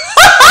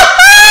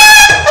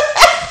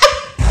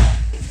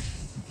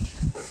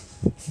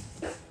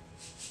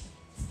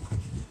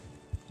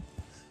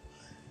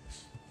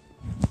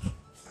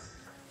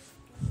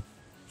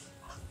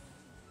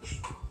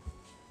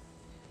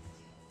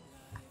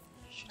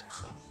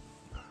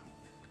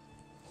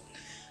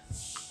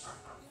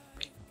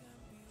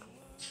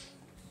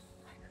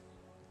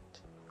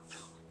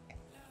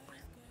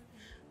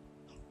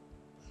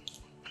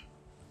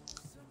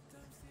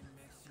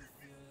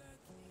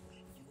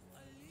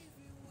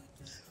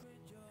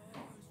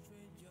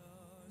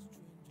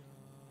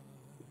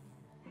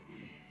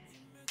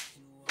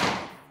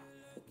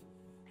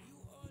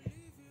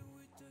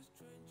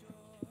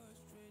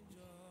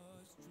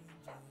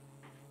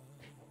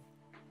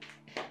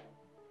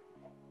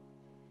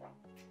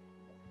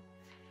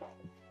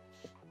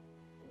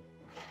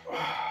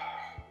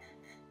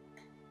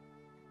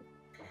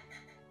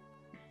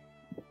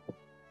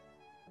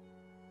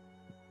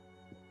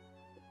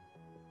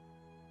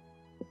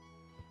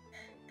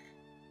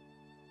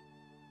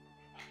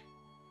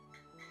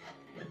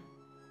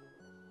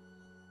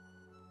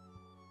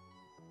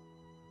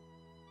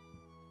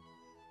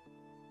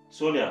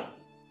 Sonia!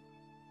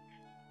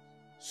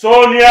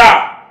 Sonia!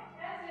 Yes,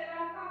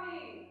 I'm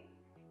coming.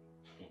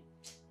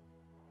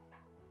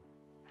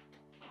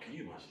 Can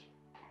you imagine?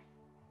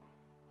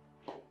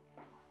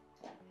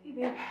 Hey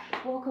babe,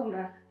 welcome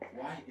back.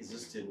 Why is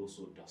this table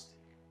so dusty?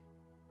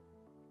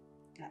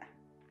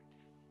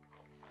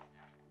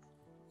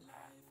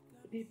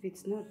 Babe,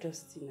 it's not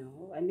dusty now.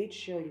 I made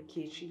sure you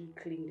kitchen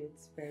cleaned it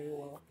very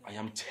well. I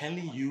am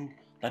telling you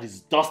that it's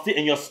dusty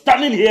and you're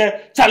standing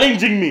here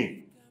challenging me.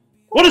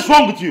 What is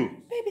wrong with you?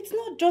 Babe, it's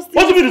not dusty.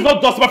 What do you mean it's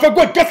not dusty? My friend,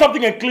 go and get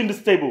something and clean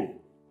this table.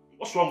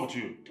 What's wrong with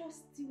you?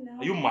 Dusty now.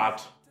 Are you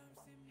mad?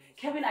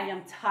 Kevin, I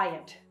am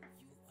tired.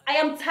 I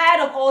am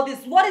tired of all this.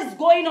 What is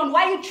going on?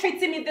 Why are you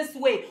treating me this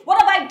way? What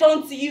have I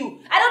done to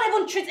you? I don't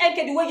even treat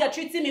NK the way you're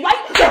treating me. Why?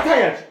 You're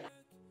tired.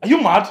 Are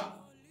you mad?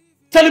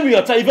 Telling me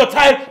you're tired. If you're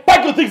tired,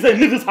 pack your things and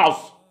leave this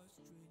house.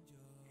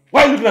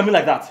 Why are you looking at me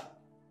like that?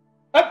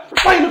 Why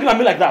are you looking at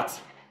me like that?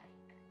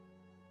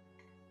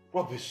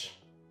 Rubbish.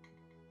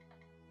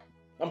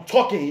 I'm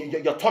talking,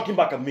 you're talking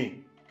back at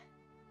me.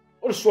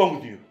 What is wrong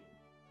with you?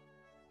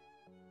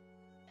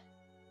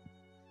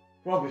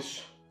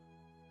 Rubbish.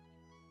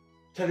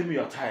 Telling me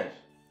you're tired.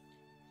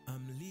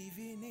 I'm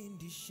living in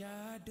the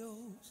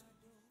shadows,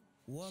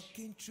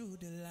 walking through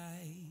the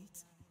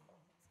light,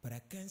 but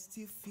I can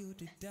still feel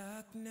the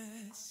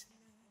darkness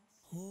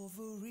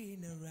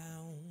hovering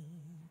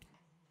around.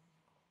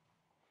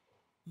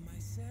 My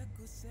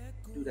circle,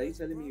 Dude, are you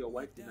telling me your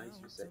wife denies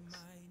you sex?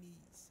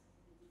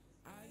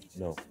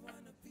 No.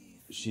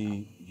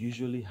 She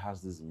usually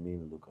has this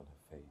mean look on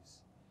her face.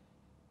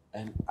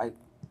 And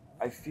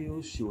I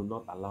feel she will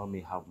not allow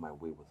me have my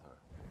way with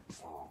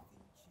her. Oh,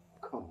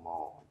 come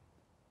on.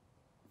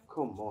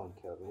 Come on,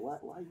 Kelvin. Why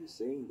are you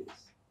saying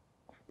this?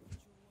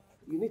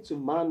 You need to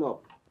man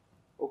up,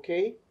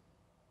 okay?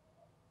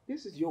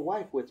 This is your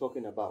wife we're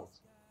talking about.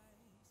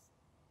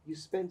 You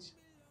spent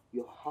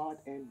your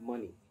hard-earned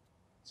money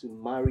to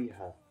marry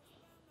her.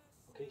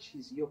 Okay,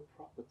 she's your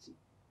property.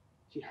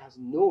 She has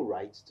no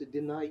right to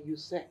deny you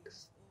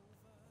sex.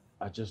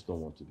 I just don't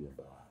want to be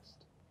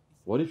embarrassed.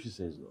 What if she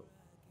says no?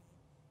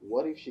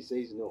 What if she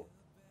says no?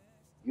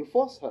 You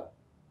force her.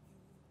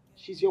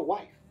 She's your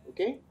wife,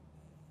 okay?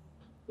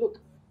 Look,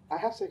 I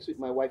have sex with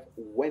my wife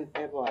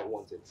whenever I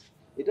want it.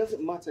 It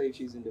doesn't matter if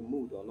she's in the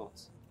mood or not.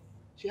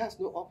 She has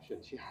no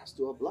option. She has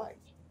to oblige.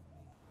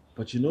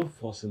 But you know,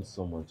 forcing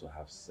someone to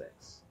have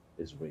sex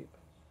is rape.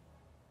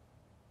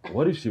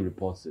 What if she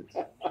reports it?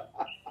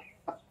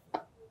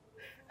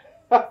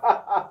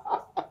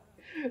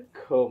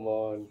 Come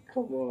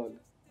on.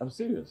 I'm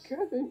serious.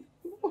 Kevin,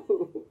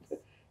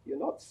 you're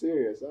not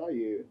serious, are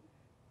you?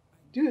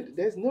 Dude,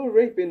 there's no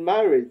rape in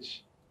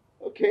marriage,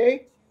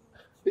 okay?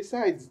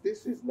 Besides,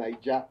 this is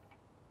Naija,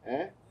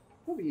 eh?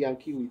 No be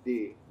Yankee we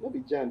dey, no be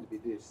jammed be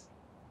this.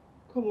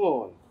 Come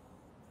on.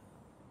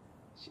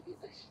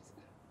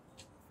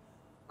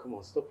 Come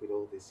on, stop with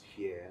all this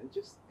fear and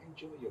just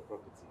enjoy your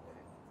property,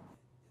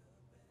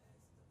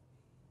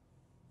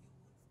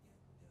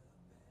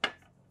 man.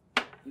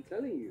 I'm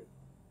telling you,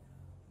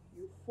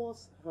 you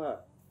force her.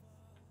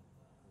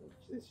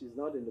 Since she's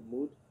not in the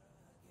mood,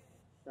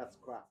 that's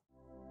crap.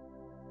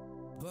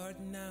 But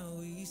now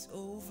it's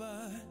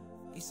over,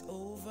 it's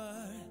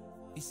over,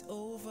 it's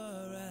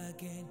over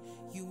again.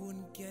 You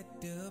won't get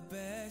the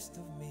best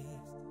of me.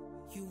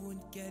 You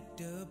won't get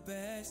the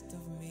best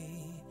of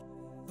me.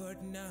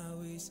 But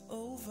now it's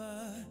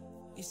over,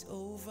 it's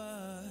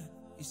over,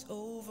 it's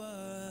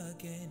over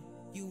again.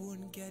 You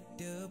won't get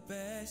the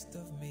best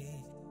of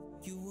me.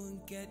 You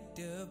won't get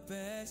the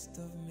best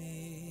of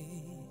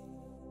me.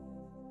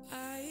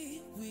 I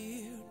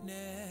will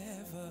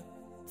never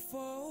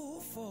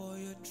fall for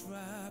your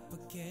trap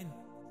again.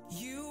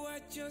 You are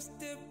just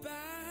a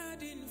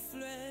bad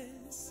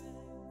influence.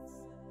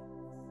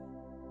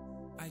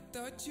 I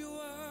thought you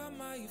were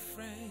my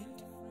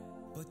friend,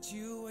 but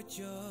you were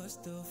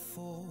just a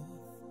fool.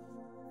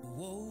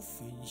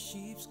 Wolf in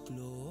sheep's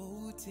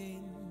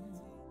clothing.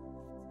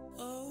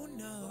 Oh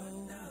no, but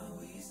now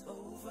it's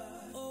over,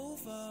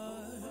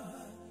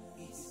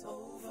 it's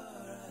over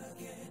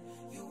again.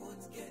 You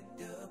won't get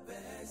the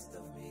best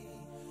of me.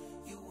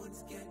 You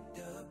won't get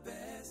the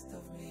best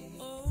of me.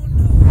 Oh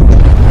no.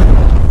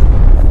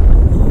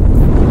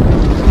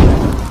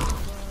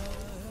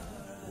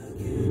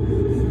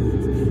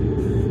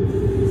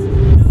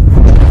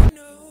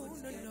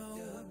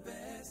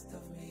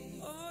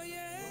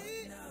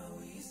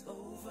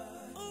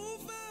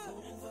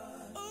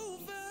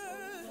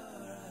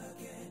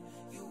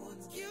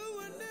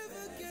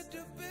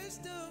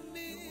 Of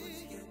me.